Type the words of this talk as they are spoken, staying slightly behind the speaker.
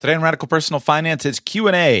Today on Radical Personal Finance, it's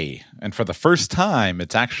Q&A. And for the first time,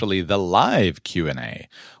 it's actually the live Q&A,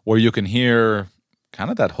 where you can hear kind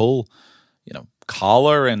of that whole,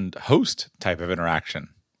 caller and host type of interaction.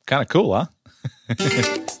 Kind of cool, huh?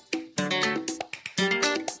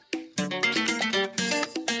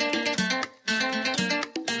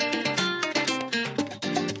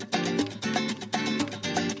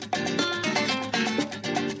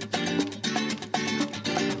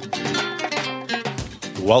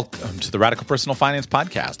 Welcome to the Radical Personal Finance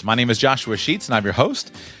Podcast. My name is Joshua Sheets, and I'm your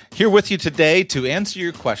host. Here with you today to answer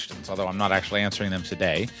your questions, although I'm not actually answering them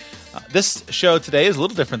today. This show today is a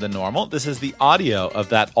little different than normal. This is the audio of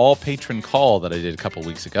that all-patron call that I did a couple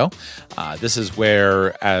weeks ago. This is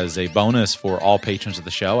where, as a bonus for all patrons of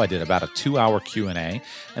the show, I did about a 2-hour Q&A.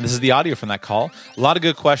 And this is the audio from that call. A lot of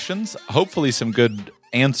good questions, hopefully some good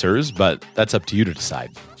answers, but that's up to you to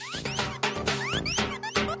decide.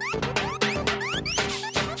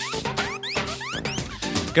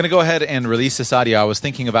 Going to go ahead and release this audio. I was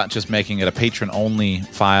thinking about just making it a patron-only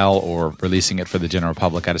file or releasing it for the general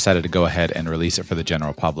public. I decided to go ahead and release it for the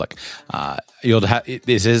general public.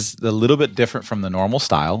 This is a little bit different from the normal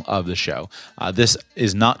style of the show. This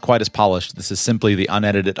is not quite as polished. This is simply the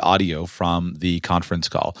unedited audio from the conference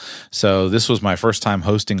call. So this was my first time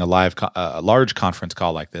hosting a large conference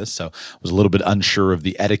call like this. So I was a little bit unsure of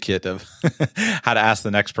the etiquette of how to ask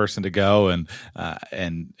the next person to go and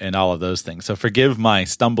all of those things. So forgive my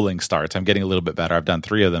stumbling starts. I'm getting a little bit better. I've done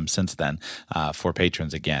 3 of them since then for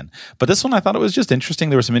patrons again. But this one, I thought it was just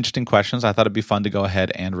interesting. There were some interesting questions. I thought it'd be fun to go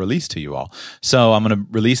ahead and release to you all. So I'm going to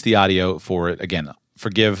release the audio for it again.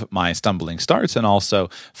 Forgive my stumbling starts and also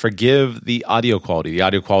forgive the audio quality. The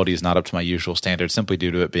audio quality is not up to my usual standard simply due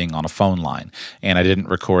to it being on a phone line. And I didn't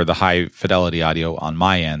record the high fidelity audio on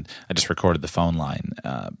my end. I just recorded the phone line.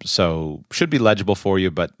 So should be legible for you,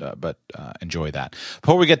 but enjoy that.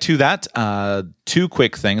 Before we get to that, 2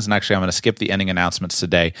 quick things. And actually, I'm going to skip the ending announcements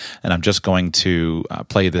today. And I'm just going to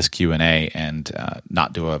play this Q&A and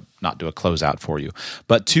not do a closeout for you.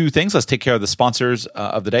 But 2 things. Let's take care of the sponsors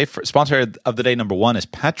of the day. Sponsor of the day number 1 is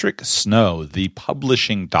Patrick Snow, the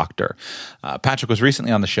publishing doctor. Patrick was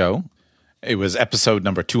recently on the show. It was episode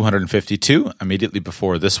number 252, immediately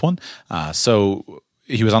before this one. So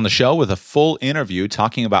he was on the show with a full interview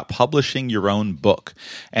talking about publishing your own book.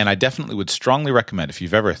 And I definitely would strongly recommend, if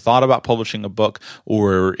you've ever thought about publishing a book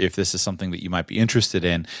or if this is something that you might be interested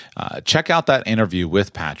in, check out that interview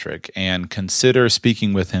with Patrick and consider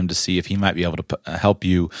speaking with him to see if he might be able to help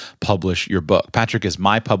you publish your book. Patrick is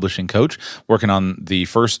my publishing coach, working on the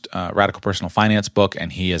first Radical Personal Finance book,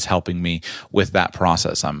 and he is helping me with that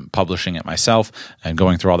process. I'm publishing it myself and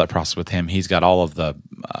going through all that process with him. He's got all of the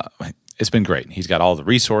it's been great. He's got all the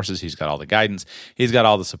resources. He's got all the guidance. He's got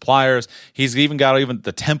all the suppliers. He's even got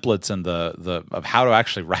the templates and the of how to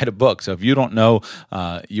actually write a book. So if you don't know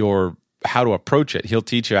how to approach it, he'll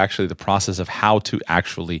teach you actually the process of how to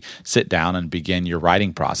actually sit down and begin your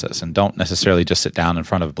writing process. And don't necessarily just sit down in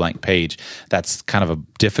front of a blank page. That's kind of a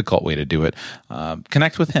difficult way to do it.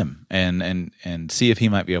 Connect with him and see if he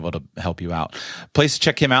might be able to help you out. Place to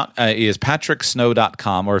check him out is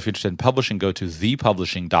patricksnow.com, or if you're interested in publishing, go to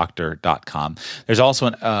thepublishingdoctor.com. There's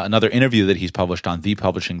also another interview that he's published on The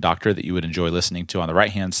Publishing Doctor that you would enjoy listening to. On the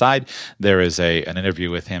right-hand side, there is an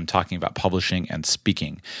interview with him talking about publishing and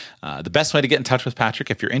speaking. The best way to get in touch with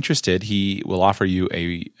Patrick, if you're interested, he will offer you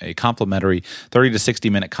a complimentary 30 to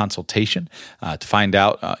 60-minute consultation to find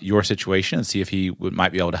out your situation and see if he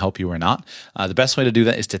might be able to help you or not. The best way to do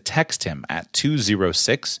that is to text him at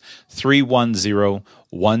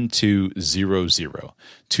 206-310-1200.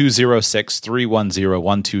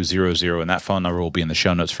 206-310-1200, and that phone number will be in the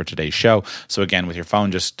show notes for today's show. So again, with your phone,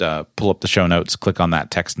 just pull up the show notes, click on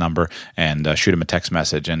that text number, and shoot him a text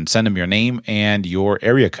message, and send him your name and your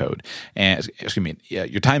area code, and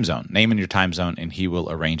your time zone, name and your time zone, and he will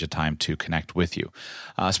arrange a time to connect with you.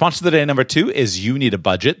 Sponsor of the day number 2 is You Need a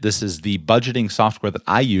Budget. This is the budgeting software that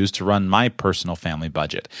I use to run my personal family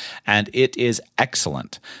budget, and it is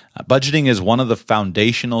excellent. Budgeting is one of the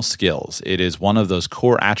foundational skills. It is one of those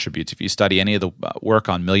core attributes. If you study any of the work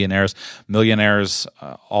on millionaires, shouldn't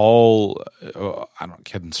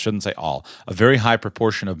say all, a very high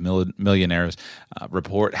proportion of millionaires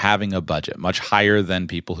report having a budget, much higher than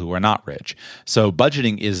people who are not rich. So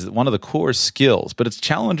budgeting is one of the core skills, but it's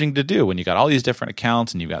challenging to do when you got all these different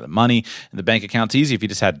accounts and you've got the money in the bank account. It's easy if you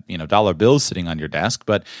just had dollar bills sitting on your desk,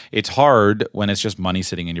 but it's hard when it's just money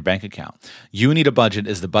sitting in your bank account. You Need a Budget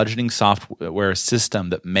is the budgeting software system system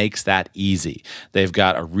that makes that easy. They've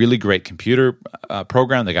got a really great computer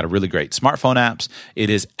program. They got a really great smartphone apps. It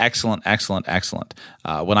is excellent, excellent, excellent.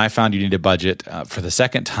 When I found You Need a Budget for the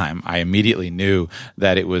second time, I immediately knew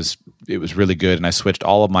that it was really good, and I switched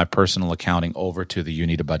all of my personal accounting over to the You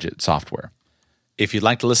Need a Budget software. If you'd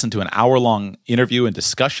like to listen to an hour-long interview and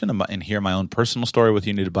discussion and hear my own personal story with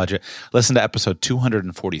You Need a Budget, listen to episode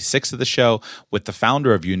 246 of the show with the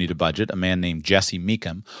founder of You Need a Budget, a man named Jesse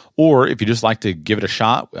Meekum. Or if you just like to give it a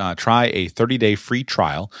shot, try a 30-day free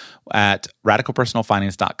trial at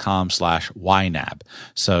radicalpersonalfinance.com/YNAB.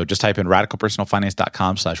 So just type in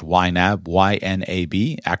radicalpersonalfinance.com/YNAB,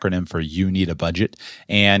 YNAB, acronym for You Need a Budget,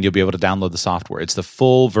 and you'll be able to download the software. It's the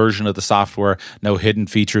full version of the software, no hidden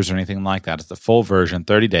features or anything like that. It's the full version,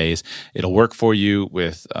 30 days. It'll work for you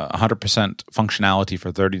with 100% functionality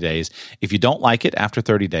for 30 days. If you don't like it after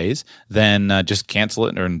 30 days, then just cancel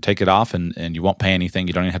it and take it off, and you won't pay anything.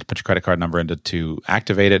 You don't even have to put your credit card number in to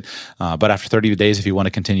activate it. But after 30 days, if you want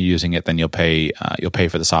to continue using it, then you'll pay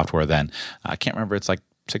for the software then. I can't remember. It's like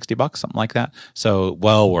 $60, something like that. So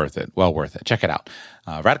well worth it. Well worth it. Check it out.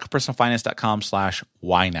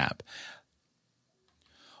 radicalpersonalfinance.com/YNAB.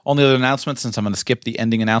 Only other announcements, since I'm going to skip the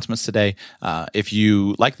ending announcements today. If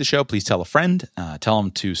you like the show, please tell a friend. Tell them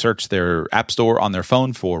to search their app store on their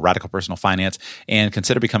phone for Radical Personal Finance and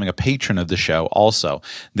consider becoming a patron of the show also.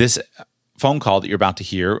 This phone call that you're about to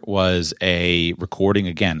hear was a recording,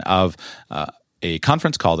 again, of a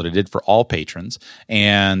conference call that I did for all patrons,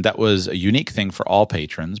 and that was a unique thing for all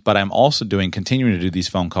patrons. But I'm also continuing to do these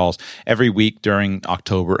phone calls every week during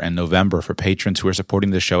October and November for patrons who are supporting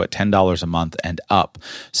the show at $10 a month and up.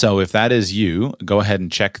 So if that is you, go ahead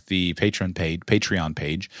and check the Patreon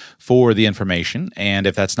page for the information. And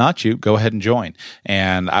if that's not you, go ahead and join.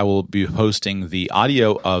 And I will be posting the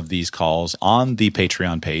audio of these calls on the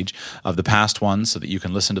Patreon page of the past ones so that you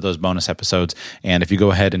can listen to those bonus episodes. And if you go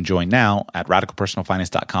ahead and join now at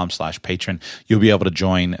radicalpersonalfinance.com/patron, you'll be able to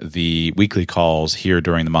join the weekly calls here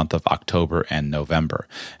during the month of October and November.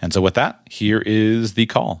 And so with that, here is the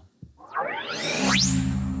call.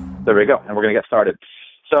 There we go. And we're going to get started.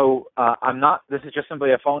 So this is just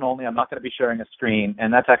simply a phone only. I'm not going to be sharing a screen.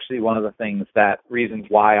 And that's actually one of the reasons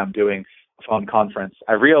why I'm doing a phone conference.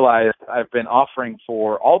 I realized I've been offering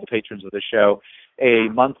for all the patrons of the show a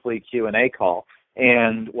monthly Q&A call.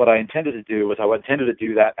 And what I intended to do was to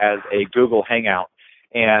do that as a Google Hangout.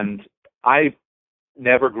 And I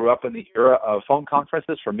never grew up in the era of phone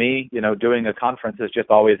conferences. For me, doing a conference is just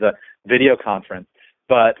always a video conference.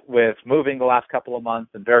 But with moving the last couple of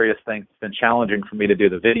months and various things, it's been challenging for me to do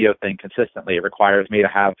the video thing consistently. It requires me to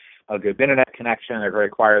have a good internet connection. It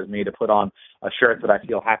requires me to put on a shirt that I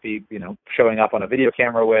feel happy, showing up on a video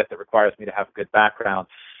camera with. It requires me to have a good background.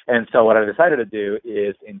 And so what I decided to do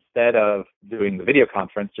is, instead of doing the video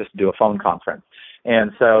conference, just do a phone conference.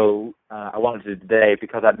 And so I wanted to do today,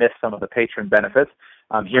 because I missed some of the patron benefits.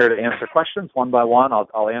 I'm here to answer questions one by one.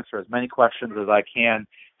 I'll answer as many questions as I can,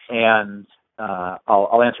 and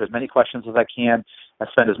I'll answer as many questions as I can. I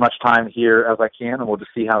spend as much time here as I can, and we'll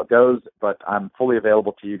just see how it goes. But I'm fully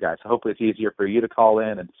available to you guys. So hopefully it's easier for you to call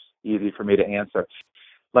in and easy for me to answer.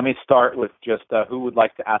 Let me start with just who would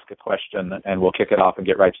like to ask a question, and we'll kick it off and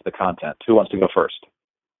get right to the content. Who wants to go first?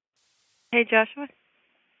 Hey, Joshua.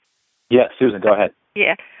 Yeah, Susan, go ahead.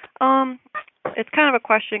 Yeah. It's kind of a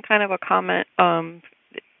question, kind of a comment, and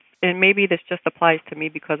maybe this just applies to me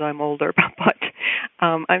because I'm older, but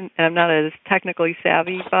I'm not as technically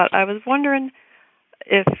savvy. But I was wondering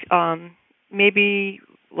if maybe,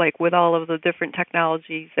 like with all of the different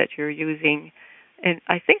technologies that you're using, and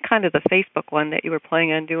I think kind of the Facebook one that you were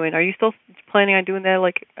planning on doing, are you still planning on doing that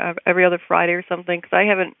like every other Friday or something? Because I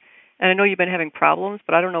haven't, and I know you've been having problems,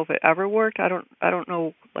 but I don't know if it ever worked. I don't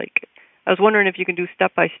know. Like, I was wondering if you can do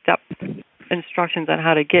step-by-step instructions on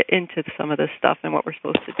how to get into some of this stuff and what we're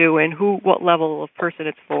supposed to do and what level of person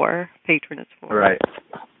it's for, patron it's for. Right.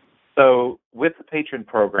 So with the patron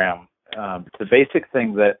program, the basic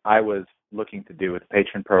thing that I was looking to do with the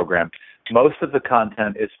patron program, most of the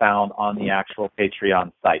content is found on the actual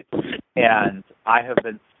Patreon site. And I have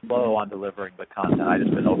been slow on delivering the content. I've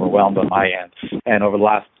just been overwhelmed on my end. And over the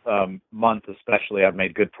last month especially, I've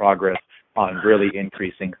made good progress on really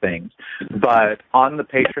increasing things. But on the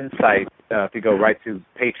patron site, if you go right to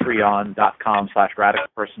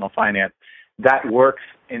patreon.com/radicalpersonalfinance, that works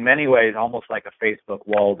in many ways almost like a Facebook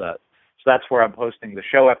wall does. So that's where I'm posting the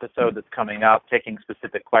show episode that's coming up, taking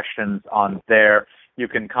specific questions on there. You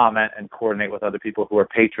can comment and coordinate with other people who are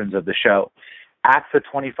patrons of the show. At the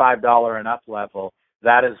 $25 and up level,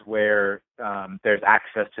 that is where there's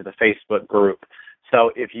access to the Facebook group.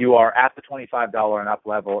 So if you are at the $25 and up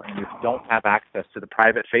level and you don't have access to the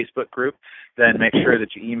private Facebook group, then make sure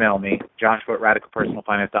that you email me,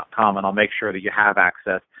 joshua@radicalpersonalfinance.com, and I'll make sure that you have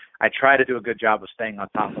access. I try to do a good job of staying on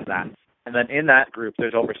top of that. And then in that group,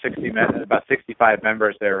 there's over about 65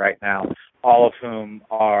 members there right now, all of whom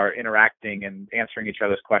are interacting and answering each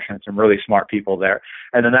other's questions, some really smart people there.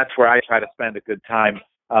 And then that's where I try to spend a good time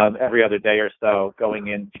every other day or so going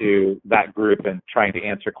into that group and trying to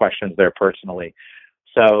answer questions there personally.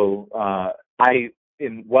 So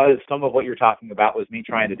some of what you're talking about was me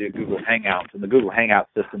trying to do Google Hangouts, and the Google Hangout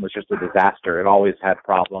system was just a disaster. It always had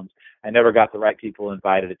problems. I never got the right people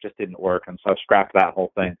invited. It just didn't work, and so I've scrapped that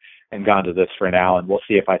whole thing and gone to this for now, and we'll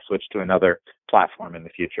see if I switch to another platform in the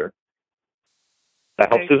future. That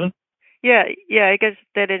help, Susan? Yeah, I guess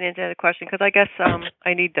that didn't answer the question, because I guess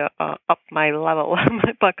I need to up my level,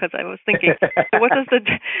 because I was thinking,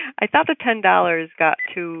 I thought the $10 got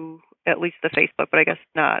to at least the Facebook, but I guess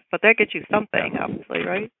not. But that gets you something, obviously,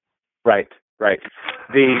 right? Right.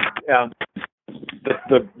 The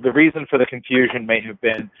reason for the confusion may have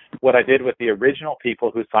been what I did with the original people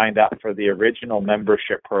who signed up for the original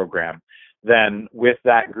membership program. Then with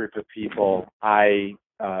that group of people, I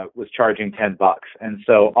was charging $10, and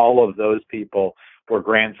so all of those people were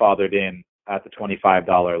grandfathered in at the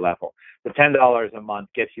 $25 level. The $10 a month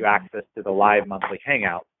gets you access to the live monthly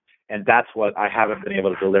Hangout, and that's what I haven't been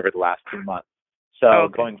able to deliver the last 2 months. So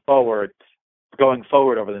going forward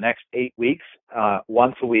over the next 8 weeks,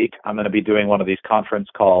 once a week, I'm going to be doing one of these conference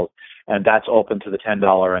calls, and that's open to the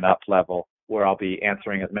 $10 and up level, where I'll be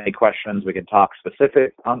answering as many questions. We can talk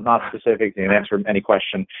specific, not specific. You can answer any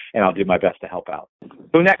question, and I'll do my best to help out.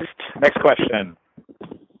 Who next? Next question.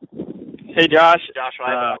 Hey, Josh.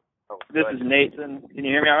 This is Nathan. Can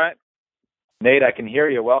you hear me all right? Nate, I can hear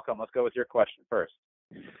you. Welcome. Let's go with your question first.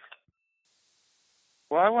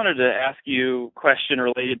 Well, I wanted to ask you a question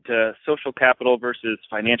related to social capital versus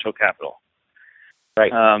financial capital.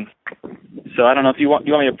 Right. So I don't know if you want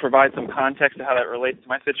me to provide some context to how that relates to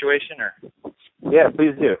my situation, or? Yeah,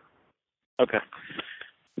 please do. Okay.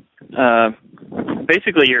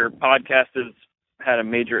 Basically, your podcast has had a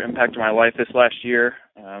major impact on my life this last year.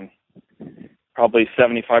 Probably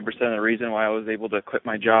 75% of the reason why I was able to quit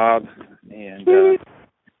my job, and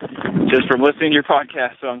just from listening to your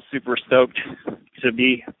podcast, so I'm super stoked to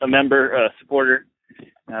be a member, a supporter.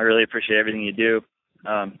 And I really appreciate everything you do.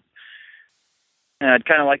 And I'd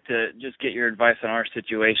kind of like to just get your advice on our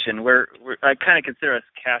situation. I kind of consider us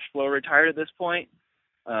cash flow retired at this point.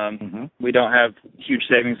 We don't have huge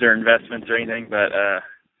savings or investments or anything, but I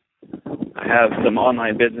have some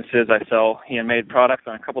online businesses. I sell handmade products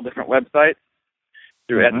on a couple different websites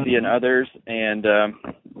through Etsy and others, and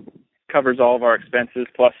covers all of our expenses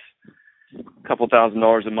plus a couple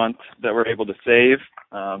 $1,000s a month that we're able to save.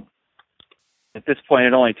 At this point,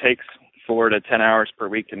 it only takes 4 to 10 hours per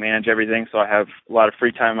week to manage everything, so I have a lot of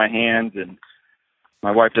free time on my hands, and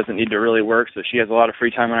my wife doesn't need to really work, so she has a lot of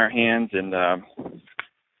free time on our hands, and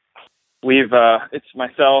it's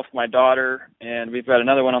myself, my daughter, and we've got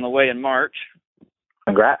another one on the way in March.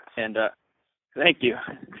 Congrats. And thank you.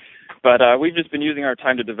 But we've just been using our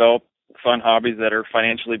time to develop fun hobbies that are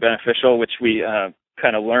financially beneficial, which we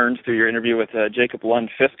kind of learned through your interview with Jacob Lund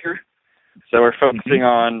Fisker. So we're focusing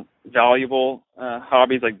on valuable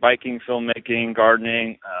hobbies like biking, filmmaking,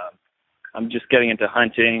 gardening. I'm just getting into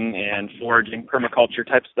hunting and foraging, permaculture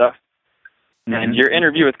type stuff. And your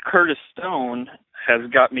interview with Curtis Stone has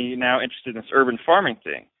got me now interested in this urban farming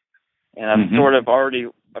thing. And I've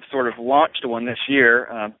sort of launched one this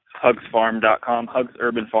year, hugsfarm.com, Hugs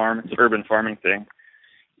Urban Farm. It's an urban farming thing.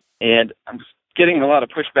 And I'm getting a lot of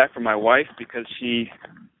pushback from my wife because she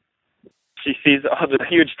sees all the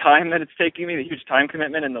huge time that it's taking me, the huge time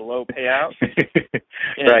commitment and the low payout.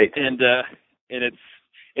 Right. And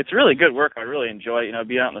it's really good work. I really enjoy it,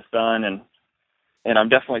 being out in the sun, and I'm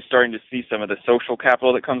definitely starting to see some of the social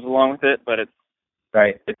capital that comes along with it, but it's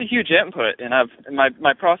a huge input, and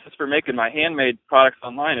my process for making my handmade products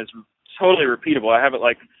online is totally repeatable. I have it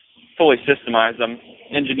fully systemized. I'm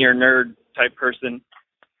engineer nerd type person,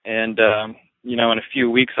 and in a few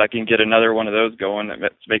weeks I can get another one of those going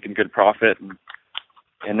that's making good profit,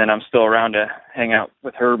 and then I'm still around to hang out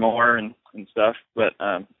with her more and stuff. But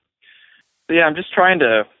so yeah, I'm just trying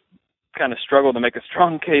to kind of struggle to make a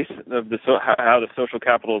strong case of how the social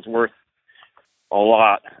capital is worth a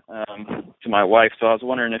lot to my wife. So I was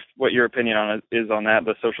wondering what your opinion on it is on that,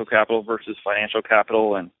 the social capital versus financial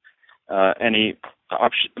capital, and any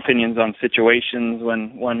opinions on situations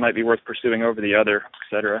when one might be worth pursuing over the other,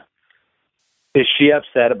 et cetera. Is she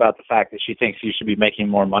upset about the fact that she thinks you should be making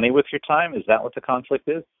more money with your time? Is that what the conflict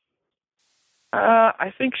is?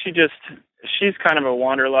 I think she just she's kind of a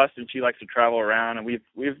wanderlust, and she likes to travel around, and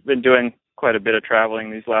we've been doing quite a bit of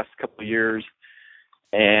traveling these last couple of years.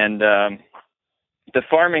 And the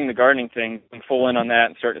farming, the gardening thing, I'm full in on that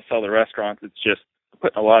and starting to sell the restaurants. It's just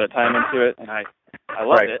putting a lot of time into it, and I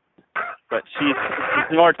love it. But she's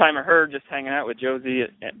more time of her just hanging out with Josie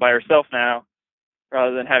by herself now,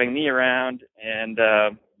 rather than having me around. And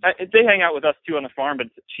they hang out with us too on the farm, but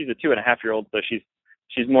she's a 2.5-year-old, so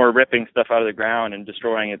she's more ripping stuff out of the ground and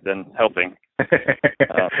destroying it than helping.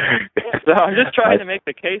 So I'm just trying to make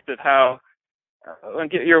the case of how,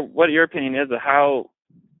 what your opinion is of how,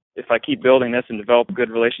 if I keep building this and develop good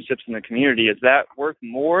relationships in the community, is that worth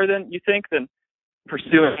more than you think than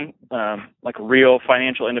pursuing like real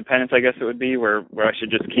financial independence, I guess it would be, where I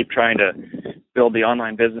should just keep trying to build the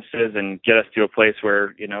online businesses and get us to a place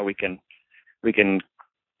where, you know, we can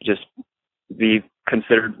just be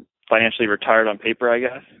considered financially retired on paper, I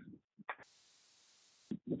guess.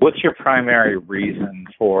 What's your primary reason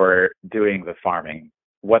for doing the farming?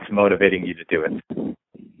 What's motivating you to do it?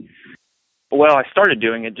 Well, I started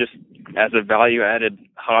doing it just as a value-added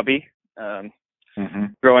hobby.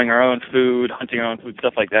 Growing our own food, hunting our own food,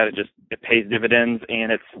 stuff like that. It pays dividends,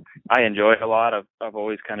 and I enjoy it a lot. I've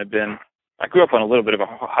always kind of I grew up on a little bit of a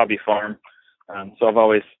hobby farm, so I've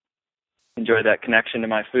always enjoyed that connection to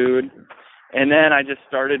my food. And then I just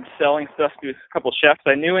started selling stuff to a couple chefs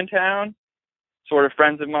I knew in town, sort of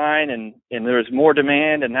friends of mine, and there was more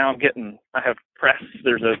demand, and now I have press.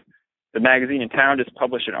 The magazine in town just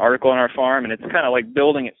published an article on our farm, and it's kind of like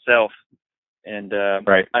building itself. And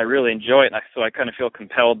I really enjoy it, so I kind of feel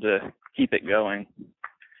compelled to keep it going.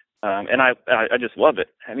 And I just love it.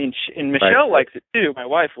 I mean, and Michelle likes it too. My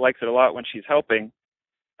wife likes it a lot when she's helping.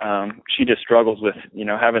 She just struggles with, you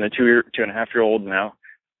know, having a 2.5-year-old now,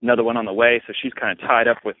 another one on the way, so she's kind of tied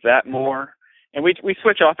up with that more. And we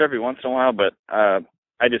switch off every once in a while, but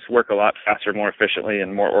I just work a lot faster, more efficiently,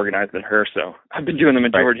 and more organized than her. So I've been doing the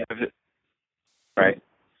majority of it. Right.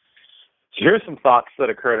 So here's some thoughts that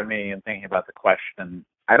occur to me in thinking about the question.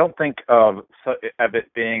 I don't think of it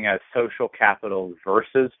being as social capital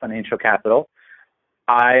versus financial capital.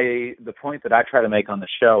 The point that I try to make on the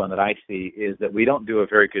show and that I see is that we don't do a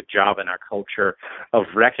very good job in our culture of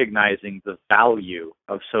recognizing the value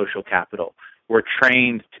of social capital. We're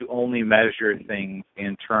trained to only measure things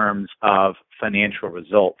in terms of financial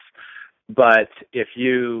results. But if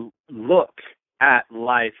you look at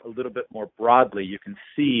life a little bit more broadly, you can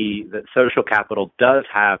see that social capital does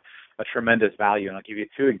have a tremendous value. And I'll give you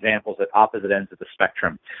 2 examples at opposite ends of the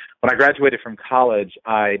spectrum. When I graduated from college,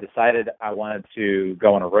 I decided I wanted to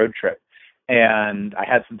go on a road trip. And I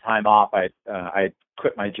had some time off. I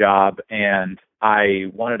quit my job, and I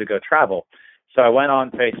wanted to go travel. So I went on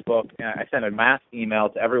Facebook, and I sent a mass email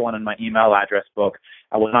to everyone in my email address book.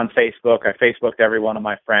 I went on Facebook. I Facebooked every one of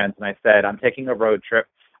my friends, and I said, I'm taking a road trip.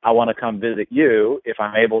 I want to come visit you if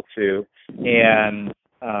I'm able to, and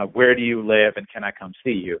where do you live, and can I come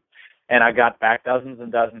see you? And I got back dozens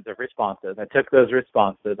and dozens of responses. I took those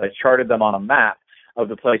responses. I charted them on a map of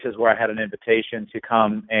the places where I had an invitation to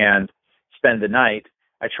come and spend the night.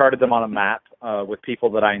 I charted them on a map with people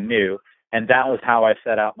that I knew, and that was how I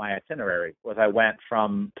set out my itinerary. Was I went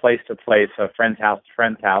from place to place, friend's house to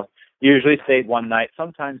friend's house. Usually stayed one night,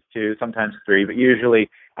 sometimes 2, sometimes 3, but usually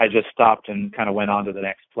I just stopped and kind of went on to the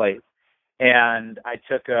next place. And I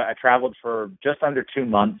traveled for just under 2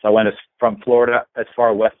 months. I went from Florida as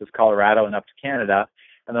far west as Colorado and up to Canada,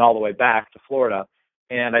 and then all the way back to Florida.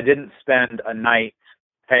 And I didn't spend a night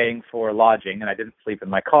paying for lodging, and I didn't sleep in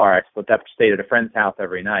my car. I stayed at a friend's house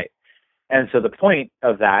every night. And so the point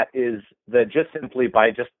of that is that just simply by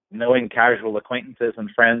just knowing casual acquaintances and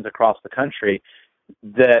friends across the country,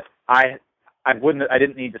 that I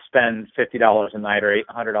didn't need to spend $50 a night or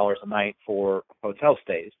 $800 a night for hotel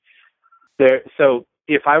stays. So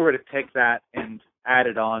if I were to take that and add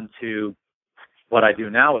it on to what I do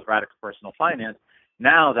now with Radical Personal Finance,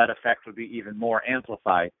 now that effect would be even more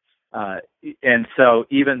amplified. And so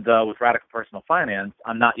even though with Radical Personal Finance,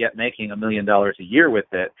 I'm not yet making $1 million a year with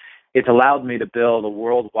it, it's allowed me to build a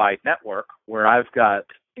worldwide network where I've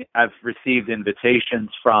received invitations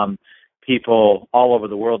from people all over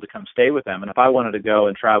the world to come stay with them. And if I wanted to go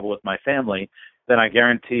and travel with my family, then I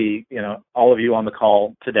guarantee, all of you on the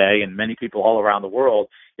call today and many people all around the world,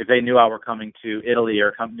 if they knew I were coming to Italy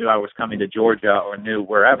or knew I was coming to Georgia or knew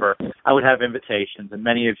wherever, I would have invitations, and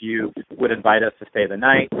many of you would invite us to stay the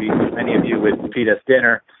night. Many of you would feed us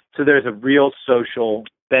dinner. So there's a real social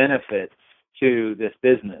benefit to this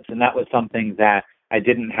business. And that was something that I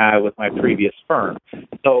didn't have with my previous firm.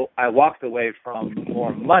 So I walked away from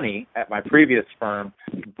more money at my previous firm,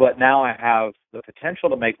 but now I have the potential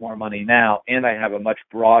to make more money now, and I have a much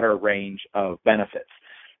broader range of benefits.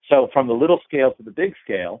 So from the little scale to the big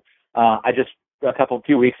scale, a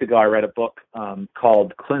few weeks ago, I read a book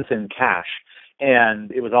called Clinton Cash,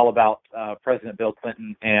 and it was all about President Bill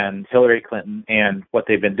Clinton and Hillary Clinton and what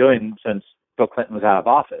they've been doing since Bill Clinton was out of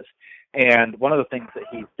office. And one of the things that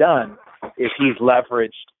he's done is he's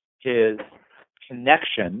leveraged his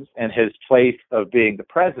connections and his place of being the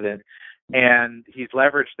president, and he's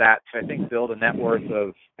leveraged that to, I think, build a net worth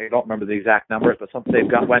of, I don't remember the exact numbers, but something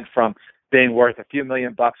went from being worth a few $1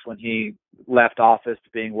 million when he left office to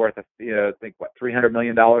being worth, $300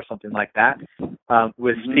 million, something like that.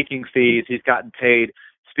 With speaking fees, he's gotten paid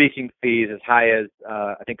speaking fees as high as,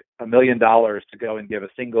 I think, $1 million to go and give a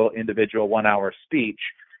single individual 1-hour speech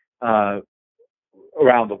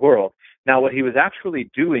around the world. Now, what he was actually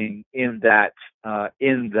doing in that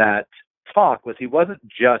talk was he wasn't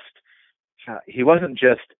just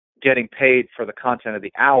getting paid for the content of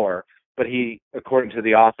the hour, but he, according to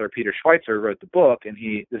the author Peter Schweitzer, wrote the book, and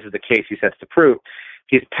this is the case he sets to prove.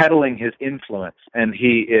 He's peddling his influence, and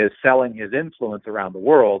he is selling his influence around the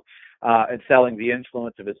world, and selling the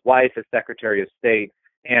influence of his wife as Secretary of State,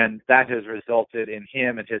 and that has resulted in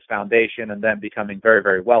him and his foundation and them becoming very,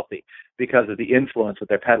 very wealthy because of the influence that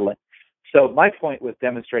they're peddling. So my point with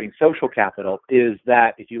demonstrating social capital is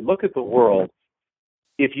that if you look at the world,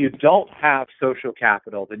 if you don't have social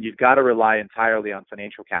capital, then you've got to rely entirely on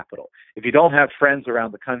financial capital. If you don't have friends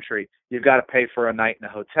around the country, you've got to pay for a night in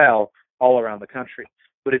a hotel all around the country.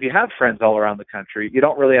 But if you have friends all around the country, you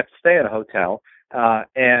don't really have to stay at a hotel,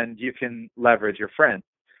 and you can leverage your friends.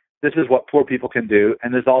 This is what poor people can do,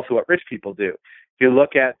 and this is also what rich people do. If you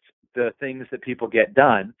look at the things that people get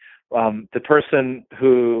done, the person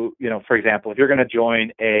who, for example, if you're going to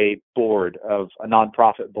join a board of a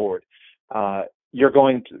nonprofit board, your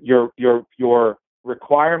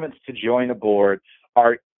requirements to join a board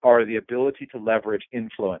are the ability to leverage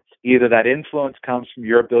influence. Either that influence comes from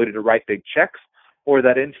your ability to write big checks, or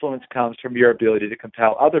that influence comes from your ability to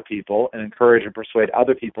compel other people and encourage and persuade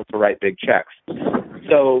other people to write big checks.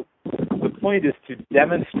 So the point is to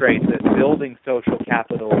demonstrate that building social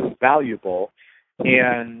capital is valuable,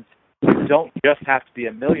 and you don't just have to be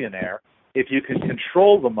a millionaire. If you can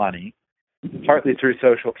control the money, partly through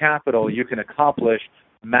social capital, you can accomplish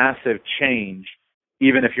massive change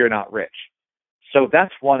even if you're not rich. So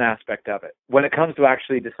that's one aspect of it. When it comes to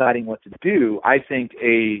actually deciding what to do, I think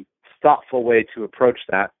a thoughtful way to approach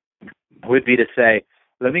that would be to say,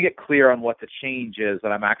 let me get clear on what the change is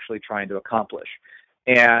that I'm actually trying to accomplish.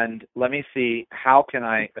 And let me see, how can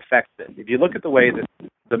I affect this? If you look at the way that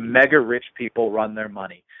the mega rich people run their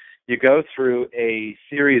money, you go through a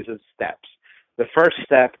series of steps. The first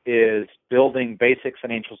step is building basic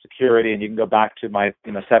financial security, and you can go back to my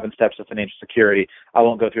 7 steps of financial security. I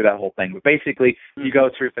won't go through that whole thing, but basically you go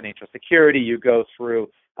through financial security, you go through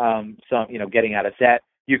getting out of debt,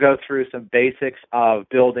 you go through some basics of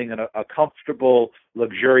building a comfortable,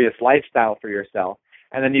 luxurious lifestyle for yourself,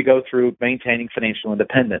 and then you go through maintaining financial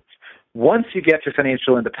independence. Once you get to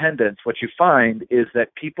financial independence, what you find is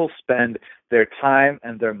that people spend their time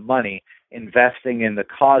and their money investing in the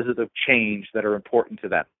causes of change that are important to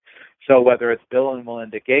them. So whether it's Bill and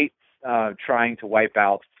Melinda Gates trying to wipe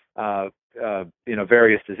out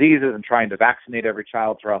various diseases and trying to vaccinate every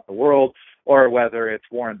child throughout the world, or whether it's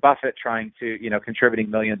Warren Buffett trying to contributing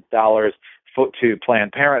millions of dollars to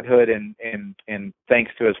Planned Parenthood and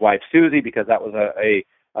thanks to his wife Susie, because that was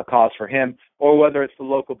a cause for him, or whether it's the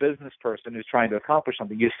local business person who's trying to accomplish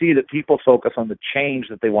something. You see that people focus on the change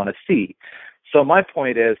that they want to see. So my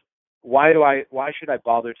point is, why should I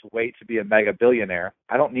bother to wait to be a mega billionaire?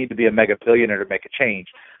 I don't need to be a mega billionaire to make a change.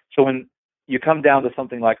 So when you come down to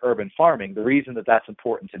something like urban farming, the reason that that's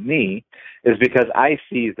important to me is because I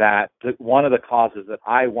see that one of the causes that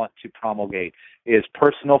I want to promulgate is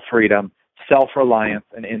personal freedom, self-reliance,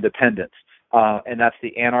 and independence. And that's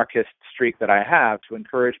the anarchist streak that I have to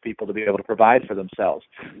encourage people to be able to provide for themselves.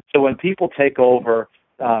 So when people take over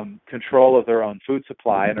control of their own food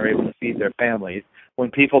supply and are able to feed their families, when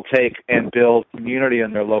people take and build community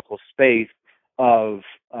in their local space, what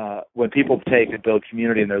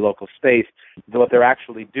they're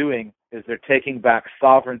actually doing is they're taking back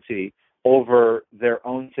sovereignty over their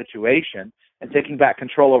own situation, and taking back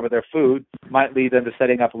control over their food might lead them to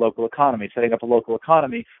setting up a local economy. Setting up a local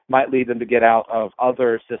economy might lead them to get out of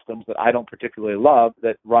other systems that I don't particularly love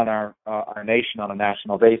that run our nation on a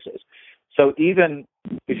national basis. So even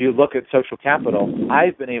if you look at social capital,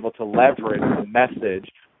 I've been able to leverage the message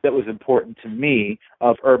that was important to me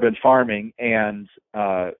of urban farming and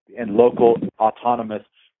local autonomous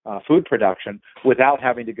food production without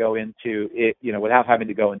having to go into it, without having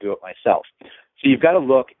to go and do it myself. So you've got to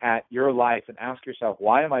look at your life and ask yourself,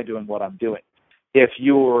 why am I doing what I'm doing? If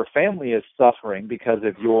your family is suffering because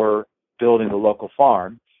of your building the local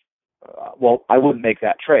farm, well, I wouldn't make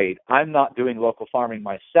that trade. I'm not doing local farming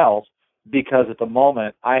myself because at the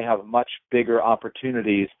moment I have much bigger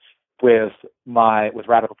opportunities with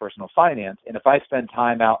Radical Personal Finance. And if I spend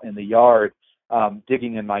time out in the yard,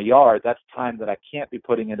 digging in my yard, that's time that I can't be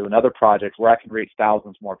putting into another project where I can reach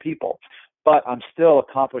thousands more people. But I'm still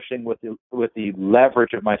accomplishing with the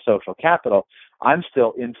leverage of my social capital. I'm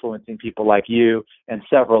still influencing people like you and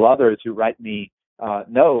several others who write me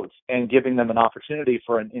notes and giving them an opportunity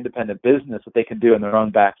for an independent business that they can do in their own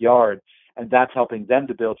backyard. And that's helping them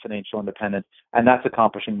to build financial independence. And that's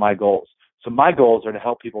accomplishing my goals. So my goals are to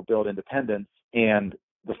help people build independence, and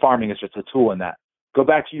the farming is just a tool in that. Go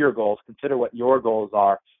back to your goals, consider what your goals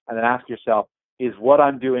are, and then ask yourself, is what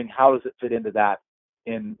I'm doing, how does it fit into that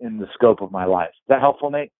in the scope of my life? Is that helpful,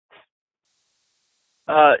 Nate?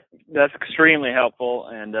 That's extremely helpful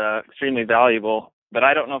and extremely valuable, but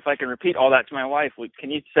I don't know if I can repeat all that to my wife. Can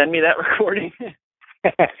you send me that recording?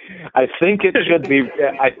 I think it should be.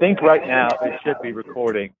 I think right now it should be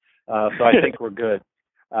recording, so I think we're good.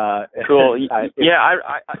 Cool.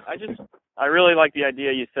 I really like the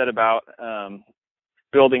idea you said about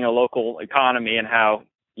building a local economy and how,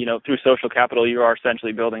 through social capital, you are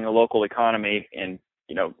essentially building a local economy, and,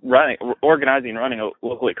 organizing and running a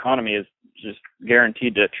local economy is just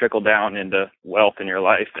guaranteed to trickle down into wealth in your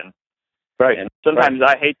life. And right. And sometimes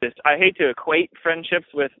I hate to equate friendships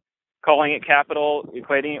with calling it capital,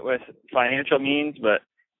 equating it with financial means, but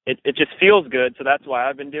it just feels good. So that's why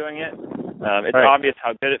I've been doing it. It's obvious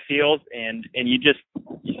how good it feels, and you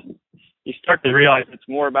start to realize it's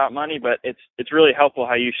more about money, but it's really helpful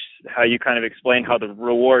how you kind of explain how the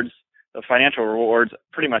financial rewards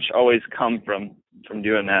pretty much always come from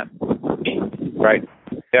doing that. Right.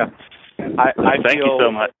 Yeah. Thank you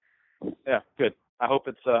so much. Yeah. Good. I hope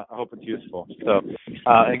it's useful. So,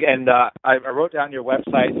 I wrote down your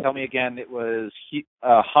website. Tell me again. It was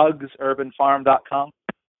hugsurbanfarm.com.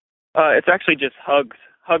 It's actually just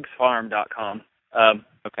hugsfarm.com.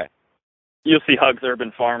 Okay. You'll see Hugs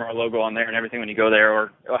Urban Farm, our logo on there and everything when you go there,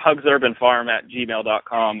 or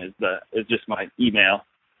hugsurbanfarm@gmail.com is just my email.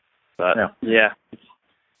 But yeah,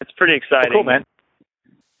 it's pretty exciting. Cool, man.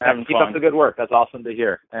 Keep fun. up the good work. That's awesome to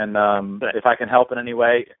hear. And if I can help in any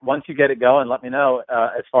way, once you get it going, let me know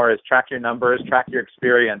as far as track your numbers, track your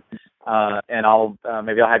experience, and I'll have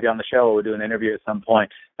you on the show, or we'll do an interview at some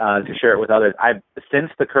point to share it with others.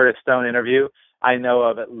 Since the Curtis Stone interview, I know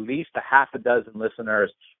of at least a half a dozen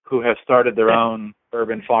listeners who have started their own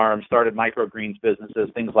urban farms, started microgreens businesses,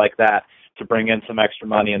 things like that, to bring in some extra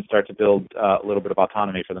money and start to build a little bit of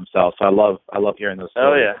autonomy for themselves. So I love hearing those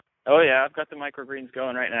stories. Oh yeah, I've got the microgreens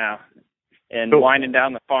going right now, and cool. Winding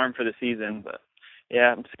down the farm for the season. But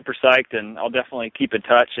yeah, I'm super psyched, and I'll definitely keep in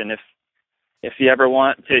touch. And if you ever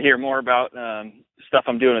want to hear more about stuff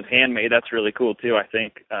I'm doing with Handmade, that's really cool too. I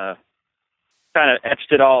think kind of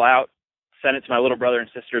etched it all out, sent it to my little brother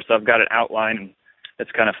and sister, so I've got an outline, and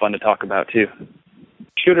it's kind of fun to talk about too.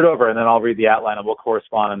 Shoot it over, and then I'll read the outline, and we'll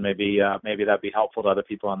correspond, and maybe that'd be helpful to other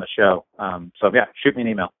people on the show. So yeah, shoot me an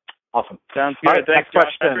email. Awesome. Sounds good. All right, thanks, next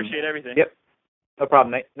Josh. question. I appreciate everything. Yep. No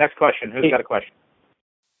problem, Nate. Next question. Who's got a question?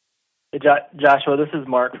 Hey, Joshua, this is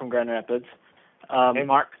Mark from Grand Rapids. Hey,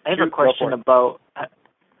 Mark. I have a question about.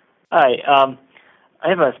 Hi. I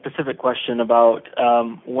have a specific question about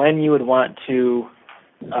when you would want to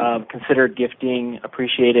consider gifting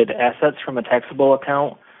appreciated assets from a taxable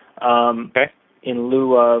account. In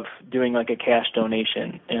lieu of doing like a cash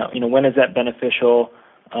donation. When is that beneficial?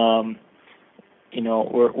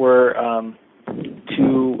 We're a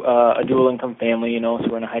dual income family, so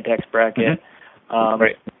we're in a high tax bracket.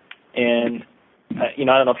 Right. And I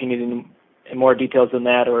don't know if you need any more details than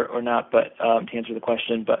that or not, but to answer the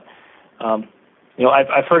question. But I've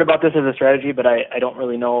heard about this as a strategy, but I don't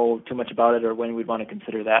really know too much about it or when we'd want to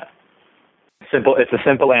consider that. It's a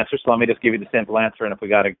simple answer, so let me just give you the simple answer, and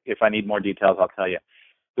if I need more details, I'll tell you.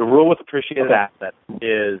 The rule with appreciated assets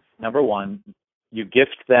is, number one, you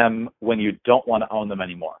gift them when you don't want to own them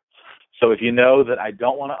anymore. So if you know that I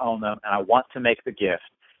don't want to own them and I want to make the gift,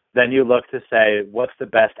 then you look to say, what's the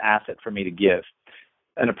best asset for me to give?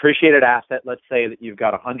 An appreciated asset, let's say that you've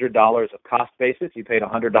got $100 of cost basis, you paid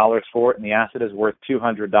 $100 for it, and the asset is worth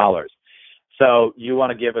 $200. So you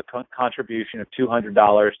want to give a contribution of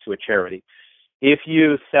 $200 to a charity. If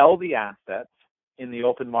you sell the assets in the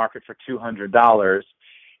open market for $200,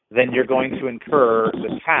 then you're going to incur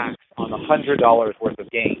the tax on the $100 worth of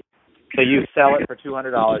gain. So you sell it for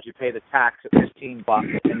 $200, you pay the tax at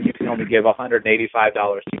 $15, and you can only give $185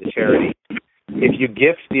 to the charity. If you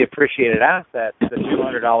gift the appreciated asset, the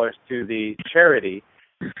 $200 to the charity,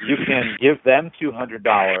 you can give them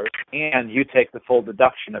 $200, and you take the full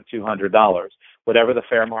deduction of $200, whatever the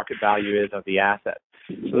fair market value is of the asset.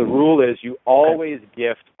 So the rule is you always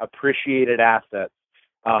gift appreciated assets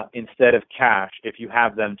instead of cash if you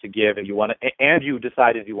have them to give and you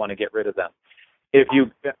decided you want to get rid of them.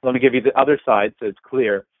 Let me give you the other side so it's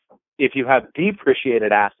clear. If you have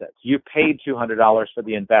depreciated assets, you paid $200 for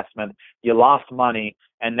the investment, you lost money,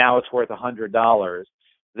 and now it's worth $100,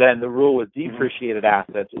 then the rule with depreciated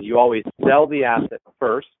assets is you always sell the asset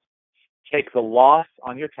first, take the loss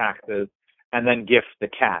on your taxes, and then gift the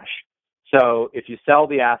cash. So if you sell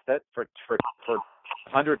the asset for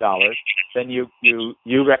 $100, then you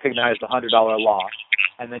recognize the $100 loss,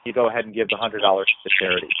 and then you go ahead and give the $100 to the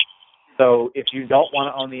charity. So if you don't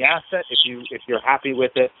want to own the asset, if you're happy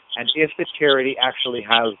with it, and if the charity actually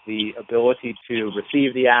has the ability to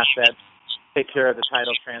receive the asset, take care of the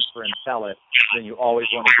title transfer, and sell it, then you always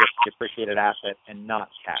want to gift the appreciated asset and not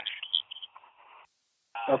cash.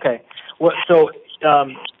 Okay. Well, so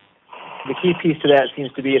the key piece to that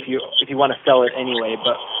seems to be if you want to sell it anyway.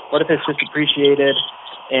 But what if it's just appreciated?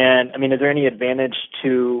 And I mean, is there any advantage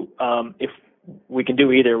to if we can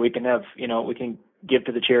do either? We can have we can give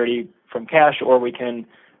to the charity from cash, or we can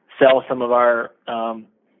sell some of our,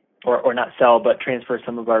 or not sell, but transfer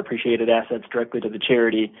some of our appreciated assets directly to the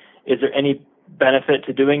charity. Is there any benefit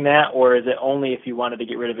to doing that, or is it only if you wanted to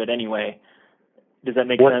get rid of it anyway? Does that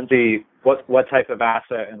make sense? What type of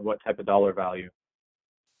asset and what type of dollar value?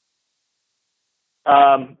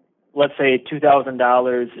 Let's say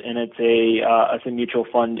 $2,000, and it's a mutual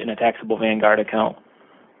fund in a taxable Vanguard account,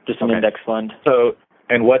 just an index fund. So.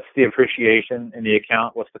 And what's the appreciation in the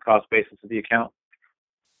account? What's the cost basis of the account?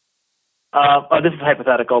 This is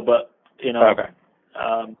hypothetical, but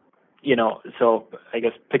so I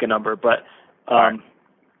guess pick a number. But let's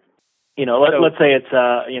say it's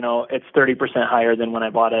it's 30% higher than when I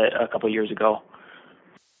bought it a couple of years ago.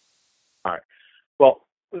 All right. Well,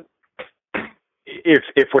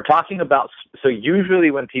 if we're talking about, so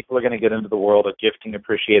usually when people are going to get into the world of gifting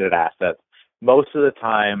appreciated assets, most of the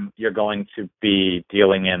time you're going to be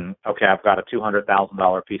dealing in, I've got a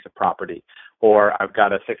 $200,000 piece of property, or I've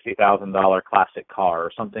got a $60,000 classic car,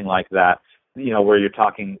 or something like that, where you're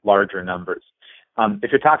talking larger numbers.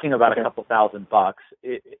 If you're talking about a couple $1,000,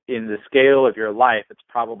 in the scale of your life, it's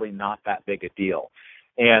probably not that big a deal.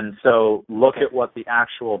 And so look at what the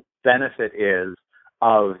actual benefit is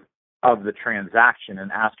of the transaction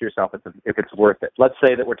and ask yourself if it's worth it. Let's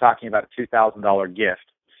say that we're talking about a $2,000 gift,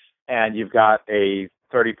 and you've got a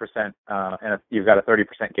 30% you've got a 30%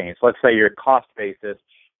 gain. So let's say your cost basis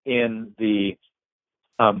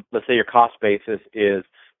is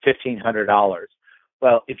 $1,500.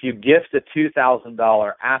 Well, if you gift a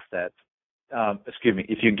 $2,000 asset,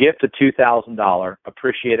 if you gift a $2,000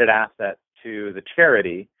 appreciated asset to the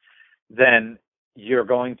charity, then you're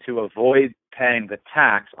going to avoid paying the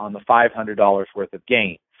tax on the $500 worth of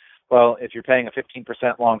gain. Well, if you're paying a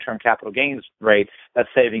 15% long-term capital gains rate, that's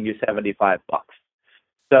saving you $75.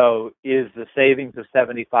 So is the savings of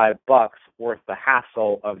 $75 worth the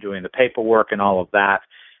hassle of doing the paperwork and all of that?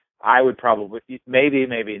 I would probably, maybe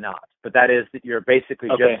not. But that is that you're basically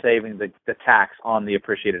just saving the tax on the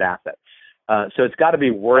appreciated asset. So it's got to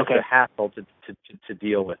be worth the hassle to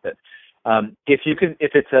deal with it. If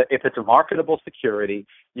it's a marketable security,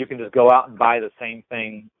 you can just go out and buy the same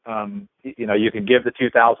thing. You can give the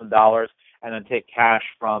 $2,000 and then take cash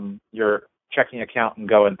from your checking account and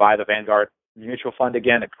go and buy the Vanguard mutual fund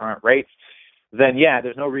again at current rates. Then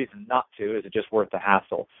there's no reason not to. Is it just worth the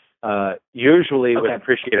hassle? Usually with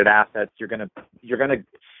appreciated assets, you're gonna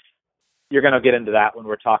get into that when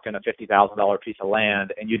we're talking a $50,000 piece of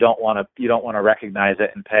land, and you don't want to recognize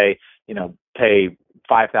it and pay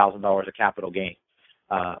 $5,000 of capital gain.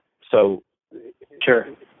 Sure.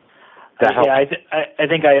 I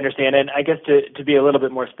think I understand. And I guess to be a little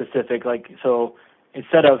bit more specific, so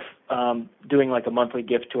instead of doing like a monthly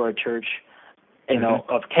gift to our church,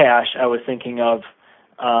 of cash, I was thinking of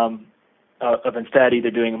instead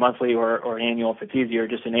either doing a monthly or annual, if it's easier,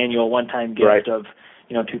 just an annual one-time gift of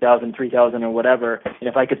 $2,000, $3,000, or whatever. And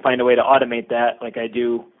if I could find a way to automate that, like I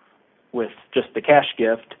do with just the cash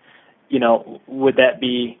gift, would that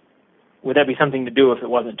be something to do if it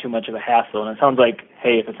wasn't too much of a hassle? And it sounds like,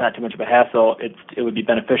 hey, if it's not too much of a hassle, it would be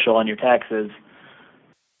beneficial on your taxes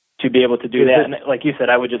to be able to do that. And like you said,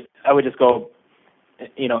 I would just go,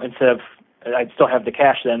 instead of I'd still have the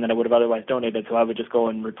cash then that I would have otherwise donated, so I would just go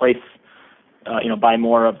and replace, buy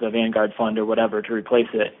more of the Vanguard fund or whatever to replace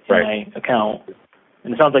it in my account.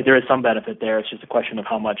 And it sounds like there is some benefit there. It's just a question of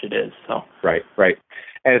how much it is. So Right.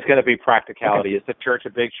 And it's going to be practicality. Okay. Is the church a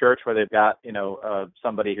big church where they've got,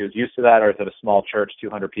 somebody who's used to that, or is it a small church,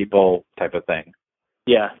 200 people type of thing?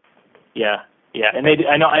 Yeah. And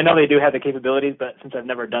I know they do have the capabilities, but since I've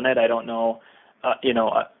never done it, I don't know,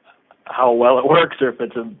 how well it works, or if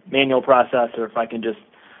it's a manual process, or if I can just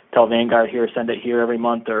tell Vanguard here, send it here every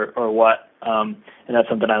month, or what. And that's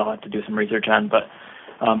something I'll have to do some research on. But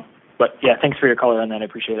yeah, thanks for your color on that. I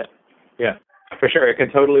appreciate it. Yeah, for sure. It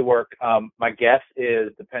can totally work. My guess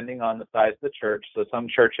is, depending on the size of the church, so some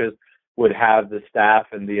churches would have the staff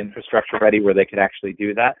and the infrastructure ready where they could actually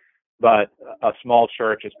do that. But a small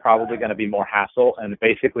church is probably going to be more hassle. And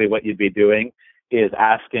basically what you'd be doing is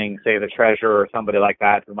asking, say, the treasurer or somebody like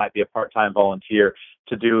that, who might be a part-time volunteer,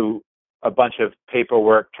 to do a bunch of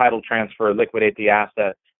paperwork, title transfer, liquidate the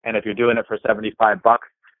asset. And if you're doing it for $75,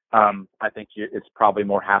 I think it's probably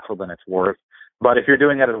more hassle than it's worth. But if you're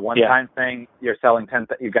doing it as a one-time thing, you're selling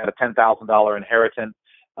you've got a $10,000 inheritance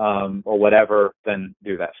or whatever, then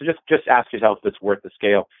do that. So just ask yourself if it's worth the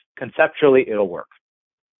scale. Conceptually, it'll work.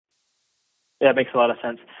 Yeah, it makes a lot of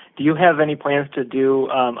sense. Do you have any plans to do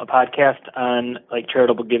a podcast on like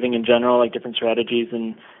charitable giving in general, like different strategies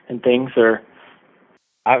and things, or?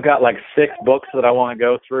 I've got like 6 books that I want to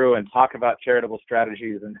go through and talk about charitable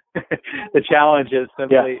strategies, and the challenge is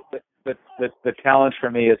simply the challenge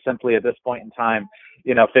for me is simply at this point in time,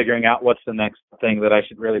 figuring out what's the next thing that I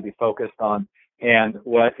should really be focused on, and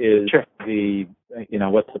what is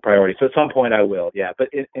what's the priority. So at some point I will, But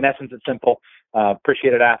in essence, it's simple.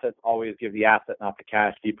 Appreciated assets, always give the asset, not the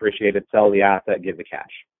cash. Depreciated, sell the asset, give the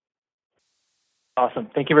cash. Awesome.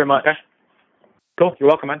 Thank you very much. Okay. Cool. You're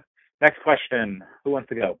welcome, man. Next question. Who wants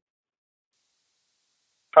to go?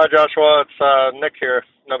 Hi, Joshua. It's Nick here.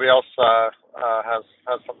 Nobody else has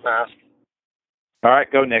something to ask. All right,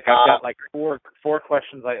 go, Nick. I've got like four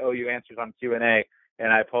questions I owe you answers on Q&A, and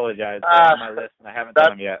I apologize. They're on my list, and I haven't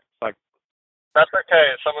done them yet. That's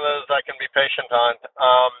okay. Some of those I can be patient on.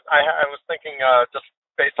 I was thinking, just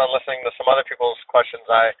based on listening to some other people's questions,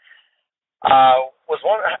 I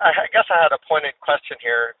guess I had a pointed question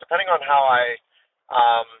here. Depending on how I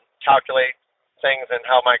calculate things and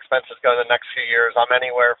how my expenses go the next few years, I'm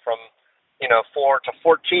anywhere from 4 to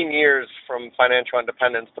 14 years from financial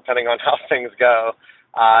independence, depending on how things go.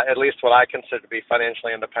 At least what I consider to be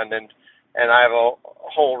financially independent. And I have a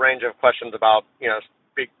whole range of questions about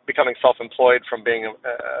becoming self-employed from being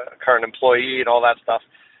a current employee and all that stuff.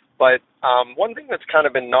 But one thing that's kind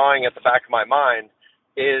of been gnawing at the back of my mind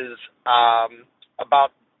is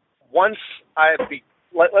about once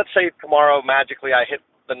let's say tomorrow magically I hit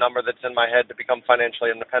the number that's in my head to become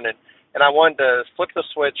financially independent, and I wanted to flip the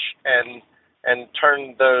switch and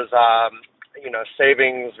turn those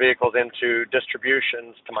savings vehicles into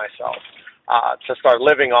distributions to myself to start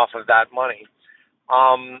living off of that money.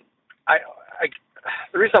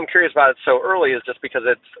 The reason I'm curious about it so early is just because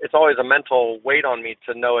it's always a mental weight on me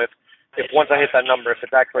to know if once I hit that number, if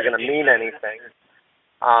it's actually going to mean anything.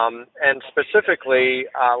 And specifically,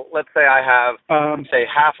 let's say I have say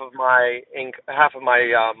half of my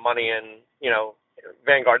money in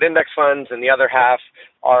Vanguard index funds, and the other half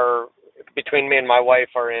are between me and my wife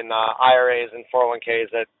are in IRAs and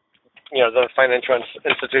 401ks that the financial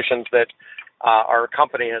institutions that our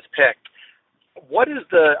company has picked. What is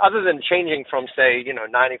other than changing from, say,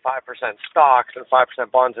 95% stocks and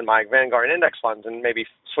 5% bonds in my Vanguard index funds and maybe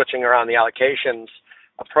switching around the allocations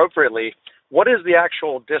appropriately, what is the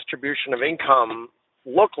actual distribution of income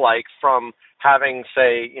look like from having,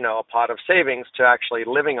 say, a pot of savings to actually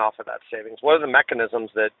living off of that savings? What are the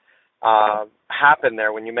mechanisms that happen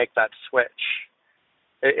there when you make that switch?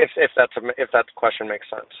 If that question makes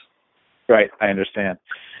sense. Right, I understand.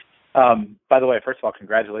 By the way, first of all,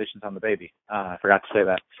 congratulations on the baby. I forgot to say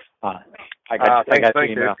that. I got the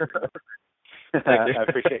email. Thank you. I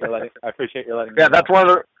appreciate you letting me know. Yeah, that's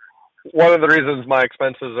one of the reasons my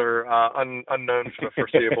expenses are unknown for the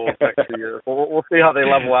foreseeable next few years. We'll see how they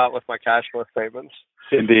level out with my cash flow statements.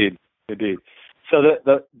 Indeed. So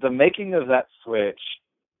the making of that switch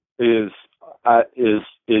is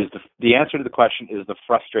the answer to the question is the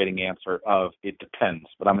frustrating answer of it depends.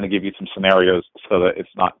 But I'm going to give you some scenarios so that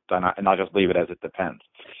it's not done, and I'll just leave it as it depends.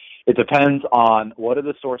 It depends on what are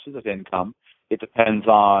the sources of income. It depends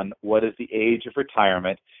on what is the age of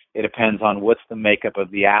retirement. It depends on what's the makeup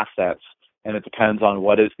of the assets, and it depends on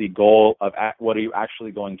what is the goal of what are you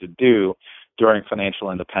actually going to do during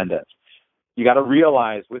financial independence. You got to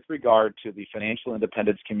realize, with regard to the financial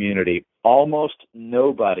independence community, almost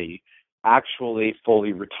nobody actually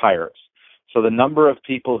fully retires. So the number of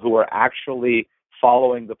people who are actually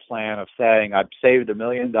following the plan of saying, I've saved $1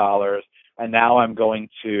 million and now I'm going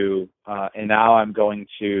to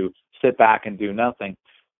sit back and do nothing.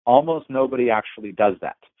 Almost nobody actually does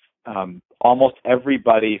that. Almost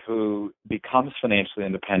everybody who becomes financially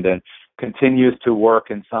independent continues to work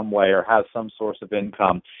in some way or has some source of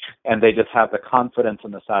income, and they just have the confidence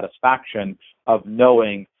and the satisfaction of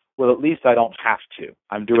knowing, well, at least I don't have to.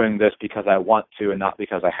 I'm doing this because I want to and not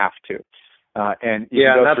because I have to. That's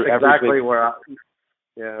exactly where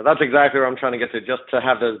that's exactly where I'm trying to get to, just to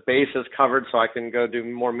have those bases covered so I can go do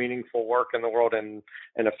more meaningful work in the world and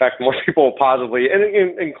affect more people positively,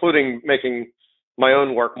 and including making my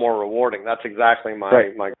own work more rewarding. That's exactly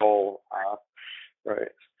my goal. Right.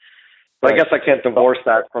 But I guess I can't divorce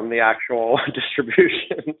that from the actual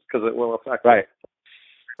distribution because it will affect Right.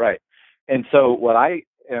 Right. And so what I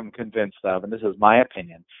am convinced of, and this is my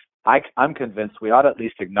opinion, I'm convinced we ought to at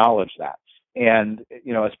least acknowledge that. And,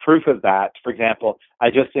 as proof of that, for example, I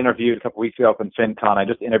just interviewed a couple weeks ago up in FinCon, I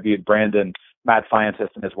just interviewed Brandon, mad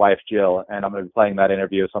scientist, and his wife, Jill, and I'm going to be playing that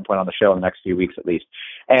interview at some point on the show in the next few weeks at least.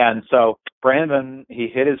 And so Brandon, he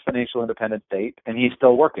hit his financial independence date, and he's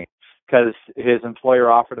still working because his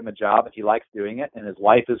employer offered him a job, and he likes doing it, and his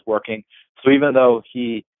wife is working. So even though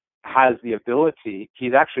he has the ability,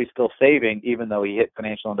 he's actually still saving, even though he hit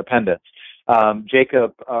financial independence.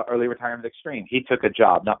 Jacob, early retirement extreme, he took a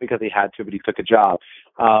job, not because he had to, but he took a job.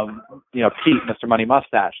 Pete, Mr. Money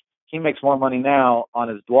Mustache, he makes more money now on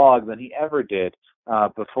his blog than he ever did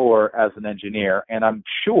before as an engineer. And I'm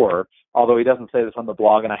sure, although he doesn't say this on the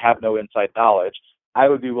blog and I have no inside knowledge, I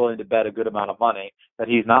would be willing to bet a good amount of money that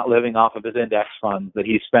he's not living off of his index funds, that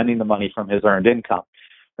he's spending the money from his earned income.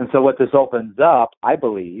 And so what this opens up, I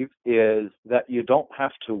believe, is that you don't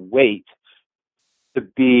have to wait to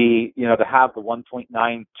be, to have the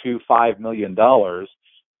 $1.925 million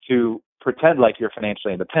to pretend like you're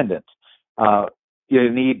financially independent. You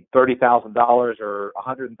need $30,000 or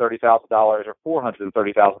 $130,000 or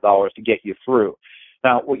 $430,000 to get you through.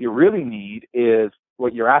 Now, what you really need is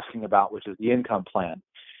what you're asking about, which is the income plan.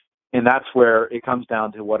 And that's where it comes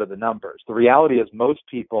down to what are the numbers. The reality is most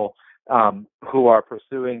people who are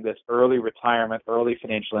pursuing this early retirement, early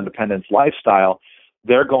financial independence lifestyle,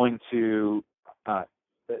 they're going to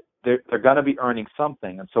they're going to be earning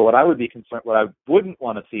something. And so what I would be concerned, what I wouldn't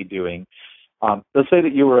want to see doing, let's say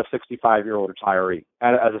that you were a 65-year-old retiree.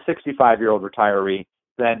 As a 65-year-old retiree,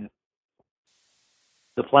 then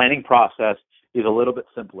the planning process is a little bit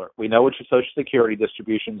simpler. We know what your Social Security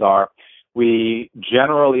distributions are. We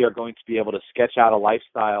generally are going to be able to sketch out a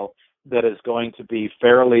lifestyle that is going to be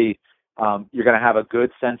fairly, you're going to have a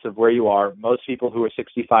good sense of where you are. Most people who are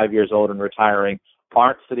 65 years old and retiring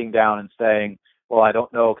aren't sitting down and saying, well, I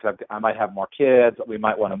don't know because I might have more kids. We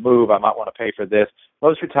might want to move. I might want to pay for this.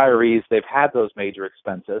 Most retirees, they've had those major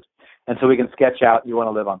expenses. And so we can sketch out you want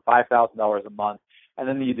to live on $5,000 a month. And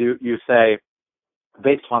then you say,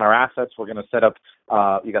 based on our assets, we're going to set up,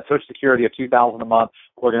 you got Social Security of $2,000 a month.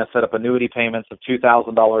 We're going to set up annuity payments of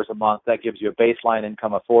 $2,000 a month. That gives you a baseline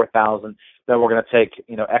income of $4,000. Then we're going to take,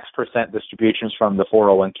 X percent distributions from the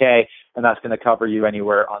 401k, and that's going to cover you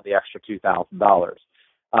anywhere on the extra $2,000.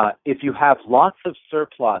 If you have lots of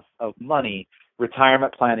surplus of money,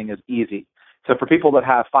 retirement planning is easy. So for people that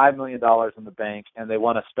have $5 million in the bank and they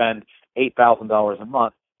want to spend $8,000 a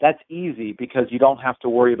month, that's easy because you don't have to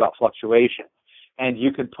worry about fluctuation. And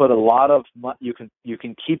you can put a lot of you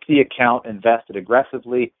can keep the account invested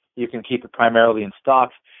aggressively. You can keep it primarily in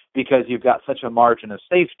stocks because you've got such a margin of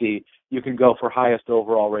safety. You can go for highest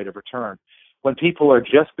overall rate of return. When people are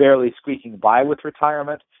just barely squeaking by with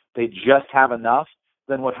retirement, they just have enough.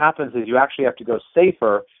 Then what happens is you actually have to go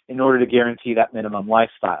safer in order to guarantee that minimum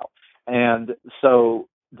lifestyle. And so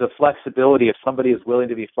the flexibility, if somebody is willing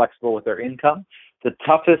to be flexible with their income, the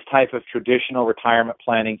toughest type of traditional retirement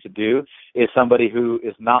planning to do is somebody who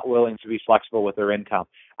is not willing to be flexible with their income.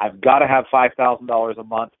 I've got to have $5,000 a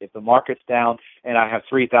month. If the market's down and I have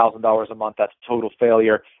 $3,000 a month, that's total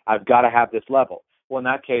failure. I've got to have this level. Well, in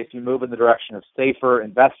that case, you move in the direction of safer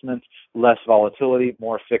investments, less volatility,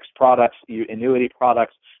 more fixed products, annuity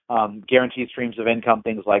products, guaranteed streams of income,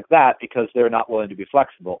 things like that, because they're not willing to be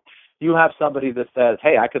flexible. You have somebody that says,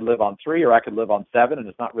 hey, I could live on 3 or I could live on 7, and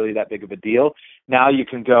it's not really that big of a deal. Now you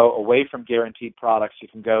can go away from guaranteed products. You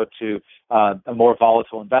can go to a more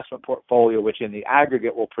volatile investment portfolio, which in the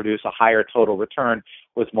aggregate will produce a higher total return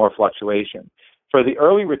with more fluctuation. For the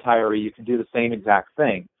early retiree, you can do the same exact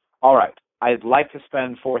thing. All right, I'd like to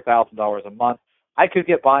spend $4,000 a month. I could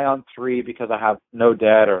get by on 3 because I have no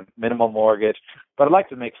debt or minimal mortgage, but I'd like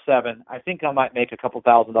to make 7. I think I might make a couple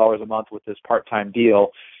 $1,000s a month with this part-time deal.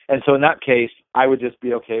 And so in that case, I would just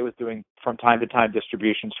be okay with doing from time to time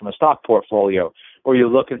distributions from a stock portfolio, where you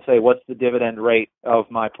look and say, what's the dividend rate of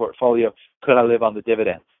my portfolio? Could I live on the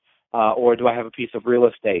dividends? Or do I have a piece of real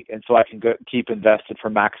estate? And so I can keep invested for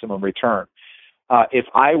maximum return. If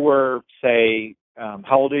I were, say,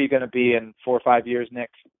 how old are you going to be in 4 or 5 years, Nick?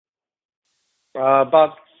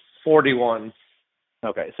 About 41.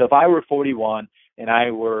 Okay, so if I were 41 and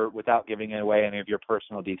I were, without giving away any of your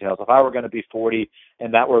personal details, if I were going to be 40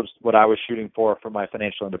 and that was what I was shooting for my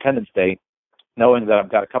financial independence day, knowing that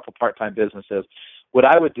I've got a couple part-time businesses, what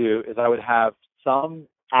I would do is I would have some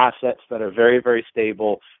assets that are very, very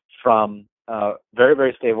stable from a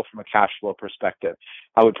cash flow perspective.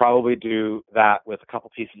 I would probably do that with a couple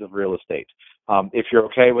pieces of real estate. If you're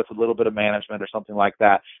okay with a little bit of management or something like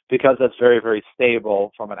that, because that's very, very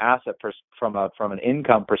stable from an asset from an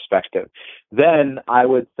income perspective, then I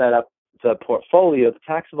would set up the portfolio, the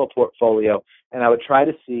taxable portfolio, and I would try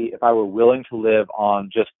to see if I were willing to live on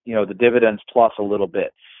just, the dividends plus a little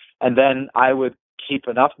bit. And then I would keep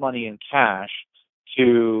enough money in cash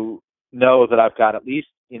to know that I've got at least,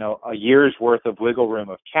 a year's worth of wiggle room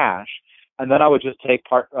of cash. And then I would just take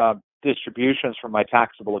distributions from my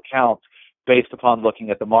taxable accounts based upon looking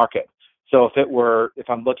at the market. So if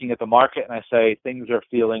I'm looking at the market and I say things are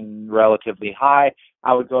feeling relatively high,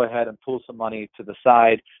 I would go ahead and pull some money to the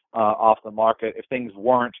side off the market. If things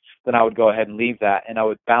weren't, then I would go ahead and leave that, and I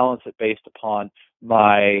would balance it based upon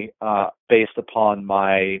my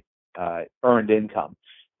earned income.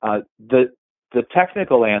 The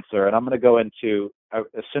technical answer, and I'm going to go into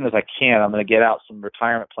as soon as I can, I'm going to get out some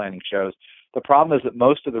retirement planning shows. The problem is that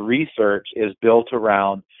most of the research is built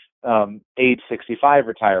around age 65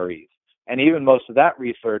 retirees. And even most of that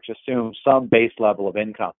research assumes some base level of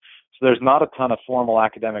income. So there's not a ton of formal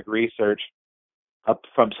academic research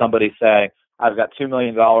from somebody saying, I've got $2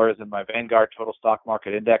 million in my Vanguard Total Stock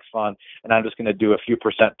Market Index Fund, and I'm just going to do a few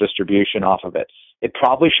percent distribution off of it. It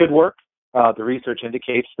probably should work. The research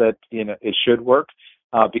indicates that it should work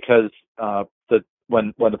because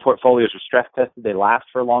when the portfolios are stress tested, they last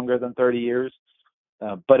for longer than 30 years.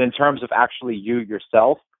 But in terms of actually you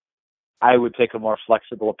yourself, I would take a more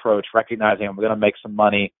flexible approach, recognizing I'm going to make some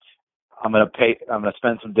money. I'm going to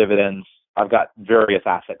spend some dividends. I've got various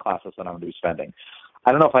asset classes that I'm going to be spending.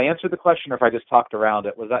 I don't know if I answered the question or if I just talked around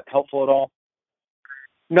it. Was that helpful at all?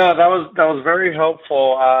 No, that was very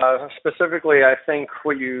helpful. Specifically, I think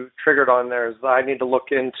what you triggered on there is that I need to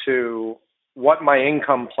look into what my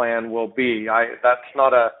income plan will be. That's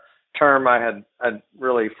not a term I had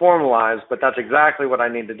really formalized, but that's exactly what I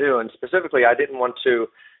need to do. And specifically, I didn't want to,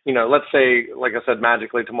 let's say, like I said,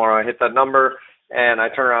 magically tomorrow I hit that number and I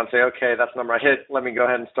turn around and say, okay, that's the number I hit. Let me go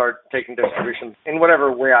ahead and start taking distributions in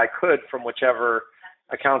whatever way I could from whichever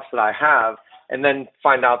accounts that I have, and then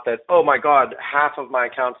find out that, oh my God, half of my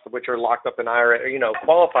accounts which are locked up in IRA,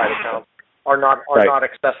 qualified accounts are not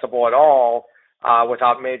accessible at all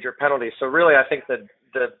without major penalties. So really, I think that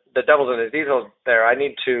the devil's in the details there. I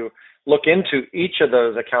need to look into each of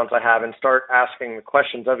those accounts I have and start asking the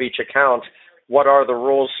questions of each account. What are the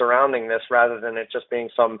rules surrounding this, rather than it just being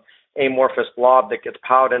some amorphous blob that gets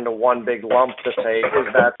piled into one big lump to say,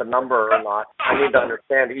 is that the number or not? I need to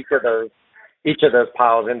understand each of those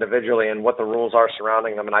piles individually and what the rules are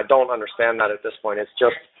surrounding them. And I don't understand that at this point. It's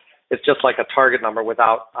just like a target number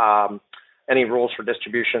without any rules for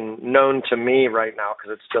distribution known to me right now,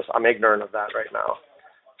 because I'm ignorant of that right now.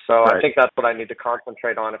 So right. I think that's what I need to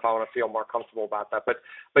concentrate on if I want to feel more comfortable about that.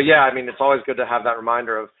 But yeah, I mean, it's always good to have that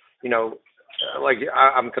reminder of, like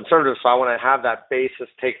I'm conservative, so I want to have that basis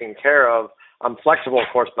taken care of. I'm flexible, of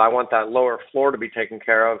course, but I want that lower floor to be taken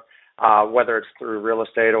care of, whether it's through real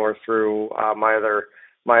estate or through my other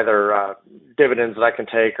dividends that I can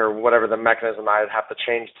take, or whatever the mechanism I'd have to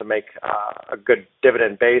change to make a good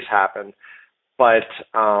dividend base happen. But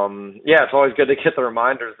yeah, it's always good to get the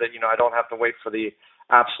reminders that I don't have to wait for the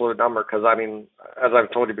absolute number, because I mean, as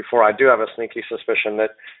I've told you before, I do have a sneaky suspicion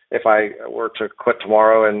that if I were to quit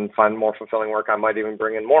tomorrow and find more fulfilling work, I might even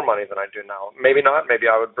bring in more money than I do now. Maybe not. Maybe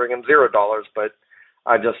I would bring in $0, but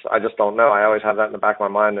I just don't know. I always have that in the back of my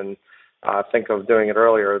mind and think of doing it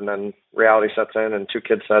earlier, and then reality sets in and 2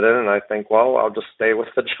 kids set in, and I think, well, I'll just stay with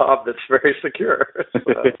the job that's very secure.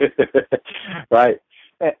 Right.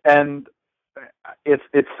 And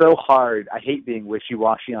it's so hard. I hate being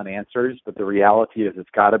wishy-washy on answers, but the reality is it's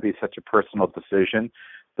got to be such a personal decision.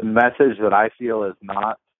 The message that I feel is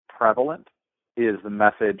not prevalent is the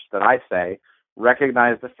message that I say,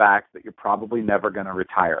 recognize the fact that you're probably never going to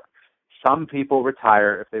retire. Some people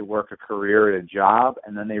retire if they work a career at a job,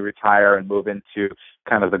 and then they retire and move into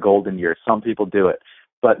kind of the golden years. Some people do it.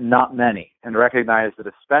 but not many. And recognize that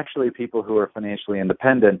especially people who are financially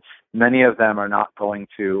independent, many of them are not going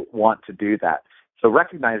to want to do that. So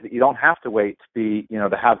recognize that you don't have to wait to be,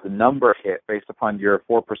 to have the number hit based upon your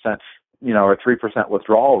 4%, or 3%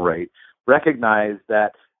 withdrawal rate. Recognize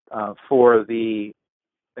that for the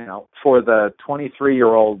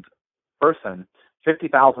 23-year-old person,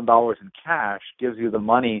 $50,000 in cash gives you the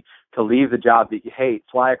money to leave the job that you hate,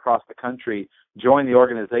 fly across the country, join the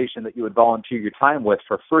organization that you would volunteer your time with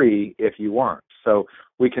for free if you weren't. So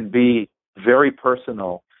we can be very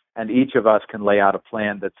personal, and each of us can lay out a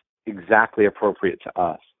plan that's exactly appropriate to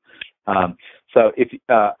us. So if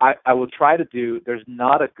I will try to do, there's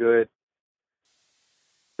not good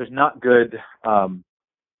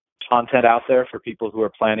content out there for people who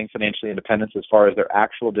are planning financial independence as far as their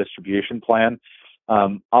actual distribution plan.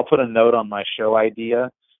 I'll put a note on my show idea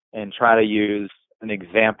and try to use an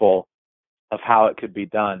example of how it could be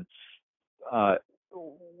done,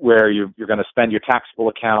 where you're going to spend your taxable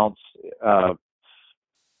accounts.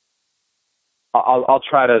 I'll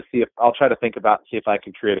try to see if I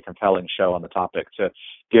can create a compelling show on the topic to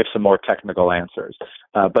give some more technical answers.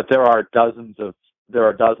 But there are dozens of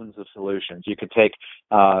solutions. You could take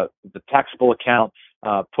the taxable account,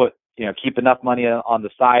 keep enough money on the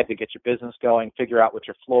side to get your business going, figure out what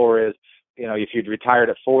your floor is. If you'd retired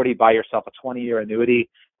at 40, buy yourself a 20-year annuity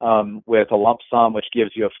with a lump sum, which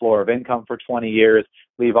gives you a floor of income for 20 years.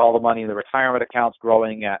 Leave all the money in the retirement accounts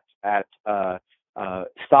growing at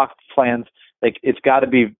stock plans. Like, it's got to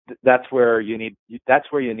be, that's where you need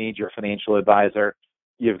your financial advisor.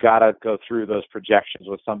 You've got to go through those projections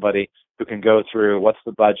with somebody who can go through what's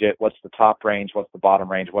the budget, what's the top range, what's the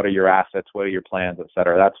bottom range, what are your assets, what are your plans, et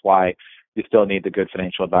cetera. That's why you still need the good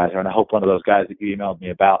financial advisor. And I hope one of those guys that you emailed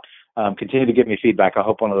me about continue to give me feedback. I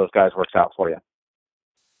hope one of those guys works out for you.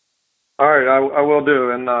 All right, I will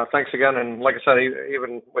do. And thanks again. And like I said,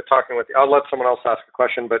 even with talking with you, I'll let someone else ask a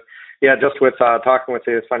question. But yeah, just with talking with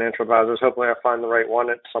these financial advisors, hopefully I find the right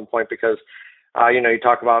one at some point, because you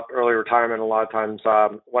talk about early retirement a lot of times.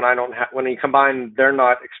 When you combine, they're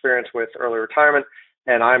not experienced with early retirement,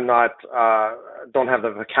 and I'm not, don't have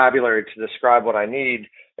the vocabulary to describe what I need.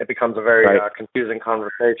 It becomes a very confusing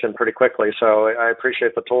conversation pretty quickly. So I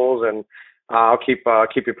appreciate the tools, and I'll keep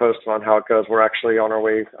you posted on how it goes. We're actually on our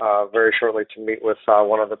way very shortly to meet with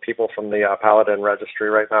one of the people from the Paladin Registry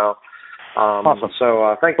right now. Awesome.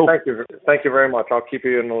 So thank you very much. I'll keep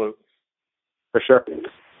you in the loop. For sure.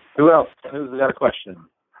 Who else? Who's got a question?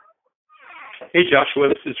 Hey, Joshua.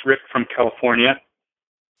 This is Rick from California.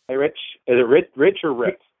 Hey, Rich. Is it Rich or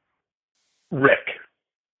Rick? Rick.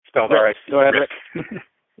 Spelled R-I-C. Go ahead, Rick.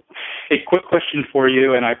 A quick question for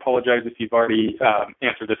you, and I apologize if you've already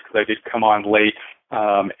answered this because I did come on late,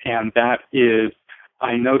 and that is,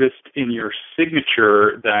 I noticed in your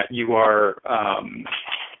signature that you are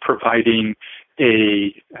providing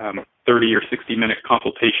a 30 or 60-minute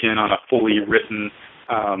consultation on a fully written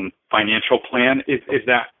financial plan. Is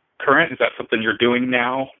that current? Is that something you're doing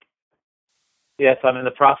now? Yes, I'm in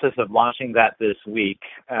the process of launching that this week,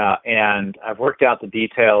 and I've worked out the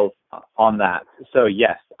details on that. So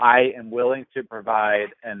yes, I am willing to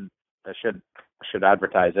provide, and I should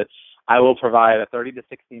advertise it. I will provide a 30 to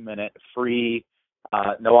 60-minute free,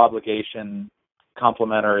 no obligation,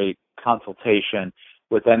 complimentary consultation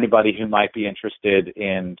with anybody who might be interested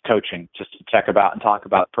in coaching, just to check about and talk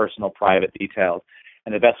about personal, private details.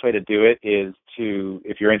 And the best way to do it is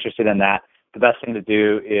if you're interested in that, the best thing to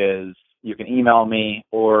do is you can email me,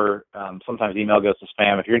 or sometimes email goes to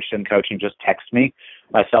spam. If you're interested in coaching, just text me.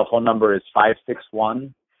 My cell phone number is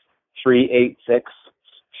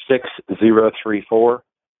 561-386-6034.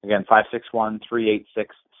 Again,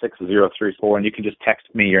 561-386-6034. And you can just text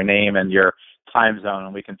me your name and your time zone,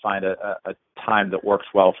 and we can find a time that works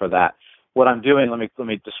well for that. What I'm doing, let me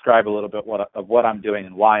describe a little bit of what I'm doing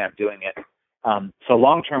and why I'm doing it. So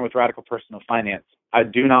long term with Radical Personal Finance, I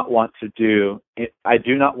do not want to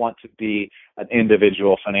be an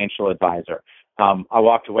individual financial advisor. I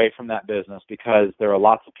walked away from that business because there are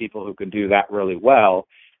lots of people who can do that really well,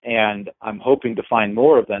 and I'm hoping to find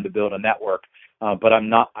more of them to build a network. But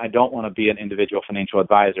I don't want to be an individual financial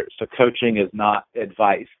advisor. So coaching is not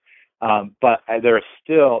advice. But there's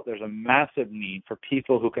a massive need for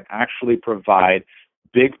people who can actually provide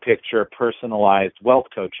big picture, personalized wealth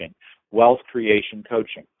coaching, wealth creation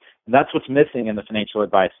coaching. And that's what's missing in the financial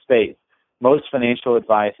advice space. Most financial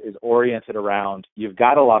advice is oriented around, you've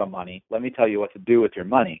got a lot of money, let me tell you what to do with your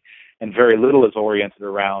money. And very little is oriented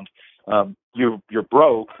around, you're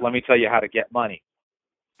broke, let me tell you how to get money.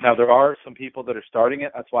 Now, there are some people that are starting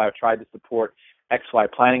it. That's why I've tried to support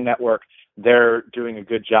XY Planning Network. they're doing a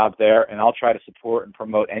good job there, and I'll try to support and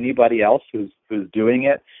promote anybody else who's doing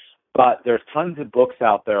it. But there's tons of books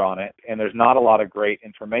out there on it, and there's not a lot of great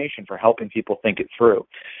information for helping people think it through.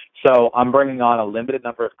 So I'm bringing on a limited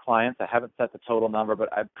number of clients. I haven't set the total number, but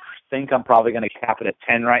I think I'm probably going to cap it at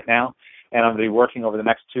 10 right now, and I'm going to be working over the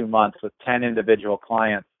next 2 months with 10 individual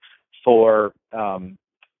clients for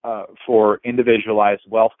individualized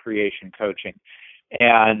wealth creation coaching.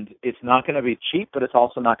 And it's not going to be cheap, but it's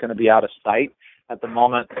also not going to be out of sight. At the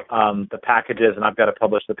moment, the packages, and I've got to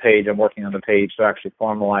publish the page. I'm working on the page to actually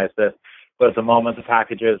formalize this. But at the moment, the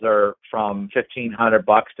packages are from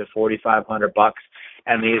 $1,500 to $4,500,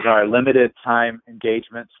 and these are limited time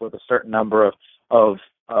engagements with a certain number of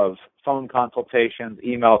phone consultations,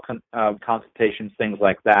 email consultations, things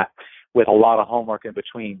like that, with a lot of homework in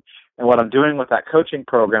between. And what I'm doing with that coaching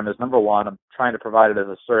program is, number one, I'm trying to provide it as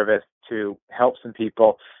a service to help some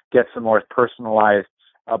people get some more personalized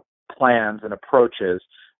plans and approaches.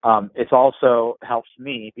 It also helps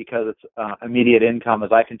me because it's immediate income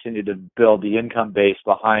as I continue to build the income base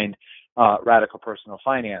behind Radical Personal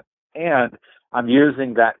Finance. And I'm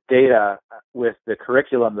using that data with the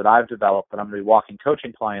curriculum that I've developed that I'm going to be walking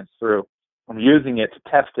coaching clients through. I'm using it to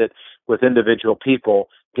test it with individual people,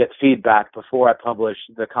 get feedback before I publish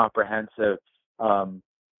the comprehensive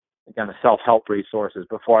the self-help resources,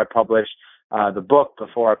 before I publish the book,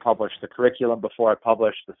 before I publish the curriculum, before I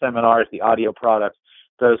publish the seminars, the audio products,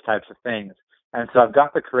 those types of things. And so I've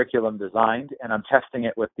got the curriculum designed, and I'm testing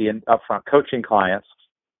it with the upfront coaching clients,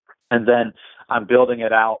 and then I'm building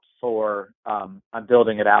it out for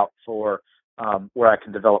where I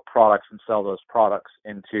can develop products and sell those products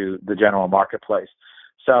into the general marketplace.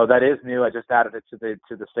 So that is new. I just added it to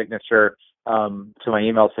the signature, to my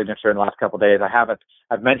email signature in the last couple of days.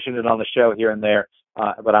 I've mentioned it on the show here and there,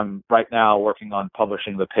 but I'm right now working on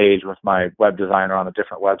publishing the page with my web designer on a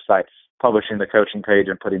different website, publishing the coaching page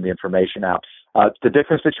and putting the information out. The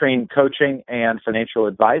difference between coaching and financial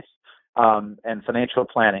advice and financial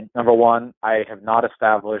planning. Number one, I have not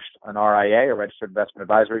established an RIA, a registered investment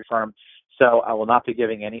advisory firm, so I will not be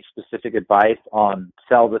giving any specific advice on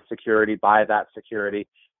sell this security, buy that security.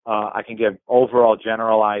 I can give overall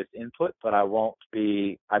generalized input, but I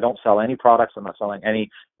don't sell any products. I'm not selling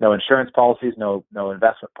no insurance policies, no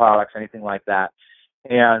investment products, anything like that.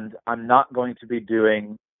 And I'm not going to be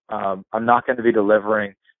delivering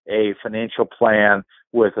a financial plan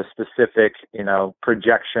with a specific,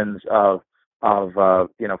 projections of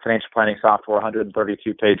financial planning software,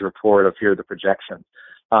 132-page report of here are the projections.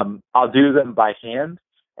 I'll do them by hand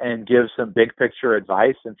and give some big picture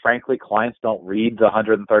advice. And frankly, clients don't read the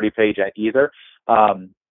 130-page either.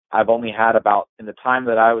 I've only had in the time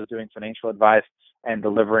that I was doing financial advice and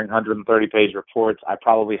delivering 130-page reports, I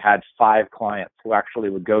probably had 5 clients who actually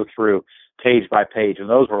would go through page by page, and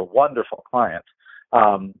those were wonderful clients.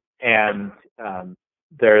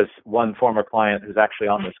 There's one former client who's actually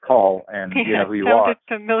on this call, and you know who you are. Sounded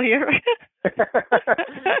familiar.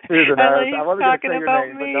 Susan, I wasn't going to say your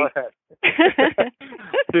name, me. but go ahead.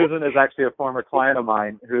 Susan is actually a former client of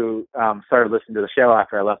mine who started listening to the show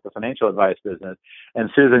after I left the financial advice business. And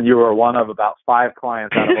Susan, you were one of about 5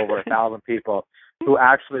 clients out of over 1,000 people who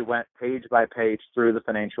actually went page by page through the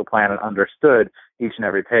financial plan and understood each and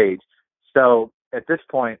every page. So at this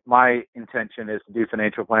point, my intention is to do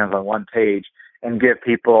financial plans on one page and give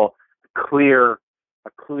people a clear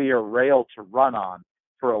rail to run on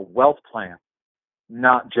for a wealth plan,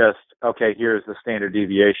 not just, okay, here's the standard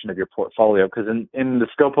deviation of your portfolio, because in the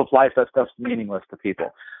scope of life, that stuff's meaningless to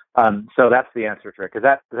people. So that's the answer, Rick. Does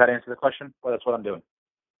that answer the question? Well, that's what I'm doing.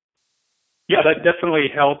 Yeah, that definitely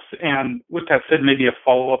helps. And with that said, maybe a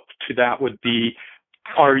follow-up to that would be,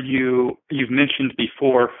 you've mentioned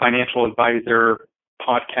before financial advisor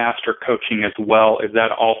podcast or coaching as well. Is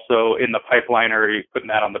that also in the pipeline, or are you putting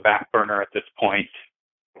that on the back burner at this point?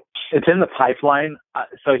 It's in the pipeline.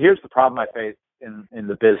 So here's the problem I face in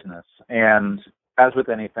the business. And as with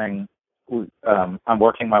anything, I'm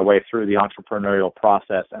working my way through the entrepreneurial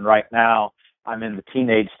process. And right now, I'm in the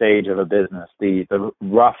teenage stage of a business, the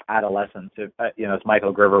rough adolescence, as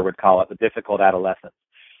Michael Gerber would call it, the difficult adolescence,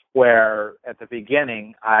 where at the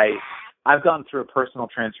beginning, I've gone through a personal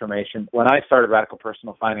transformation. When I started Radical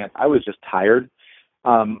Personal Finance, I was just tired.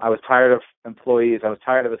 I was tired of employees. I was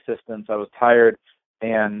tired of assistants. I was tired,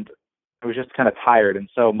 and I was just kind of tired. And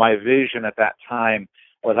so my vision at that time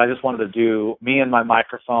was I just wanted to do me and my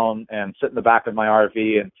microphone and sit in the back of my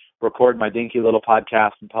RV and record my dinky little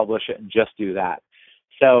podcast and publish it and just do that.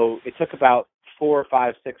 So it took about 4,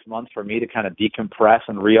 5, 6 months for me to kind of decompress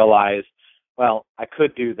and realize, well, I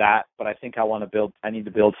could do that, but I think I need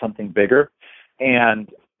to build something bigger. And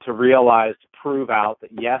to realize, to prove out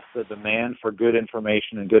that yes, the demand for good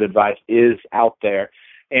information and good advice is out there,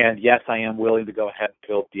 and yes, I am willing to go ahead and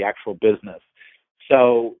build the actual business.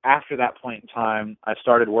 So after that point in time, I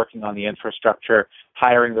started working on the infrastructure,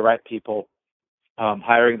 hiring the right people,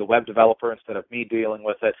 hiring the web developer instead of me dealing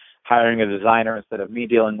with it, hiring a designer instead of me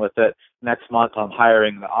dealing with it. Next month, I'm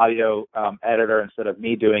hiring the audio editor instead of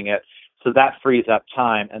me doing it. So that frees up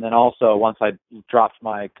time. And then also, once I dropped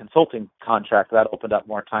my consulting contract, that opened up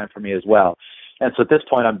more time for me as well. And so at this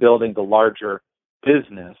point, I'm building the larger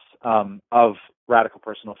business of Radical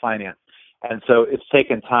Personal Finance. And so it's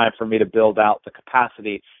taken time for me to build out the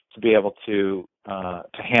capacity to be able to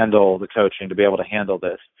handle the coaching, to be able to handle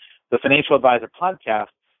this. The Financial Advisor podcast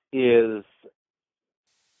is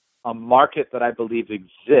a market that I believe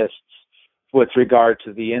exists with regard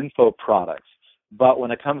to the info products. But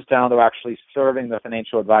when it comes down to actually serving the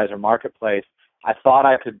financial advisor marketplace, I thought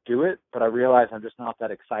I could do it, but I realized I'm just not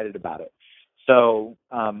that excited about it. So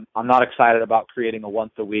I'm not excited about creating a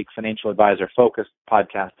once-a-week financial advisor-focused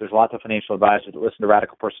podcast. There's lots of financial advisors that listen to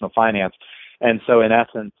Radical Personal Finance. And so in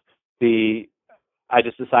essence, I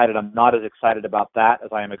just decided I'm not as excited about that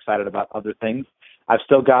as I am excited about other things. I've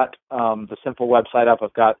still got the simple website up.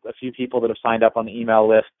 I've got a few people that have signed up on the email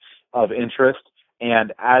list of interest.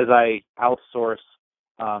 And as I outsource,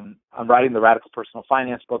 I'm writing the Radical Personal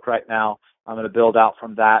Finance book right now. I'm going to build out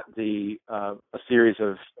from that a series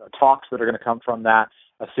of talks that are going to come from that,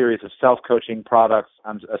 a series of self-coaching products,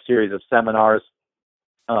 a series of seminars.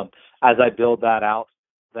 As I build that out,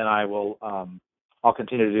 then I'll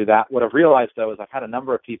continue to do that. What I've realized, though, is I've had a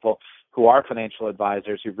number of people who are financial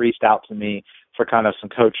advisors who've reached out to me for kind of some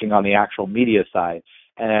coaching on the actual media side.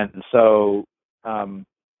 And so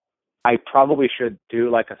I probably should do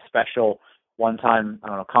like a special one-time,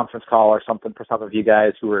 conference call or something for some of you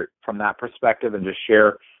guys who are from that perspective and just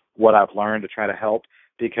share what I've learned to try to help,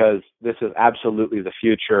 because this is absolutely the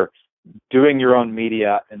future. Doing your own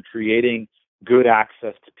media and creating good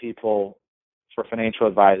access to people for financial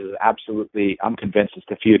advisors, absolutely, I'm convinced it's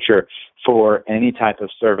the future for any type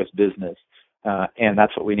of service business. And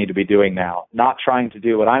that's what we need to be doing now. Not trying to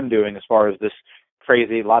do what I'm doing as far as this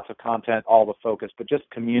crazy, lots of content, all the focus, but just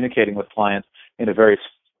communicating with clients in a very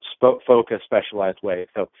focused, specialized way.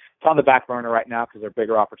 So it's on the back burner right now because there are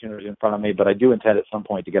bigger opportunities in front of me, but I do intend at some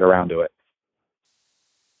point to get around to it.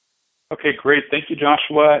 Okay, great. Thank you,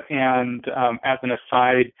 Joshua. And as an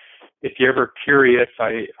aside, if you're ever curious,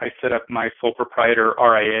 I set up my sole proprietor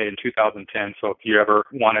RIA in 2010. So if you ever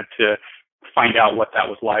wanted to find out what that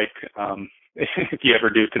was like, if you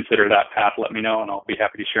ever do consider that path, let me know, and I'll be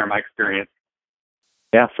happy to share my experience.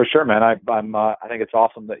 Yeah, for sure, man. I think it's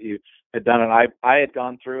awesome that you had done it. I had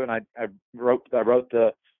gone through and I wrote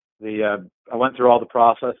I went through all the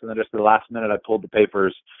process, and then just at the last minute I pulled the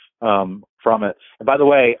papers from it. And by the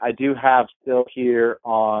way, I do have still here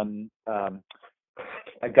on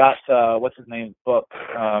I got what's his name's book,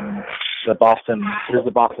 the Boston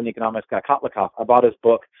economics guy, Kotlikoff. I bought his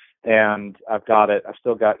book and I've got it. I've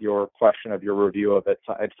still got your question of your review of it.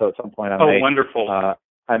 So at some point wonderful.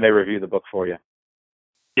 I may review the book for you.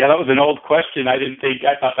 Yeah, that was an old question. I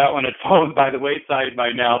thought that one had fallen by the wayside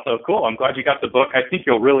by now. So cool. I'm glad you got the book. I think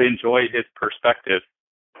you'll really enjoy his perspective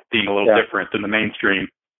being a little different than the mainstream.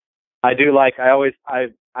 I do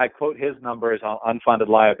I quote his numbers on unfunded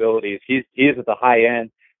liabilities. He is at the high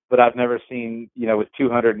end, but I've never seen, with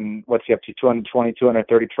 230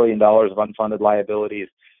 $230 trillion of unfunded liabilities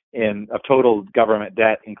of total government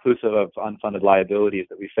debt, inclusive of unfunded liabilities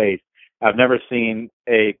that we face. I've never seen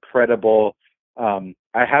a credible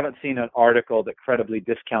I haven't seen an article that credibly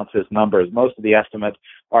discounts his numbers. Most of the estimates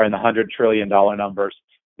are in the $100 trillion numbers,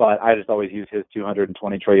 but I just always use his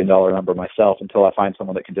 $220 trillion number myself until I find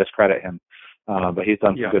someone that can discredit him. But he's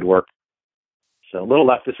done some good work. So a little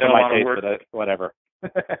leftist in my taste, but whatever.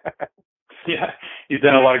 Yeah, he's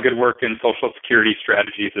done a lot of good work in Social Security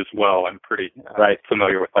strategies as well. I'm pretty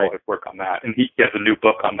familiar with all his work on that. And he has a new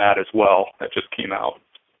book on that as well that just came out.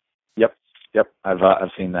 Yep, I've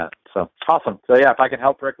seen that. So awesome. So yeah, if I can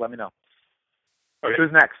help, Rick, let me know. Okay.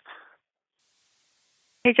 Who's next?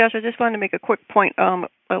 Hey, Josh, I just wanted to make a quick point. A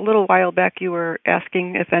little while back, you were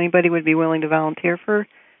asking if anybody would be willing to volunteer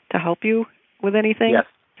to help you with anything. Yes.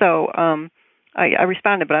 So I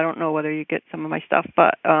responded, but I don't know whether you get some of my stuff.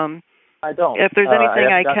 But I don't. If there's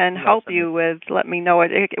anything I can help you with, let me know.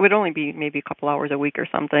 It would only be maybe a couple hours a week or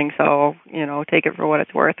something, so, take it for what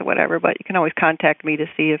it's worth or whatever. But you can always contact me to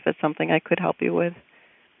see if it's something I could help you with.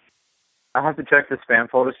 I have to check the spam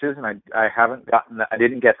folder, Susan. I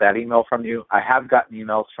didn't get that email from you. I have gotten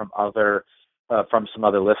emails from some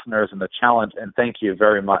other listeners, and the challenge, and thank you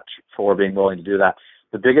very much for being willing to do that.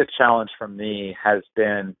 the biggest challenge for me has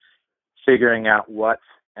been figuring out what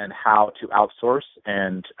and how to outsource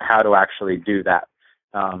and how to actually do that,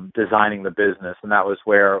 designing the business. And that was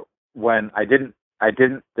where, when I didn't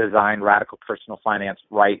design Radical Personal Finance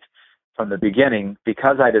right from the beginning,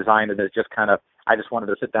 because I designed it as just I just wanted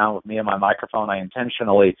to sit down with me and my microphone. I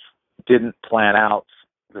intentionally didn't plan out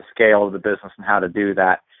the scale of the business and how to do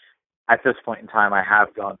that. At this point in time, I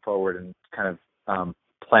have gone forward and kind of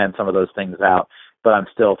planned some of those things out, but I'm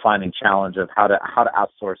still finding challenge of how to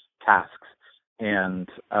outsource tasks. And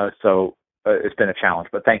so it's been a challenge,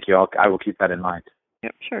 but thank you. I will keep that in mind.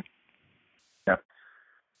 Yep, sure. Yeah.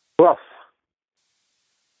 Who else?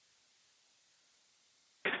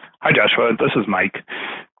 Hi, Joshua. This is Mike.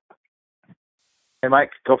 Hey,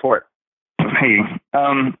 Mike, go for it. Hey.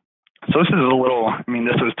 So this is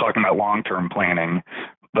this is talking about long-term planning,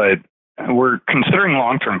 but we're considering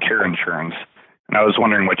long-term care insurance, and I was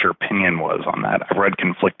wondering what your opinion was on that. I've read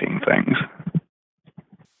conflicting things.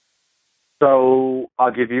 So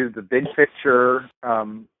I'll give you the big picture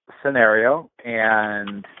scenario,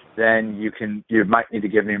 and then you might need to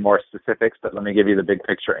give me more specifics, but let me give you the big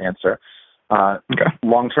picture answer. Okay.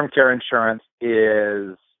 Long-term care insurance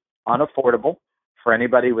is unaffordable for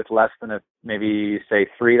anybody with less than maybe say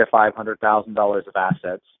 $300,000 to $500,000 of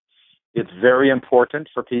assets. It's very important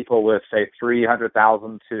for people with say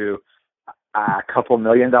 $300,000 to a couple $1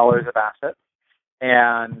 million of assets,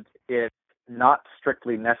 and it's not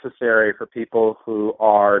strictly necessary for people who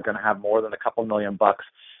are going to have more than a couple $1 million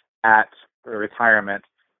at retirement,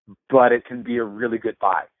 but it can be a really good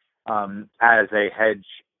buy as a hedge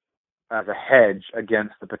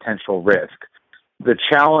against the potential risk. The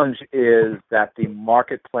challenge is that the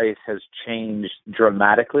marketplace has changed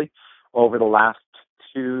dramatically over the last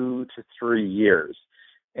 2 to 3 years,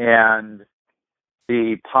 and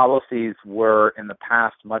the policies were in the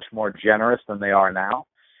past much more generous than they are now,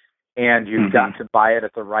 and you've got to buy it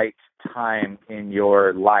at the right time in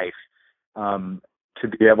your life to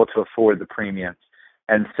be able to afford the premiums.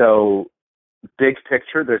 And so, big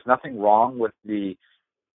picture, there's nothing wrong with the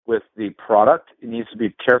product. It needs to be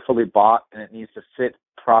carefully bought, and it needs to fit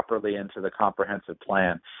properly into the comprehensive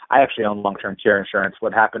plan. I actually own long-term care insurance.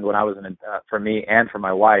 What happened when I was for me and for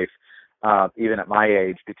my wife, even at my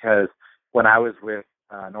age, because when I was with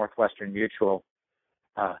Northwestern Mutual,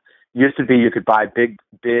 used to be you could buy big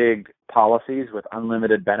policies with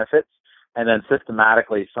unlimited benefits, and then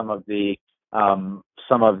systematically some of the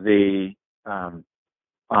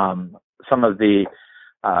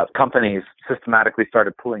companies systematically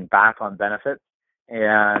started pulling back on benefits,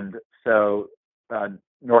 and so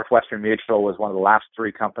Northwestern Mutual was one of the last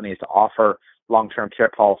 3 companies to offer long-term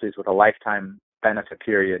care policies with a lifetime benefit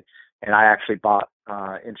period. And I actually bought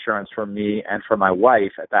insurance for me and for my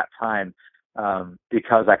wife at that time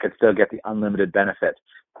because I could still get the unlimited benefit.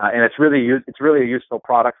 And it's really a useful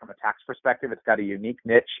product from a tax perspective. It's got a unique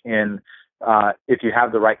niche in if you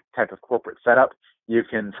have the right type of corporate setup, you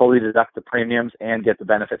can fully deduct the premiums and get the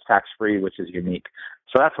benefits tax-free, which is unique.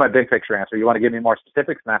 So that's my big picture answer. You want to give me more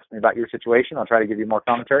specifics and ask me about your situation? I'll try to give you more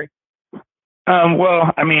commentary.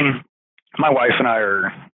 Well, my wife and I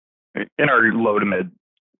are in our low to mid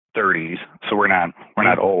 30s, so we're not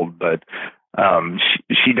old, but my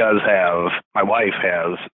wife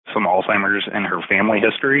has some Alzheimer's in her family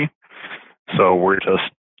history, so we're just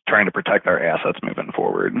trying to protect our assets moving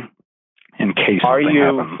forward in case Are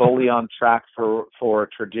you happens. fully on track for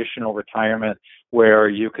traditional retirement where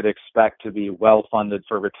you could expect to be well funded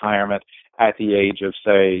for retirement at the age of,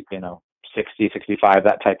 say, 60, 65,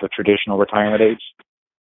 that type of traditional retirement age?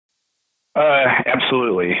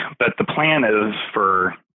 Absolutely. But the plan is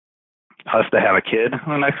for us to have a kid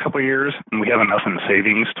in the next couple of years, and we have enough in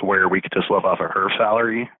savings to where we could just live off of her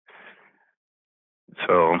salary.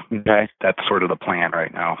 So That's sort of the plan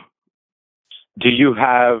right now.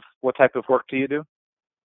 What type of work do you do?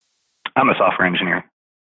 I'm a software engineer.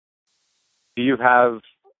 Do you have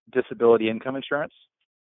disability income insurance?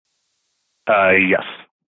 Yes.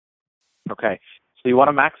 Okay. So you want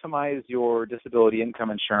to maximize your disability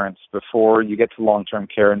income insurance before you get to long-term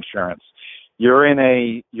care insurance. You're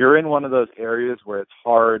in one of those areas where it's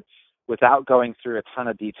hard, without going through a ton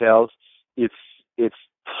of details, it's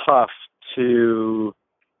tough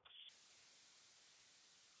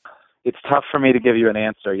for me to give you an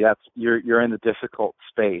answer. Yes, you're in the difficult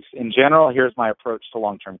space. In general, here's my approach to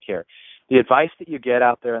long-term care. The advice that you get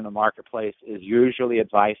out there in the marketplace is usually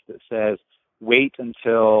advice that says, wait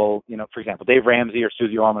until, for example, Dave Ramsey or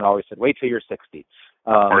Susie Orman always said, wait till you're 60.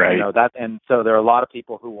 Right. And so there are a lot of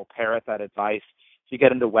people who will parrot that advice. You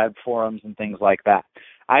get into web forums and things like that.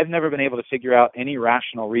 I've never been able to figure out any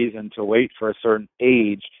rational reason to wait for a certain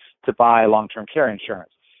age to buy long-term care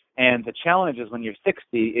insurance. And the challenge is when you're 60,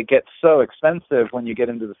 it gets so expensive when you get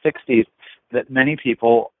into the 60s that many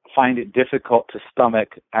people find it difficult to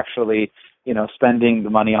stomach actually, spending the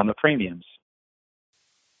money on the premiums.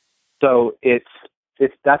 So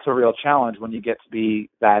that's a real challenge when you get to be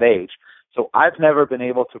that age. So I've never been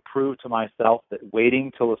able to prove to myself that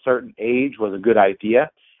waiting till a certain age was a good idea.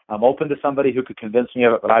 I'm open to somebody who could convince me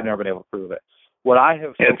of it, but I've never been able to prove it. What I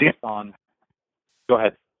have focused on, go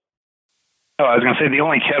ahead. Oh, I was going to say the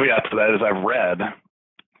only caveat to that is I've read,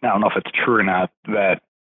 I don't know if it's true or not, that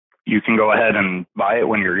you can go ahead and buy it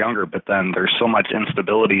when you're younger, but then there's so much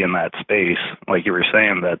instability in that space, like you were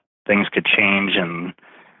saying, that things could change and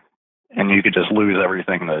you could just lose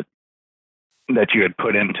everything that you had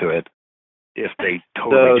put into it if they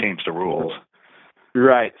totally change the rules.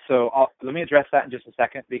 Right. So let me address that in just a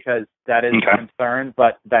second, because that is a concern,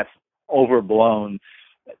 but that's overblown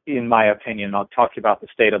in my opinion. I'll talk to you about the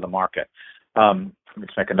state of the market. Let me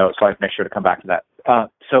just make a note so I can make sure to come back to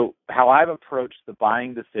that. So how I've approached the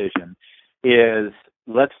buying decision is,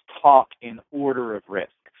 let's talk in order of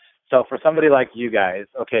risk. So for somebody like you guys,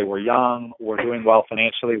 okay, we're young, we're doing well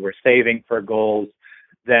financially, we're saving for goals,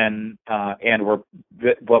 then and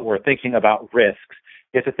we're thinking about risks.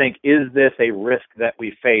 You have to think, is this a risk that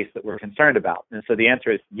we face that we're concerned about? And so the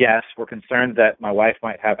answer is yes, we're concerned that my wife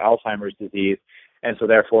might have Alzheimer's disease, and so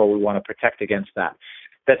therefore we want to protect against that.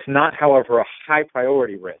 That's not, however, a high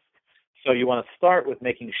priority risk. So you want to start with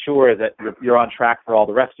making sure that you're on track for all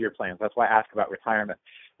the rest of your plans. That's why I ask about retirement.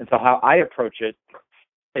 And so how I approach it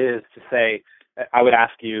is to say, I would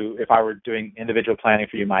ask you, if I were doing individual planning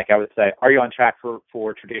for you, Mike, I would say, are you on track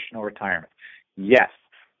for traditional retirement? Yes.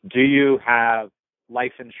 Do you have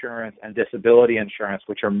life insurance and disability insurance,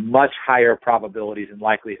 which are much higher probabilities and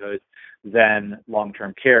likelihoods than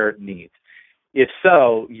long-term care needs? If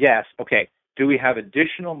so, yes. Okay. Do we have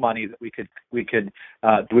additional money that we could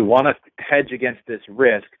do we want to hedge against this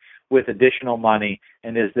risk with additional money?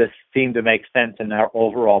 And does this seem to make sense in our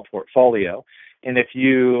overall portfolio? And if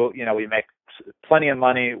we make plenty of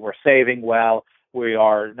money, we're saving well, we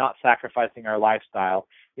are not sacrificing our lifestyle.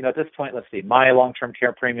 At this point, let's see, my long-term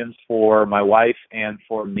care premiums for my wife and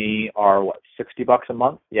for me are $60 a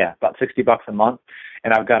month? Yeah, about $60 a month.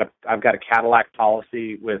 And I've got a Cadillac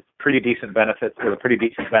policy with pretty decent benefits, with a pretty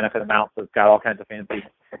decent benefit amount that's got all kinds of fancy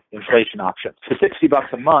inflation options. So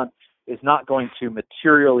 $60 a month is not going to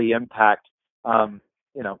materially impact,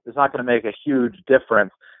 it's not going to make a huge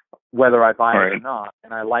difference whether I buy it or not.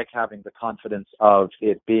 And I like having the confidence of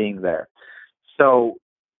it being there. So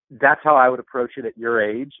that's how I would approach it at your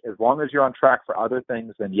age. As long as you're on track for other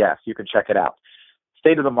things, then yes, you can check it out.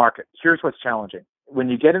 State of the market. Here's what's challenging. When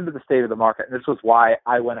you get into the state of the market, and this was why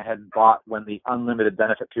I went ahead and bought when the unlimited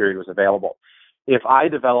benefit period was available. If I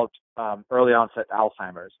developed early onset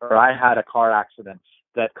Alzheimer's, or I had a car accident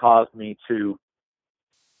that caused me to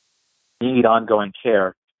need ongoing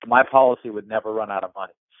care, my policy would never run out of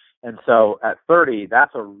money. And so at 30,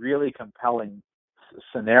 that's a really compelling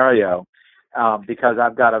scenario because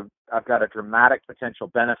I've got a dramatic potential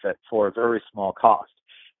benefit for a very small cost.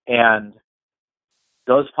 And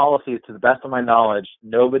those policies, to the best of my knowledge,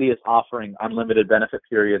 nobody is offering unlimited benefit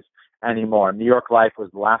periods anymore. New York Life was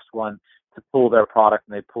the last one to pull their product,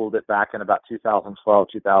 and they pulled it back in about 2012,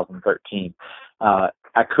 2013.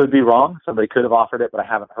 I could be wrong. Somebody could have offered it, but I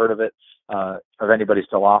haven't heard of it, of anybody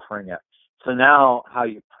still offering it. So now how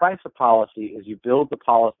you price a policy is you build the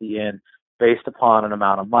policy in based upon an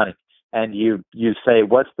amount of money. And you say,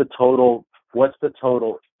 what's the total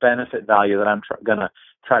benefit value that I'm going to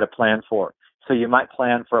try to plan for? So you might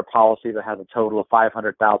plan for a policy that has a total of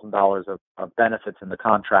 $500,000 of benefits in the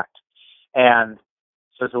contract. And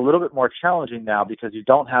so it's a little bit more challenging now because you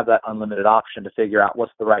don't have that unlimited option to figure out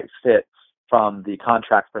what's the right fit from the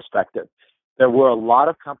contract perspective. There were a lot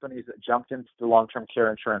of companies that jumped into the long-term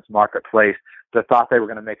care insurance marketplace that thought they were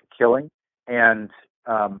going to make a killing, and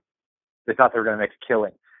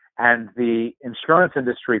And the insurance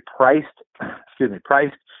industry priced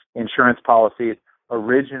insurance policies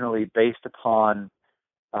originally based upon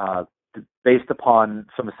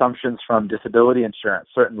some assumptions from disability insurance,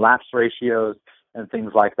 certain lapse ratios and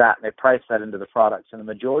things like that. And they priced that into the products. And the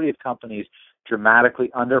majority of companies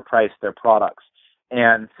dramatically underpriced their products.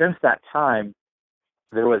 And since that time,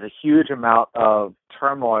 there was a huge amount of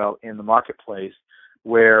turmoil in the marketplace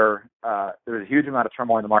and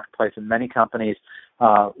many companies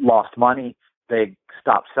lost money. They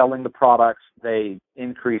stopped selling the products. They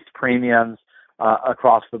increased premiums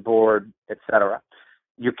across the board, etc.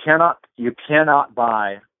 You cannot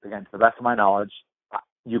buy, again, to the best of my knowledge,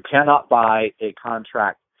 you cannot buy a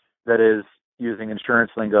contract that is, using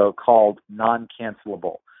insurance lingo, called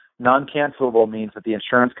non-cancelable. Non-cancelable means that the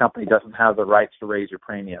insurance company doesn't have the right to raise your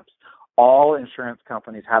premiums. All insurance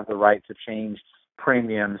companies have the right to change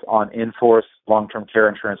premiums on in-force long-term care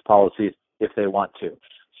insurance policies if they want to.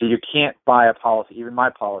 So you can't buy a policy, even my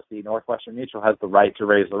policy, Northwestern Mutual has the right to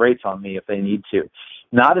raise the rates on me if they need to.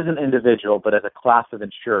 Not as an individual, but as a class of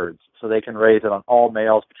insureds. So they can raise it on all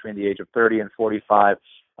males between the age of 30 and 45,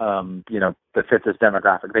 that fit this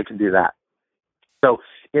demographic. They can do that. So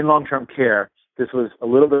in long-term care, this was a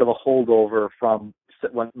little bit of a holdover from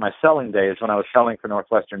my selling days when I was selling for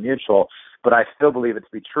Northwestern Mutual, but I still believe it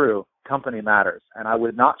to be true. Company matters. And I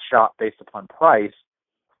would not shop based upon price.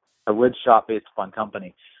 I would shop based upon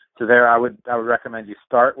company. So there, I would recommend you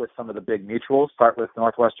start with some of the big mutuals. Start with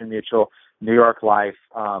Northwestern Mutual, New York Life.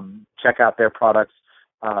 Check out their products.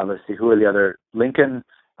 Let's see, who are the other? Lincoln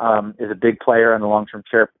is a big player in the long-term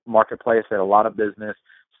care marketplace. They have a lot of business.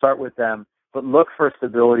 Start with them, but look for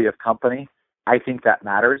stability of company. I think that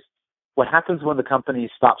matters. What happens when the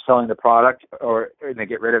company stops selling the product or they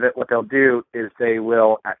get rid of it? What they'll do is they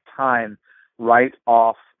will, at time, write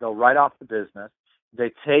off the business.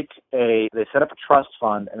 They set up a trust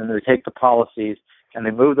fund, and then they take the policies and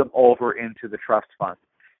they move them over into the trust fund,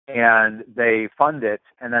 and they fund it,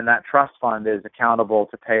 and then that trust fund is accountable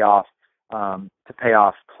to pay off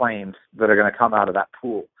claims that are going to come out of that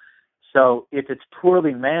pool. So if it's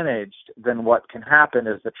poorly managed, then what can happen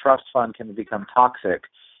is the trust fund can become toxic,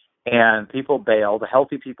 and people bail. The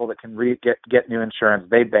healthy people that can get new insurance,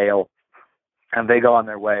 they bail, and they go on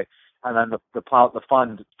their way. And then the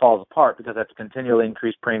fund falls apart because they have to continually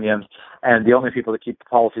increase premiums, and the only people that keep the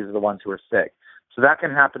policies are the ones who are sick. So that can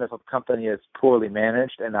happen if a company is poorly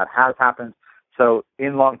managed, and that has happened. So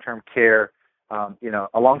in long-term care,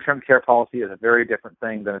 a long-term care policy is a very different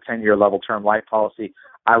thing than a 10-year level term life policy.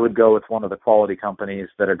 I would go with one of the quality companies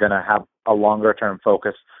that are going to have a longer-term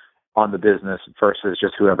focus on the business versus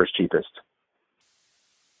just whoever's cheapest.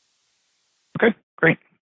 Okay, great.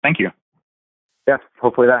 Thank you. Yeah,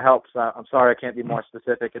 hopefully that helps. I'm sorry I can't be more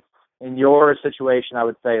specific. It's, in your situation, I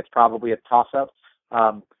would say it's probably a toss-up.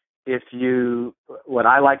 What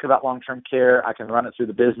I like about long-term care, I can run it through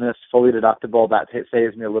the business, fully deductible. That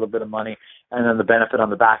saves me a little bit of money. And then the benefit on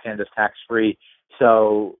the back end is tax-free.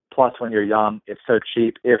 So plus when you're young, it's so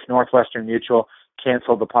cheap. If Northwestern Mutual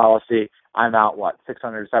canceled the policy, I'm out,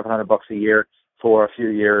 $600, $700 a year for a few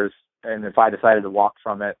years. And if I decided to walk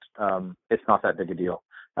from it, it's not that big a deal.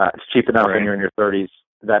 It's cheap enough when you're in your 30s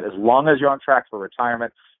that as long as you're on track for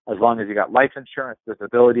retirement, as long as you got life insurance,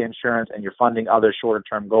 disability insurance, and you're funding other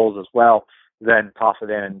shorter-term goals as well, then toss it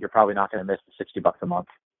in, and you're probably not going to miss the $60 a month.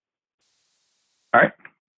 All right.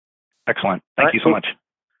 Excellent. Thank you so much.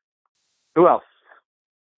 Who else?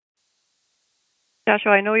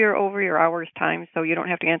 Joshua, I know you're over your hours time, so you don't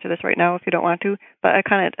have to answer this right now if you don't want to. But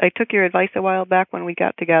I took your advice a while back when we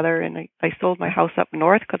got together, and I sold my house up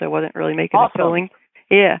north because I wasn't really making a killing.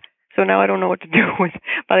 Yeah. So now I don't know what to do with.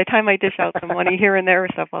 By the time I dish out some money here and there or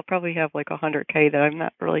stuff, I'll probably have like $100K that I'm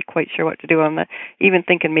not really quite sure what to do. I'm not even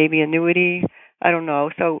thinking maybe annuity. I don't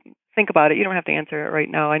know. So think about it. You don't have to answer it right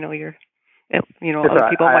now. I know other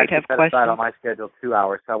people might have questions. I on my schedule 2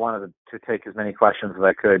 hours, so I wanted to take as many questions as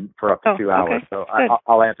I could for up to 2 hours. Okay. So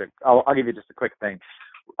I'll answer. I'll give you just a quick thing.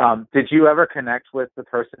 Did you ever connect with the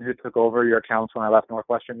person who took over your accounts when I left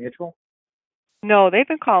Northwestern Mutual? No, they've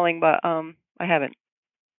been calling, but I haven't.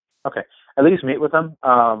 Okay, at least meet with them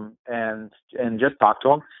and just talk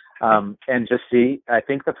to them and just see. I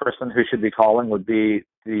think the person who should be calling would be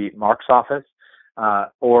the Mark's office,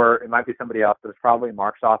 or it might be somebody else, but it's probably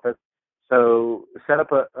Mark's office. So set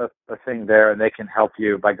up a thing there, and they can help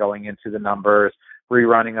you by going into the numbers,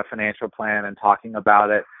 rerunning a financial plan, and talking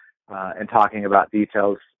about it, and talking about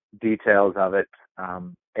details of it.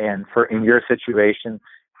 And for in your situation,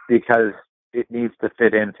 because it needs to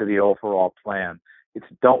fit into the overall plan.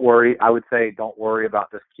 Don't worry. I would say don't worry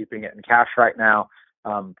about just keeping it in cash right now.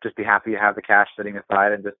 Just be happy you have the cash sitting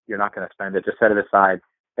aside, and you're not going to spend it. Just set it aside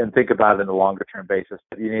and think about it in a longer term basis.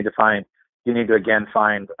 But you need to find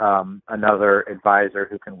another advisor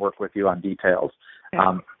who can work with you on details.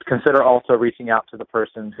 Consider also reaching out to the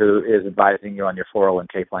person who is advising you on your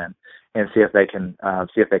 401k plan and see if they can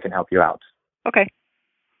help you out. Okay.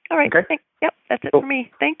 All right. Okay. Yep. That's it for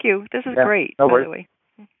me. Thank you. This is great. No By worries. the way.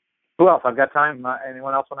 Who else? I've got time.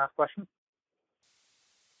 Anyone else want to ask questions?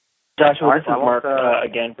 Joshua, this is Mark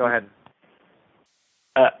again. Go ahead.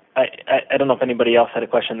 I don't know if anybody else had a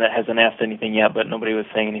question that hasn't asked anything yet, but nobody was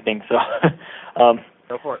saying anything, so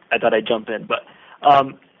go for it. I thought I'd jump in. But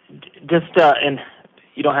and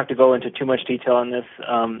you don't have to go into too much detail on this,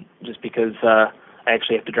 just because I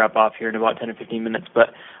actually have to drop off here in about 10 or 15 minutes.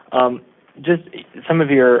 But just some of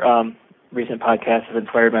your recent podcast has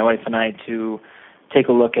inspired my wife and I to take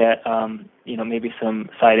a look at, maybe some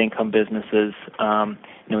side income businesses,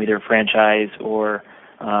 either a franchise or,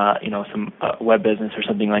 some web business or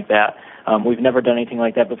something like that. We've never done anything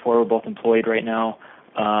like that before. We're both employed right now,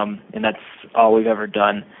 and that's all we've ever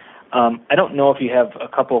done. I don't know if you have a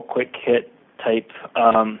couple quick hit type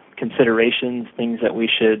considerations, things that we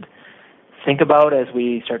should think about as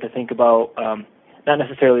we start to think about, not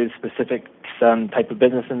necessarily the specific type of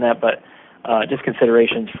business in that, but just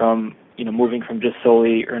considerations from, moving from just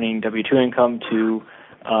solely earning W-2 income to,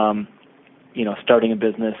 starting a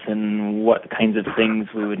business, and what kinds of things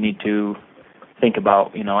we would need to think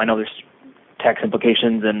about. I know there's tax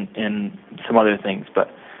implications and some other things, but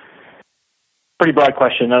pretty broad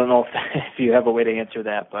question. I don't know if you have a way to answer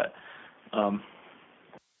that, but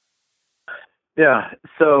yeah.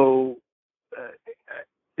 So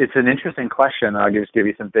it's an interesting question. I'll just give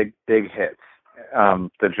you some big hits.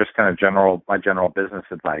 That just kind of my general business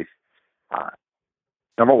advice.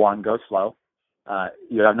 Number one, go slow.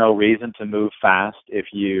 You have no reason to move fast if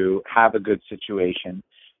you have a good situation.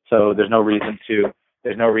 So there's no reason to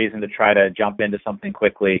try to jump into something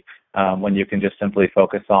quickly when you can just simply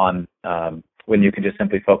focus on.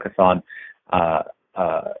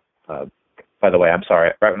 By the way, I'm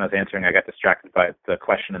sorry. Right when I was answering, I got distracted by the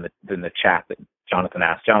question in the chat that Jonathan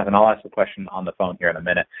asked. Jonathan, I'll ask the question on the phone here in a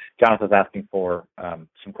minute. Jonathan's asking for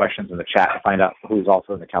some questions in the chat to find out who's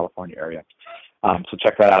also in the California area. So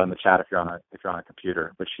check that out in the chat if you're on a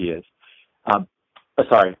computer, which he is.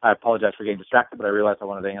 Sorry, I apologize for getting distracted, but I realized I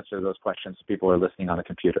wanted to answer those questions so people are listening on the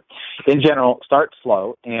computer. In general, start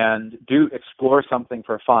slow and do explore something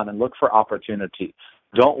for fun and look for opportunity.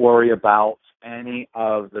 Don't worry about any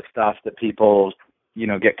of the stuff that people,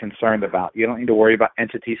 get concerned about. You don't need to worry about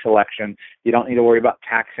entity selection. You don't need to worry about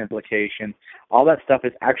tax implications. All that stuff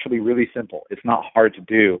is actually really simple. It's not hard to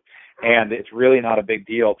do, and it's really not a big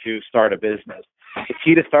deal to start a business. The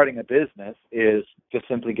key to starting a business is just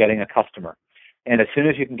simply getting a customer. And as soon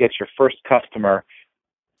as you can get your first customer,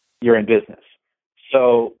 you're in business.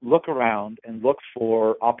 So look around and look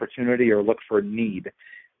for opportunity or look for need.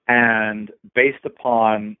 And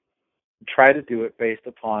try to do it based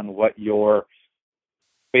upon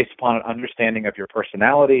an understanding of your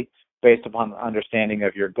personality, based upon an understanding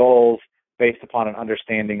of your goals, based upon an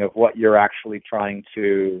understanding of what you're actually trying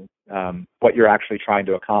to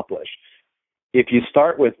accomplish. If you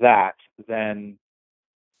start with that, then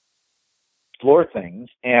explore things,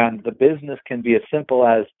 and the business can be as simple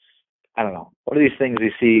as, I don't know, what are these things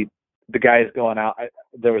you see the guys going out?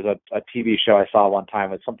 There was a TV show I saw one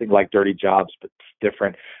time. It's something like Dirty Jobs, but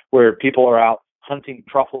different, where people are out hunting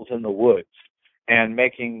truffles in the woods and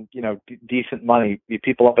making, decent money.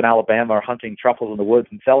 People up in Alabama are hunting truffles in the woods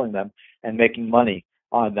and selling them and making money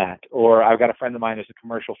on that. Or I've got a friend of mine who's a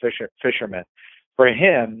commercial fisherman. For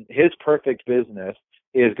him, his perfect business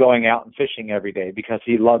is going out and fishing every day because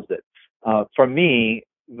he loves it. For me,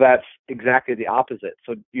 that's exactly the opposite.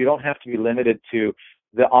 So you don't have to be limited to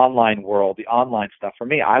the online world, the online stuff. For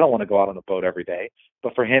me, I don't want to go out on a boat every day,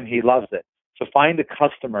 but for him, he loves it. So find a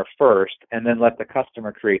customer first and then let the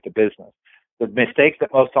customer create the business. The mistake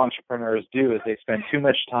that most entrepreneurs do is they spend too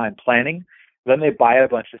much time planning, then they buy a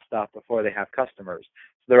bunch of stuff before they have customers.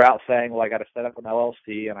 So they're out saying, well, I got to set up an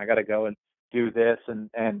LLC and I got to go and do this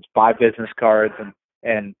and buy business cards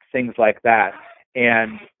and things like that.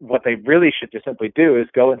 And what they really should just simply do is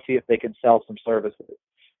go and see if they can sell some services.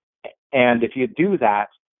 And if you do that,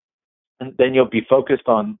 then you'll be focused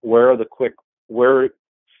on where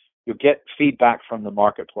you'll get feedback from the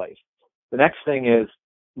marketplace. The next thing is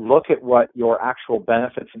look at what your actual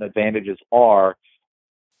benefits and advantages are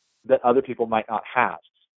that other people might not have.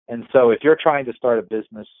 And so if you're trying to start a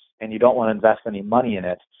business and you don't want to invest any money in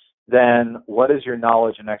it, then what is your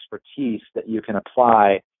knowledge and expertise that you can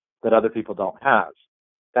apply that other people don't have?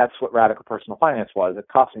 That's what Radical Personal Finance was. It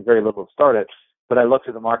cost me very little to start it, but I looked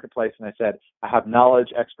at the marketplace and I said, I have knowledge,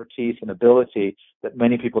 expertise, and ability that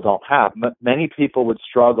many people don't have. Many people would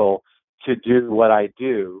struggle to do what I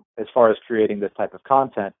do as far as creating this type of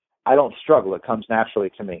content. I don't struggle. It comes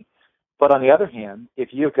naturally to me. But on the other hand, if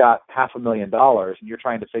you've got $500,000 and you're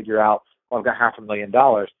trying to figure out, well, I've got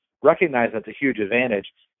 $500,000, recognize that's a huge advantage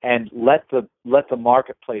and let the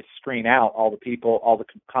marketplace screen out all the people, all the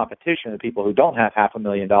competition, the people who don't have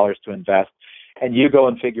 $500,000 to invest, and you go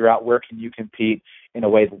and figure out where can you compete in a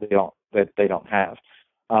way that they don't have.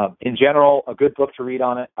 In general, a good book to read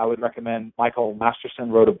on it, I would recommend Michael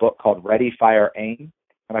Masterson wrote a book called Ready, Fire, Aim,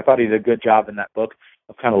 and I thought he did a good job in that book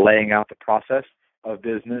of kind of laying out the process of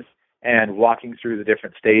business and walking through the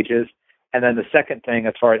different stages. And then the second thing,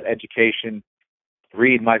 as far as education,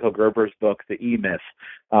 read Michael Gerber's book, The E-Myth,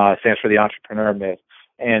 stands for the entrepreneur myth,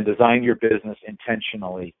 and design your business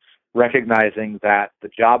intentionally, recognizing that the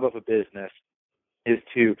job of a business is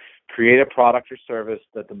to create a product or service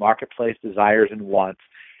that the marketplace desires and wants,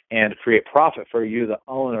 and create profit for you, the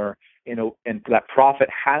owner, and that profit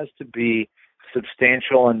has to be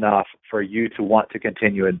substantial enough for you to want to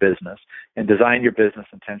continue in business, and design your business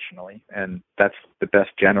intentionally. And that's the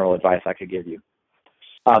best general advice I could give you.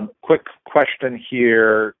 Quick question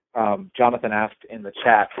here. Jonathan asked in the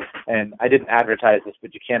chat, and I didn't advertise this,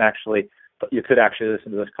 but you could actually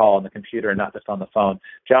listen to this call on the computer and not just on the phone.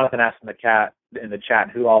 Jonathan asked in the chat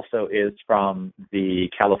who also is from the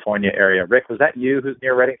California area. Rick, was that you who's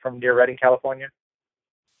near Redding, California?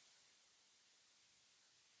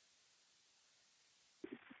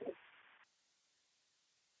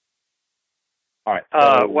 All right.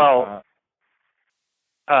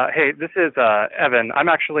 Hey, this is Evan. I'm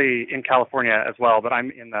actually in California as well, but I'm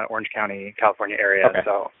in the Orange County, California area. Okay.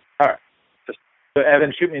 So, all right. So,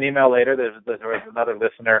 Evan, shoot me an email later. There was another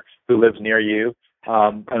listener who lives near you,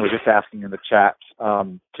 and was just asking in the chat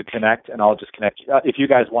to connect, and I'll just connect. If you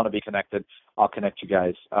guys want to be connected, I'll connect you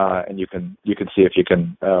guys, and you can see if you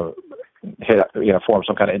can form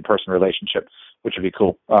some kind of in-person relationship, which would be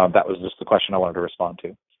cool. That was just the question I wanted to respond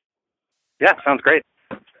to. Yeah, sounds great.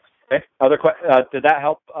 Okay. Did that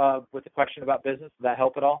help with the question about business? Did that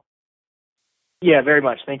help at all? Yeah, very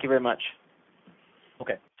much. Thank you very much.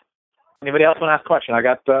 Okay. Anybody else want to ask a question? I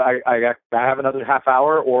have another half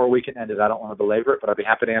hour, or we can end it. I don't want to belabor it, but I'd be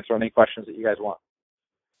happy to answer any questions that you guys want.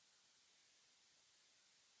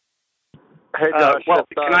 Hey, Josh.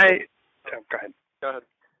 Can I? Go ahead. Go ahead.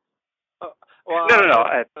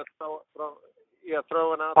 No. Throw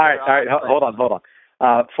one out. All right. Hold on.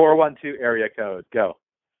 412 area code. Go.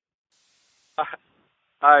 All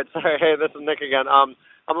right. Sorry. Hey, this is Nick again.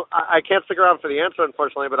 I can't stick around for the answer,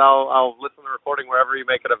 unfortunately, but I'll listen to the recording wherever you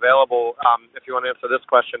make it available. If you want to answer this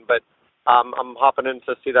question, but I'm hopping in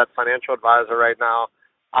to see that financial advisor right now.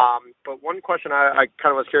 But one question I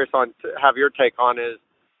kind of was curious on to have your take on is,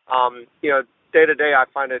 day to day I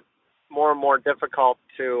find it more and more difficult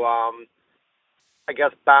to,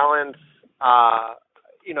 balance,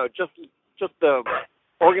 just the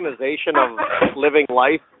organization of living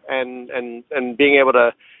life and being able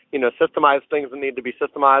to, systemize things that need to be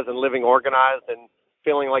systemized and living organized and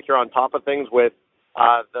feeling like you're on top of things with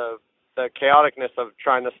the chaoticness of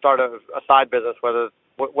trying to start a side business,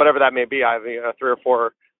 whatever that may be. I have 3 or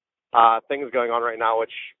 4 things going on right now,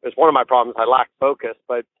 which is one of my problems. I lack focus.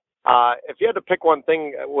 But if you had to pick one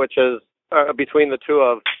thing, which is between the two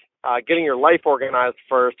of getting your life organized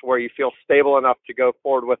first, where you feel stable enough to go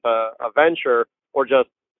forward with a venture, or just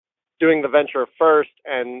doing the venture first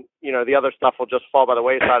and, the other stuff will just fall by the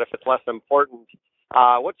wayside if it's less important.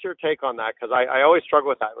 What's your take on that? Because I always struggle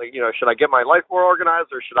with that. Like, should I get my life more organized,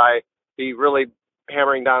 or should I be really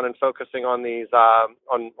hammering down and focusing on these,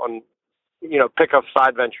 pick a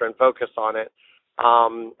side venture and focus on it?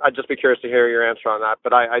 I'd just be curious to hear your answer on that.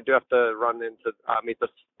 But I do have to run in to meet this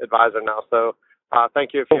advisor now. So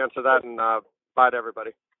thank you if you answer that, and bye to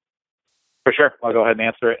everybody. For sure. I'll go ahead and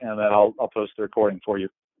answer it, and then I'll post the recording for you.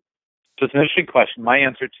 So it's an interesting question. My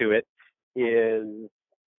answer to it is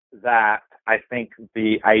that I think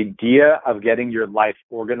the idea of getting your life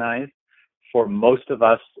organized for most of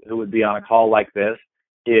us who would be on a call like this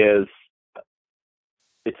is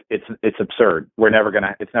it's absurd. It's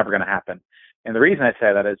never gonna happen. And the reason I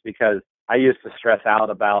say that is because I used to stress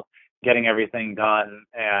out about getting everything done,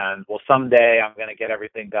 and someday I'm going to get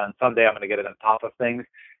everything done. Someday I'm going to get it on top of things.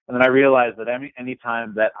 And then I realized that any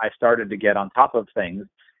time that I started to get on top of things,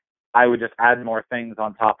 I would just add more things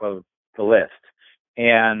on top of the list.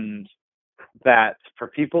 And that for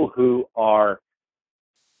people who are,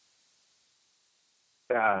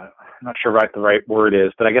 I'm not sure what the right word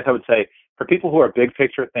is, but I guess I would say for people who are big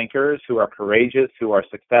picture thinkers, who are courageous, who are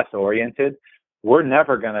success oriented, we're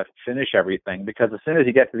never going to finish everything, because as soon as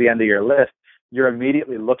you get to the end of your list, you're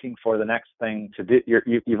immediately looking for the next thing to do.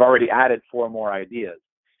 You've already added 4 more ideas.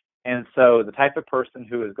 And so the type of person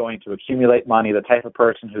who is going to accumulate money, the type of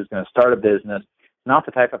person who's going to start a business, not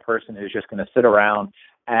the type of person who's just going to sit around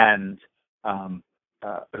and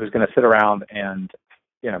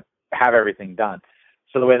have everything done.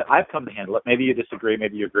 So the way that I've come to handle it, maybe you disagree,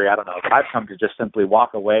 maybe you agree, I don't know. But I've come to just simply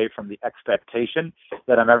walk away from the expectation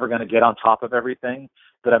that I'm ever going to get on top of everything,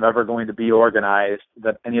 that I'm ever going to be organized,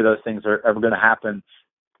 that any of those things are ever going to happen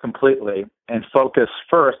completely, and focus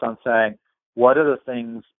first on saying, what are the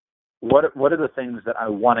things that I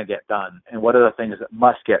want to get done, and what are the things that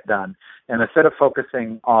must get done? And instead of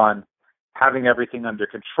focusing on having everything under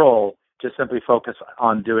control, just simply focus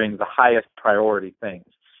on doing the highest priority things.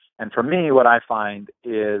 And for me, what I find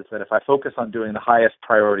is that if I focus on doing the highest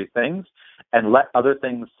priority things and let other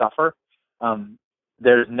things suffer,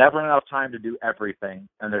 there's never enough time to do everything,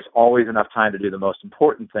 and there's always enough time to do the most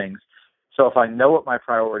important things. So if I know what my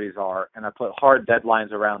priorities are and I put hard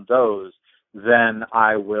deadlines around those, then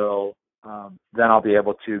I'll be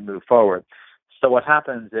able to move forward. So what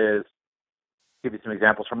happens is, I'll give you some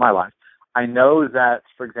examples from my life. I know that,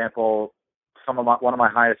 for example, one of my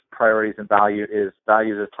highest priorities and values is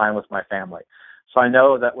time with my family. So I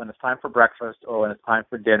know that when it's time for breakfast or when it's time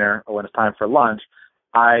for dinner or when it's time for lunch,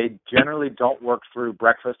 I generally don't work through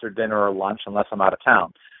breakfast or dinner or lunch unless I'm out of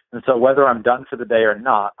town. And so whether I'm done for the day or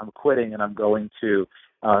not, I'm quitting and I'm going to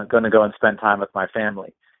go and spend time with my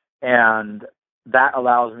family. And that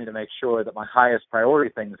allows me to make sure that my highest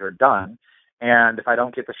priority things are done. And if I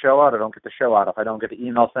don't get the show out, I don't get the show out. If I don't get the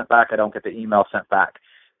email sent back, I don't get the email sent back.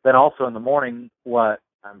 Then also in the morning, what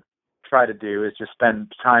I try to do is just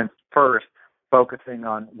spend time first focusing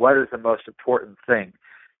on what is the most important thing.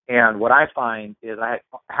 And what I find is I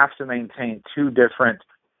have to maintain two different,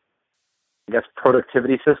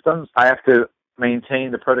 productivity systems. I have to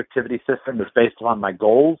maintain the productivity system that's based upon my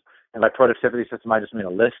goals. And by productivity system, I just mean a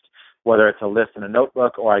list, whether it's a list in a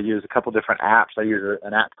notebook or I use a couple different apps. I use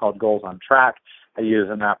an app called Goals on Track. I use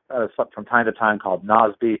an app from time to time called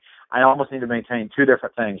Nozbe. I almost need to maintain two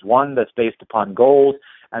different things, one that's based upon goals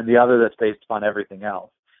and the other that's based upon everything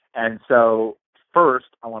else. And so first,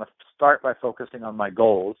 I want to start by focusing on my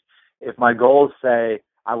goals. If my goals say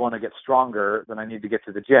I want to get stronger, then I need to get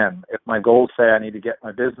to the gym. If my goals say I need to get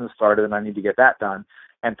my business started, then I need to get that done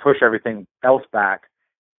and push everything else back.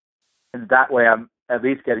 And that way I'm at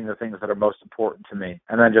least getting the things that are most important to me.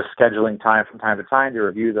 And then just scheduling time from time to time to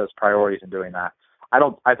review those priorities and doing that.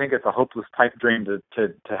 I think it's a hopeless pipe dream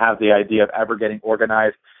to have the idea of ever getting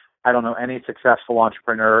organized. I don't know any successful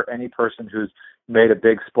entrepreneur, any person who's made a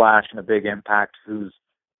big splash and a big impact who's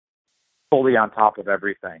fully on top of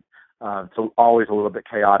everything. So always a little bit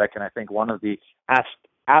chaotic. And I think one of the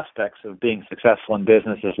aspects of being successful in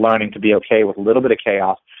business is learning to be okay with a little bit of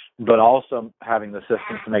chaos, but also having the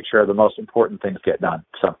systems to make sure the most important things get done.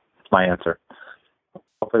 So that's my answer.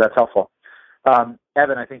 Hopefully that's helpful.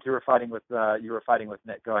 Evan, I think you were fighting with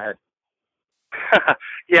Nick. Go ahead.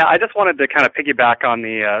 Yeah, I just wanted to kind of piggyback on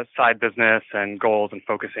the side business and goals and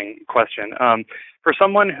focusing question. For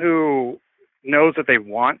someone who knows that they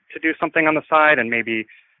want to do something on the side and maybe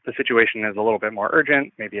the situation is a little bit more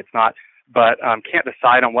urgent, maybe it's not, but can't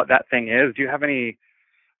decide on what that thing is, do you have any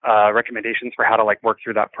recommendations for how to work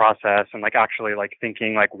through that process and actually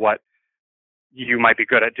thinking what you might be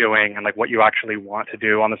good at doing and what you actually want to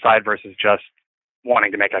do on the side versus just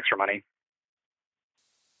wanting to make extra money?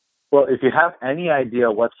 Well, if you have any idea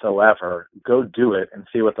whatsoever, go do it and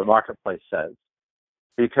see what the marketplace says.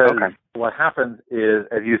 Because what happens is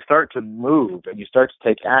as you start to move and you start to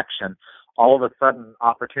take action, all of a sudden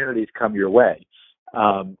opportunities come your way.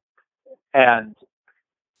 And,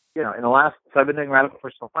 in the last, so I've been doing Radical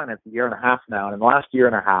Personal Finance a year and a half now, and in the last year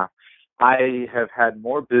and a half, I have had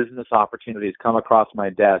more business opportunities come across my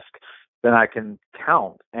desk than I can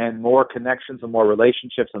count, and more connections and more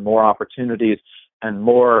relationships and more opportunities and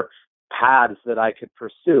more paths that I could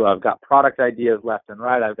pursue. I've got product ideas left and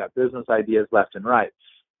right. I've got business ideas left and right.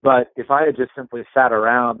 But if I had just simply sat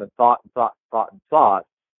around and thought,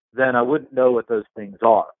 then I wouldn't know what those things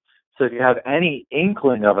are. So if you have any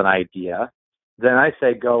inkling of an idea, then I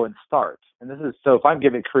say go and start. And this is, so if I'm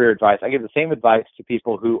giving career advice, I give the same advice to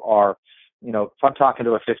people who are, if I'm talking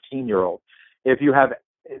to a 15-year-old, if you have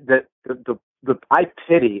I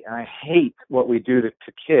pity and I hate what we do to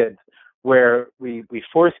kids, where we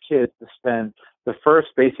force kids to spend the first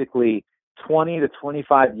basically 20 to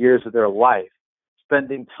 25 years of their life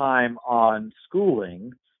spending time on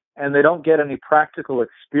schooling, and they don't get any practical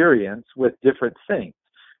experience with different things.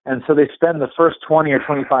 And so they spend the first 20 or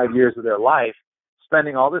 25 years of their life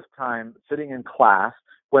spending all this time sitting in class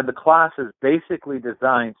when the class is basically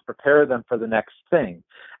designed to prepare them for the next thing.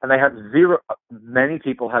 And they have many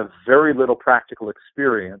people have very little practical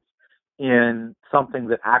experience in something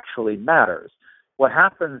that actually matters. What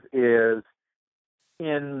happens is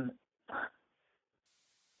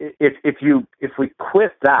if we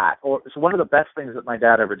quit that, so one of the best things that my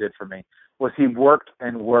dad ever did for me was he worked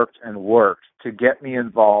and worked and worked to get me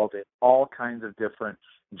involved in all kinds of different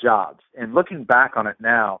jobs. And looking back on it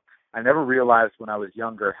now, I never realized when I was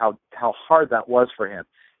younger how hard that was for him.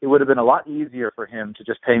 It would have been a lot easier for him to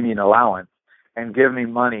just pay me an allowance and give me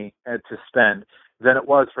money to spend than it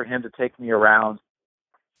was for him to take me around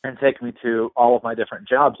and take me to all of my different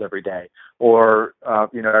jobs every day, or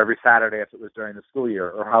every Saturday if it was during the school year,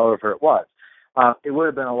 or however it was. It would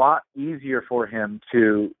have been a lot easier for him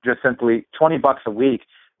to just simply $20 a week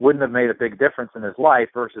wouldn't have made a big difference in his life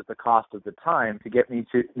versus the cost of the time to get me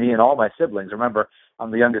and all my siblings. Remember, I'm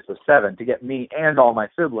the youngest of 7, to get me and all my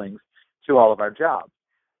siblings to all of our jobs.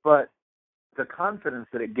 But the confidence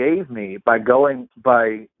that it gave me by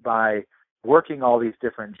working all these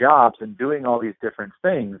different jobs and doing all these different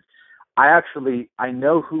things, I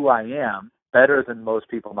know who I am better than most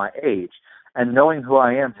people my age. And knowing who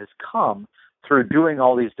I am has come through doing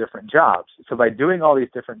all these different jobs. So by doing all these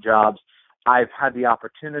different jobs, I've had the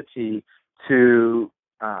opportunity to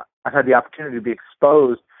be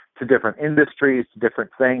exposed to different industries, to different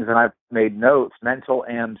things, and I've made notes, mental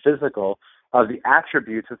and physical, of the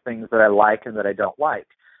attributes of things that I like and that I don't like.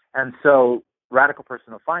 And so Radical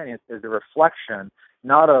Personal Finance is a reflection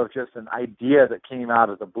not of just an idea that came out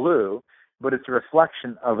of the blue, but it's a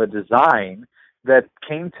reflection of a design that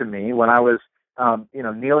came to me when I was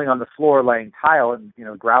kneeling on the floor laying tile and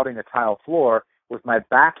grouting a tile floor with my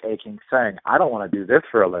back aching, saying, I don't want to do this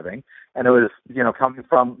for a living. And it was, coming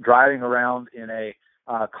from driving around in a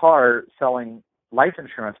car selling life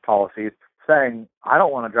insurance policies, saying, I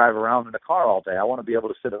don't want to drive around in a car all day. I want to be able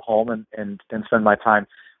to sit at home and spend my time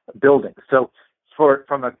building. So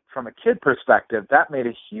from a kid perspective, that made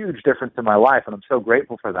a huge difference in my life, and I'm so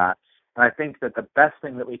grateful for that. And I think that the best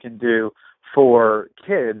thing that we can do for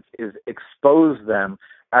kids is expose them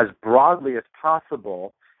as broadly as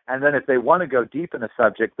possible. And then if they want to go deep in a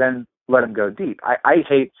subject, then let them go deep.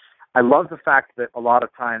 I love the fact that a lot of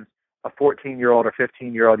times a 14-year-old or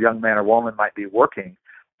 15-year-old young man or woman might be working.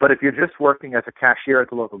 But if you're just working as a cashier at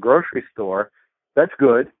the local grocery store, that's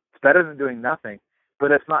good. It's better than doing nothing.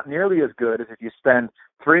 But it's not nearly as good as if you spend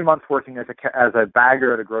 3 months working as a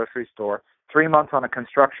bagger at a grocery store, 3 months on a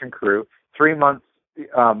construction crew, 3 months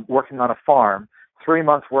working on a farm, 3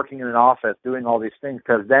 months working in an office, doing all these things,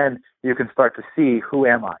 because then you can start to see, who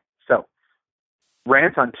am I? So,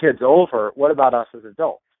 rant on kids over. What about us as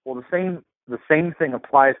adults? Well, the same thing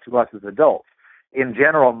applies to us as adults. In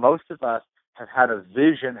general, most of us have had a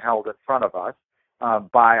vision held in front of us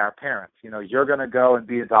by our parents. You're going to go and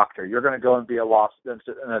be a doctor. You're going to go and be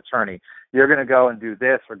an attorney. You're going to go and do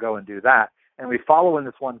this or go and do that. And we follow in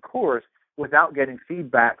this one course without getting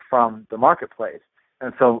feedback from the marketplace.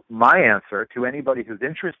 And so my answer to anybody who's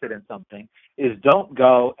interested in something is don't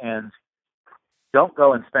go and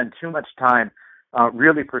spend too much time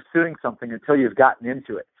really pursuing something until you've gotten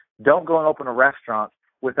into it. Don't go and open a restaurant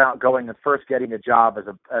without going and first getting a job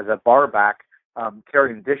as a bar back,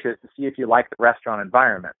 carrying dishes to see if you like the restaurant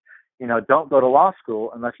environment. Don't go to law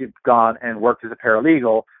school unless you've gone and worked as a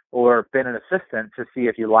paralegal or been an assistant to see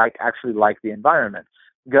if you actually like the environment.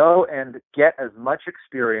 Go and get as much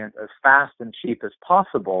experience as fast and cheap as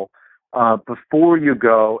possible before you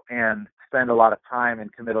go and spend a lot of time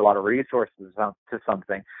and commit a lot of resources to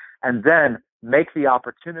something, and then make the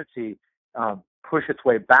opportunity push its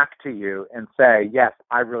way back to you and say, yes,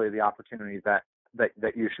 I really the opportunity that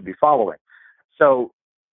you should be following. So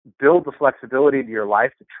build the flexibility into your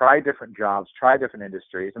life to try different jobs, try different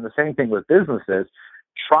industries. And the same thing with businesses.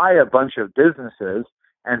 Try a bunch of businesses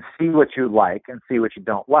and see what you like and see what you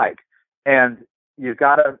don't like. And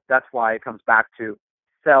that's why it comes back to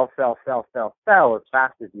sell as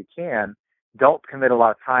fast as you can. Don't commit a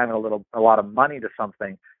lot of time and a lot of money to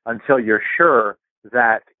something until you're sure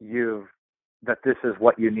that this is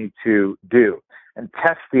what you need to do. And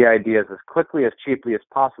test the ideas as quickly, as cheaply as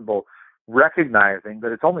possible, recognizing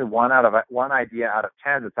that it's only one idea out of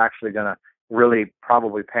 10 that's actually going to really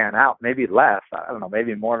probably pan out. Maybe less. I don't know.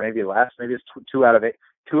 Maybe more. Maybe less. Maybe it's 2 out of 10.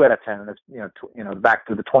 And it's back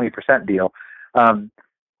to the 20% deal.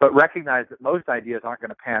 But recognize that most ideas aren't going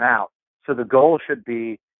to pan out. So the goal should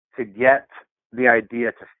be to get the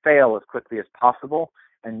idea to fail as quickly as possible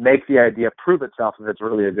and make the idea prove itself if it's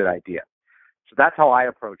really a good idea. So that's how I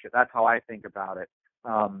approach it. That's how I think about it.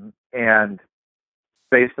 And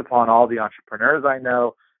based upon all the entrepreneurs I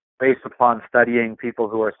know, based upon studying people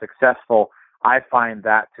who are successful, I find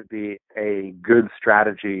that to be a good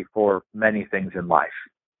strategy for many things in life.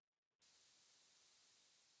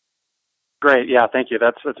 Great. Yeah, thank you.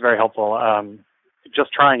 That's very helpful.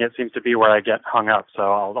 Just trying it seems to be where I get hung up, so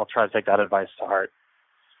I'll try to take that advice to heart.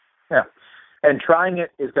 Yeah. And trying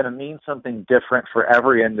it is going to mean something different for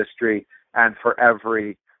every industry and for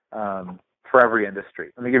every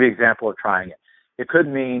industry. Let me give you an example of trying it. It could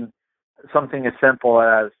mean something as simple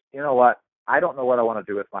as, I don't know what I want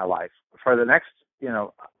to do with my life. For the next,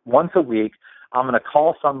 once a week, I'm going to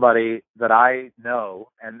call somebody that I know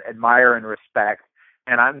and admire and respect,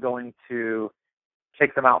 and I'm going to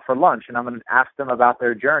take them out for lunch and I'm going to ask them about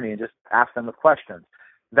their journey and just ask them the questions.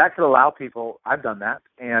 That could allow people, I've done that,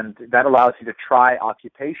 and that allows you to try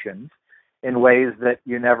occupations in ways that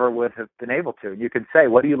you never would have been able to. You can say,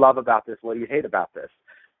 what do you love about this? What do you hate about this?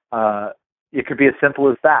 It could be as simple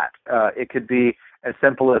as that. It could be as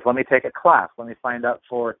simple as, let me take a class. Let me find out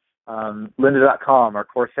for lynda.com or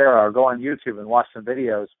Coursera, or go on YouTube and watch some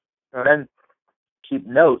videos, and then keep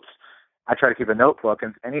notes. I try to keep a notebook,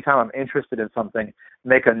 and anytime I'm interested in something,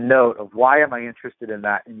 make a note of why am I interested in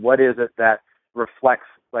that, and what is it that reflects,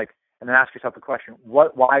 and then ask yourself the question,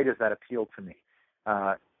 why does that appeal to me?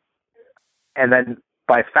 And then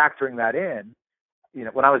by factoring that in,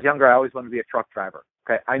 when I was younger, I always wanted to be a truck driver.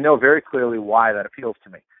 Okay, I know very clearly why that appeals to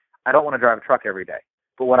me. I don't want to drive a truck every day,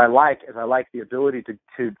 but what I like is the ability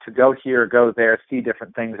to go here, go there, see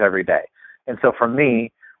different things every day. And so for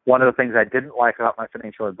me, one of the things I didn't like about my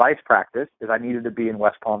financial advice practice is I needed to be in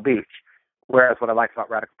West Palm Beach, whereas what I like about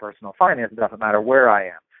Radical Personal Finance, it doesn't matter where I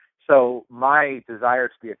am. So my desire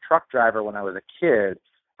to be a truck driver when I was a kid,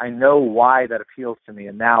 I know why that appeals to me,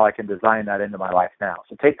 and now I can design that into my life now.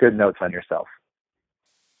 So take good notes on yourself.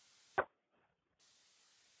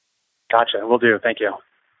 Gotcha. Will do. Thank you.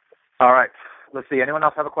 All right. Let's see. Anyone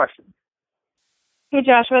else have a question? Hey,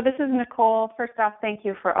 Joshua. This is Nicole. First off, thank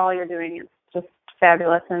you for all you're doing. It's just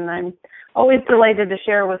fabulous, and I'm always delighted to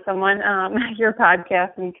share with someone your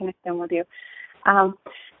podcast and connect them with you. I'm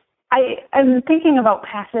thinking about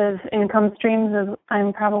passive income streams as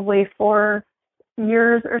I'm probably 4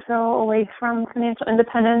 years or so away from financial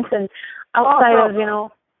independence, and outside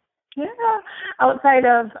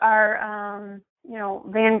of our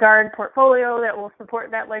Vanguard portfolio that will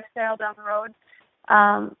support that lifestyle down the road,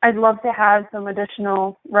 I'd love to have some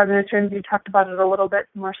additional revenue streams. You talked about it a little bit,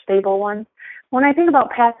 more stable ones. When I think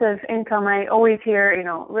about passive income, I always hear,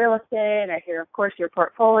 real estate. I hear, of course, your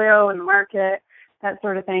portfolio and the market, that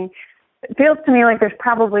sort of thing. It feels to me like there's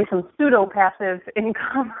probably some pseudo-passive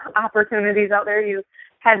income opportunities out there. You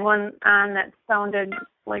had one on that sounded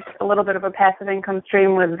like a little bit of a passive income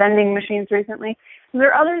stream with vending machines recently. Are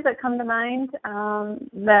there others that come to mind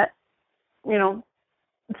that,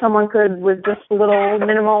 someone could, with just a little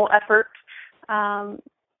minimal effort,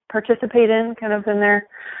 participate in kind of in their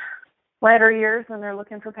latter years when they're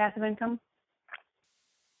looking for passive income?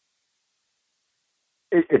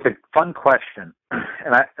 It's a fun question,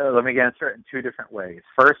 and let me answer it in two different ways.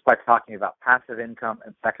 First, by talking about passive income,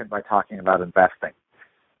 and second, by talking about investing.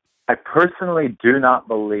 I personally do not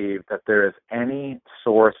believe that there is any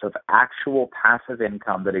source of actual passive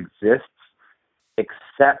income that exists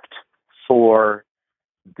except for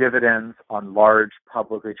dividends on large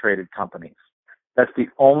publicly traded companies. That's the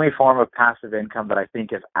only form of passive income that I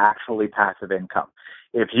think is actually passive income.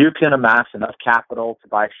 If you can amass enough capital to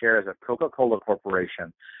buy shares of Coca-Cola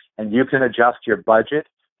Corporation, and you can adjust your budget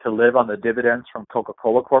to live on the dividends from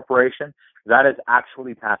Coca-Cola Corporation, that is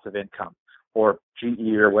actually passive income, or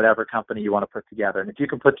GE or whatever company you want to put together. And if you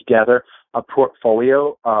can put together a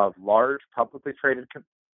portfolio of large publicly traded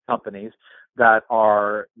companies that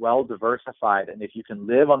are well diversified, and if you can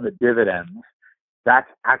live on the dividends, that's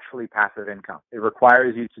actually passive income. It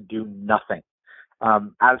requires you to do nothing,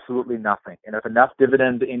 absolutely nothing. And if enough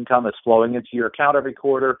dividend income is flowing into your account every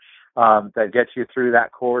quarter that gets you through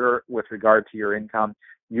that quarter with regard to your income,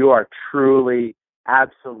 you are truly,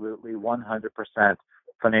 absolutely 100%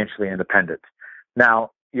 financially independent.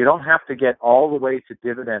 Now, you don't have to get all the way to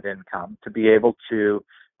dividend income to be able to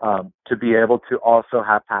also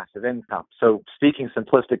have passive income. So, speaking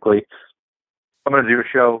simplistically, I'm going to do a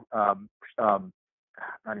show.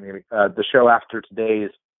 The show after today's,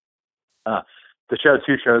 the show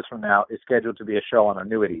 2 shows from now is scheduled to be a show on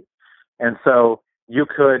annuities. And so you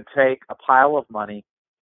could take a pile of money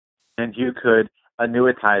and you could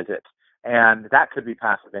annuitize it. And that could be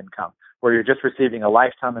passive income, where you're just receiving a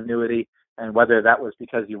lifetime annuity. And whether that was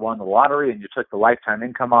because you won the lottery and you took the lifetime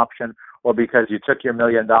income option, or because you took your $1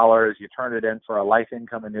 million, you turned it in for a life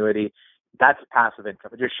income annuity, that's passive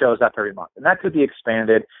income. It just shows up every month. And that could be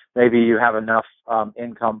expanded. Maybe you have enough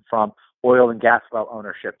income from oil and gas well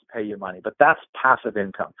ownership to pay you money. But that's passive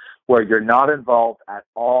income, where you're not involved at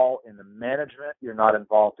all in the management. You're not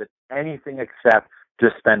involved in anything except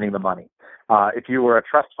just spending the money. If you were a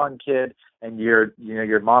trust fund kid and your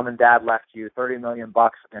mom and dad left you $30 million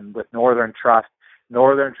and with Northern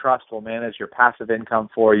Trust will manage your passive income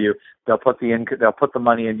for you. They'll put the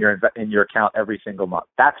money in your account every single month.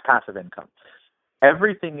 That's passive income.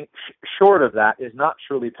 Everything short of that is not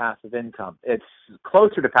truly passive income. It's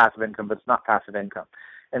closer to passive income, but it's not passive income.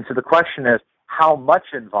 And so the question is, how much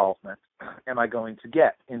involvement am I going to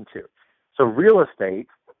get into? So real estate,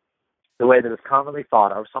 the way that it's commonly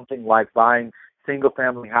thought of, something like buying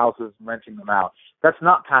single-family houses and renting them out. That's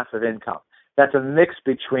not passive income. That's a mix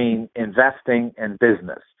between investing and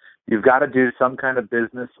business. You've got to do some kind of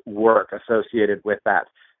business work associated with that,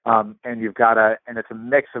 and it's a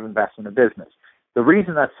mix of investment and business. The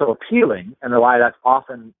reason that's so appealing and why that's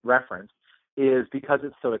often referenced is because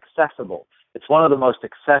it's so accessible. It's one of the most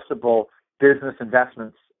accessible business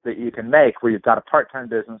investments that you can make, where you've got a part-time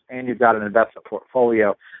business and you've got an investment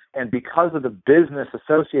portfolio. And because of the business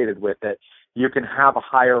associated with it, you can have a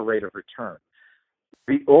higher rate of return.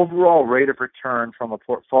 The overall rate of return from a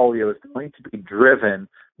portfolio is going to be driven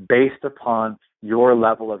based upon your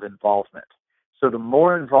level of involvement. So the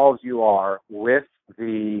more involved you are with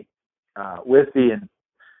the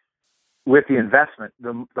investment,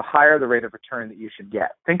 the higher the rate of return that you should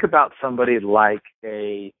get. Think about somebody like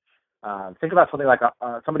somebody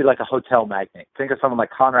like a hotel magnate. Think of someone like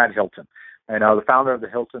Conrad Hilton, the founder of the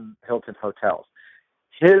Hilton Hotels.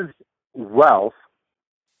 His wealth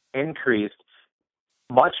increased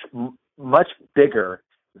much bigger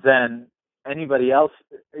than anybody else.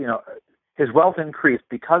 His wealth increased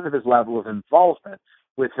because of his level of involvement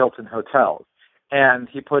with Hilton Hotels, and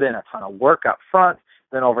he put in a ton of work up front.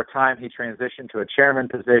 Then over time, he transitioned to a chairman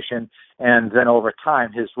position, and then over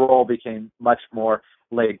time, his role became much more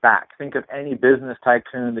laid back. Think of any business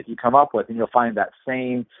tycoon that you come up with, and you'll find that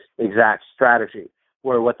same exact strategy,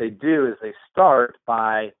 where what they do is they start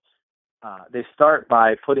by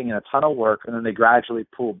putting in a ton of work, and then they gradually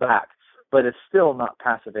pull back. But it's still not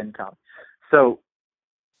passive income. So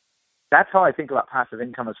that's how I think about passive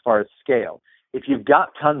income as far as scale. If you've got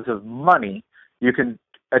tons of money, you can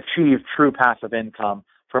achieve true passive income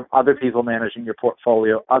from other people managing your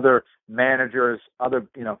portfolio, other managers,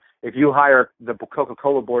 if you hire the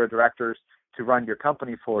Coca-Cola board of directors to run your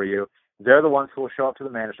company for you, they're the ones who will show up to the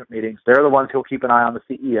management meetings. They're the ones who will keep an eye on the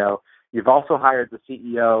CEO. You've also hired the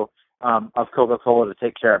CEO of Coca-Cola to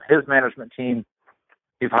take care of his management team.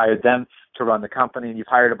 You've hired them to run the company, and you've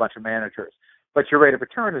hired a bunch of managers. But your rate of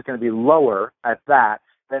return is going to be lower at that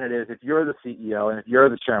than it is if you're the CEO and if you're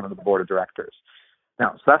the chairman of the board of directors.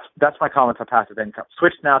 Now, so that's my comments on passive income.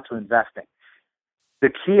 Switch now to investing. The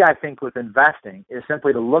key, I think, with investing is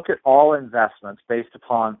simply to look at all investments based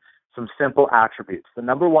upon some simple attributes. The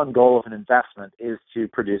number one goal of an investment is to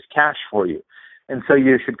produce cash for you. And so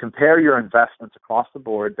you should compare your investments across the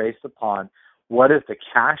board based upon what is the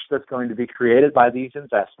cash that's going to be created by these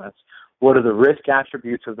investments, what are the risk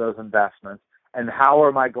attributes of those investments, and how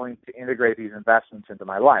am I going to integrate these investments into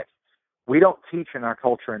my life. We don't teach in our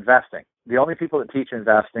culture investing. The only people that teach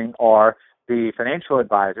investing are the financial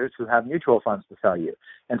advisors who have mutual funds to sell you.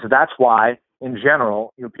 And so that's why, in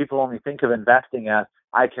general, people only think of investing as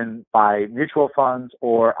I can buy mutual funds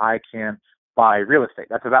or I can buy real estate.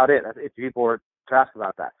 That's about it, if people were to ask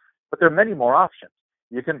about that. But there are many more options.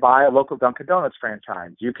 You can buy a local Dunkin' Donuts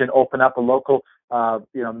franchise. You can open up a local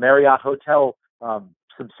Marriott hotel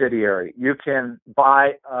subsidiary. You can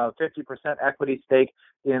buy a 50% equity stake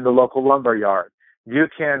in the local lumber yard. You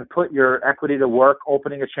can put your equity to work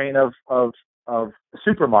opening a chain of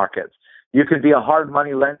supermarkets. You can be a hard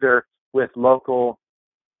money lender with local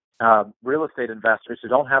real estate investors who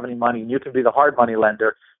don't have any money, and you can be the hard money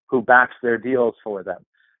lender who backs their deals for them.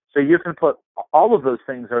 So you can put all of those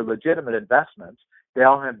things are legitimate investments. They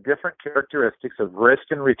all have different characteristics of risk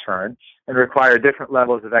and return and require different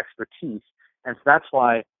levels of expertise. And so that's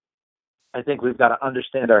why I think we've got to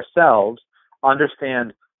understand ourselves,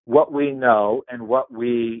 understand what we know and what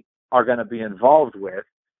we are going to be involved with,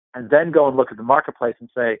 and then go and look at the marketplace and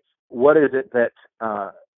say, what is it that,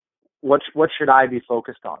 what should I be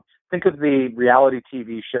focused on? Think of the reality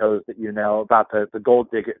TV shows that you know about the gold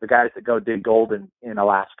digger, the guys that go dig gold in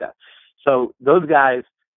Alaska. So those guys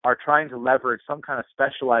are trying to leverage some kind of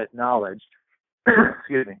specialized knowledge,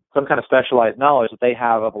 some kind of specialized knowledge that they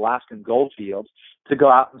have of Alaskan gold fields to go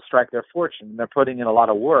out and strike their fortune. And they're putting in a lot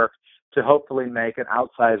of work to hopefully make an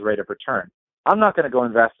outsized rate of return. I'm not going to go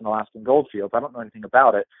invest in Alaskan gold fields. I don't know anything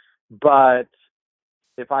about it. But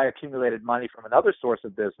if I accumulated money from another source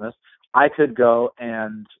of business, I could go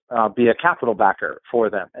and be a capital backer for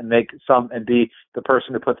them and be the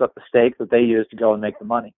person who puts up the stake that they use to go and make the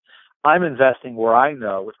money. I'm investing where I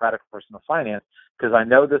know with Radical Personal Finance because I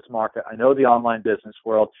know this market, I know the online business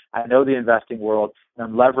world, I know the investing world, and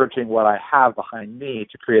I'm leveraging what I have behind me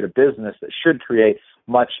to create a business that should create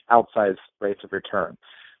much outsized rates of return.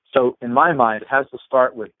 So in my mind, it has to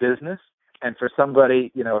start with business. And for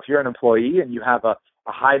somebody, if you're an employee and you have a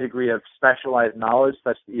high degree of specialized knowledge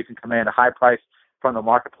such that you can command a high price from the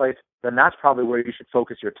marketplace, then that's probably where you should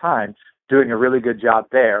focus your time, doing a really good job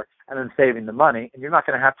there and then saving the money. And you're not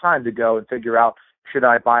going to have time to go and figure out should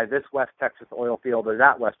I buy this West Texas oil field or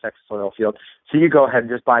that West Texas oil field? So you go ahead and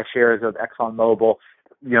just buy shares of ExxonMobil,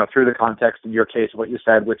 through the context, in your case, of what you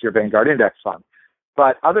said with your Vanguard Index Fund.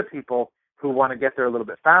 But other people who want to get there a little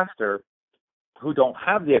bit faster, who don't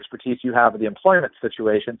have the expertise you have in the employment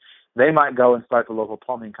situation, they might go and start the local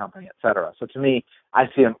plumbing company, et cetera. So to me, I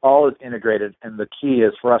see them all as integrated, and the key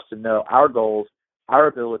is for us to know our goals, our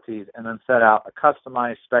abilities, and then set out a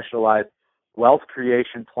customized, specialized wealth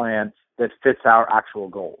creation plan that fits our actual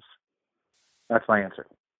goals. That's my answer.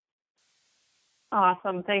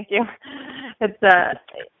 Awesome. Thank you. It's,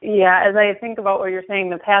 as I think about what you're saying,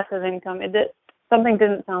 the passive income, something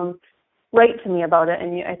didn't sound right to me about it,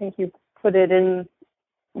 and I think you put it in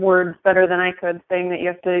words better than I could, saying that you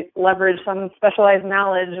have to leverage some specialized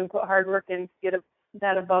knowledge and put hard work in to get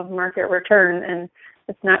that above market return, and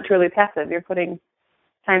it's not truly passive. You're putting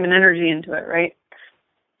time and energy into it, right?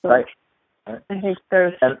 So right. I think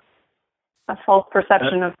there's a false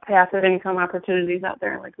perception of passive income opportunities out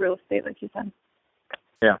there, like real estate, like you said.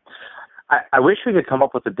 Yeah. I wish we could come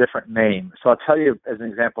up with a different name. So I'll tell you as an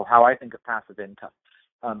example how I think of passive income.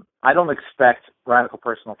 I don't expect Radical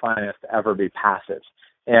Personal Finance to ever be passive,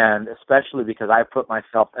 and especially because I put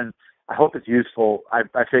myself, and I hope it's useful. I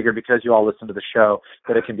figure because you all listen to the show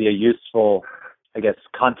that it can be a useful,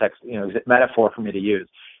 context, metaphor for me to use.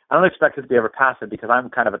 I don't expect it to be ever passive because I'm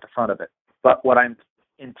kind of at the front of it. But what I'm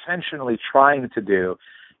intentionally trying to do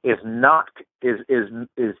is not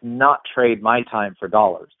trade my time for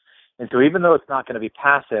dollars. And so even though it's not going to be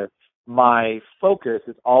passive, my focus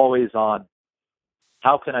is always on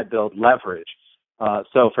how can I build leverage.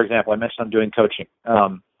 So, for example, I mentioned I'm doing coaching.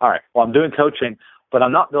 All right, well, I'm doing coaching, but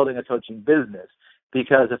I'm not building a coaching business,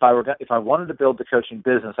 because if I wanted to build the coaching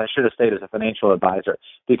business, I should have stayed as a financial advisor,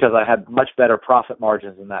 because I had much better profit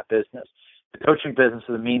margins in that business. The coaching business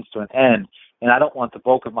is a means to an end, and I don't want the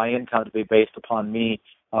bulk of my income to be based upon me.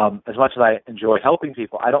 As much as I enjoy helping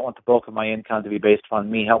people, I don't want the bulk of my income to be based upon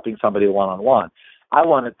me helping somebody one-on-one. I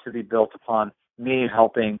want it to be built upon me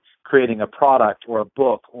creating a product or a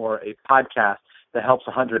book or a podcast that helps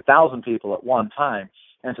 100,000 people at one time.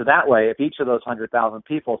 And so that way, if each of those 100,000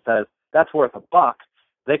 people says, that's worth $1,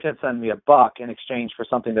 they can send me $1 in exchange for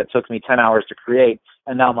something that took me 10 hours to create,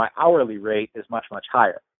 and now my hourly rate is much, much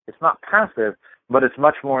higher. It's not passive, but it's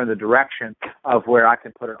much more in the direction of where I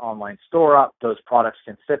can put an online store up. Those products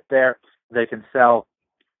can sit there. They can sell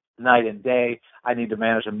night and day. I need to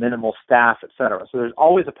manage a minimal staff, et cetera. So there's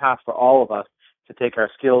always a path for all of us to take our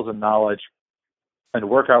skills and knowledge and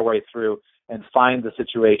work our way through and find the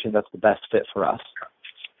situation that's the best fit for us.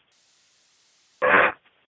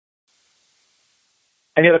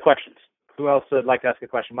 Any other questions? Who else would like to ask a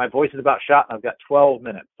question? My voice is about shot, and I've got 12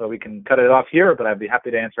 minutes, so we can cut it off here, but I'd be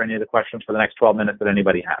happy to answer any of the questions for the next 12 minutes that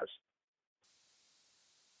anybody has.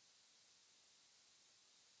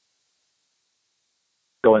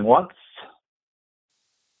 Going once.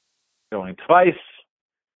 Going twice.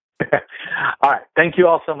 All right. Thank you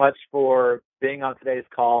all so much for being on today's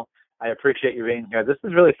call. I appreciate you being here. This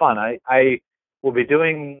is really fun. I will be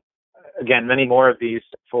doing, again, many more of these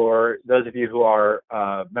for those of you who are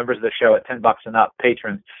members of the show at $10 and up,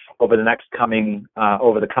 patrons, over the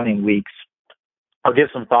coming weeks. I'll give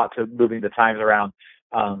some thought to moving the times around,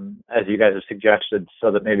 as you guys have suggested,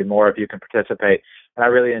 so that maybe more of you can participate. And I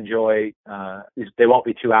really enjoy, they won't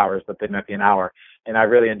be 2 hours, but they might be an hour. And I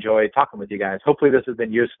really enjoy talking with you guys. Hopefully this has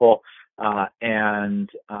been useful, and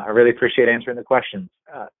I really appreciate answering the questions.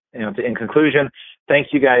 In conclusion, thank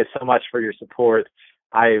you guys so much for your support.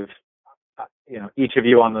 Each of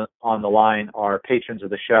you on the line are patrons of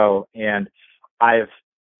the show, and I've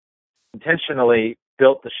intentionally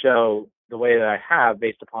built the show the way that I have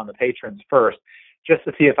based upon the patrons first, just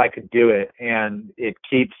to see if I could do it. And it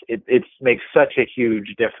makes such a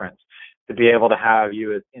huge difference to be able to have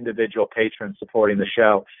you as individual patrons supporting the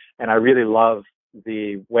show. And I really love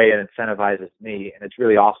the way it incentivizes me, and it's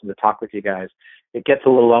really awesome to talk with you guys. It gets a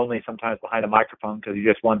little lonely sometimes behind a microphone because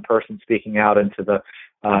you're just one person speaking out into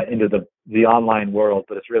the online world,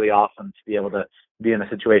 but it's really awesome to be able to be in a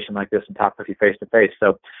situation like this and talk with you face to face.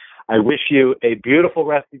 So I wish you a beautiful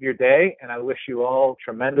rest of your day, and I wish you all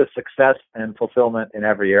tremendous success and fulfillment in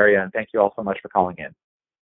every area. And thank you all so much for calling in.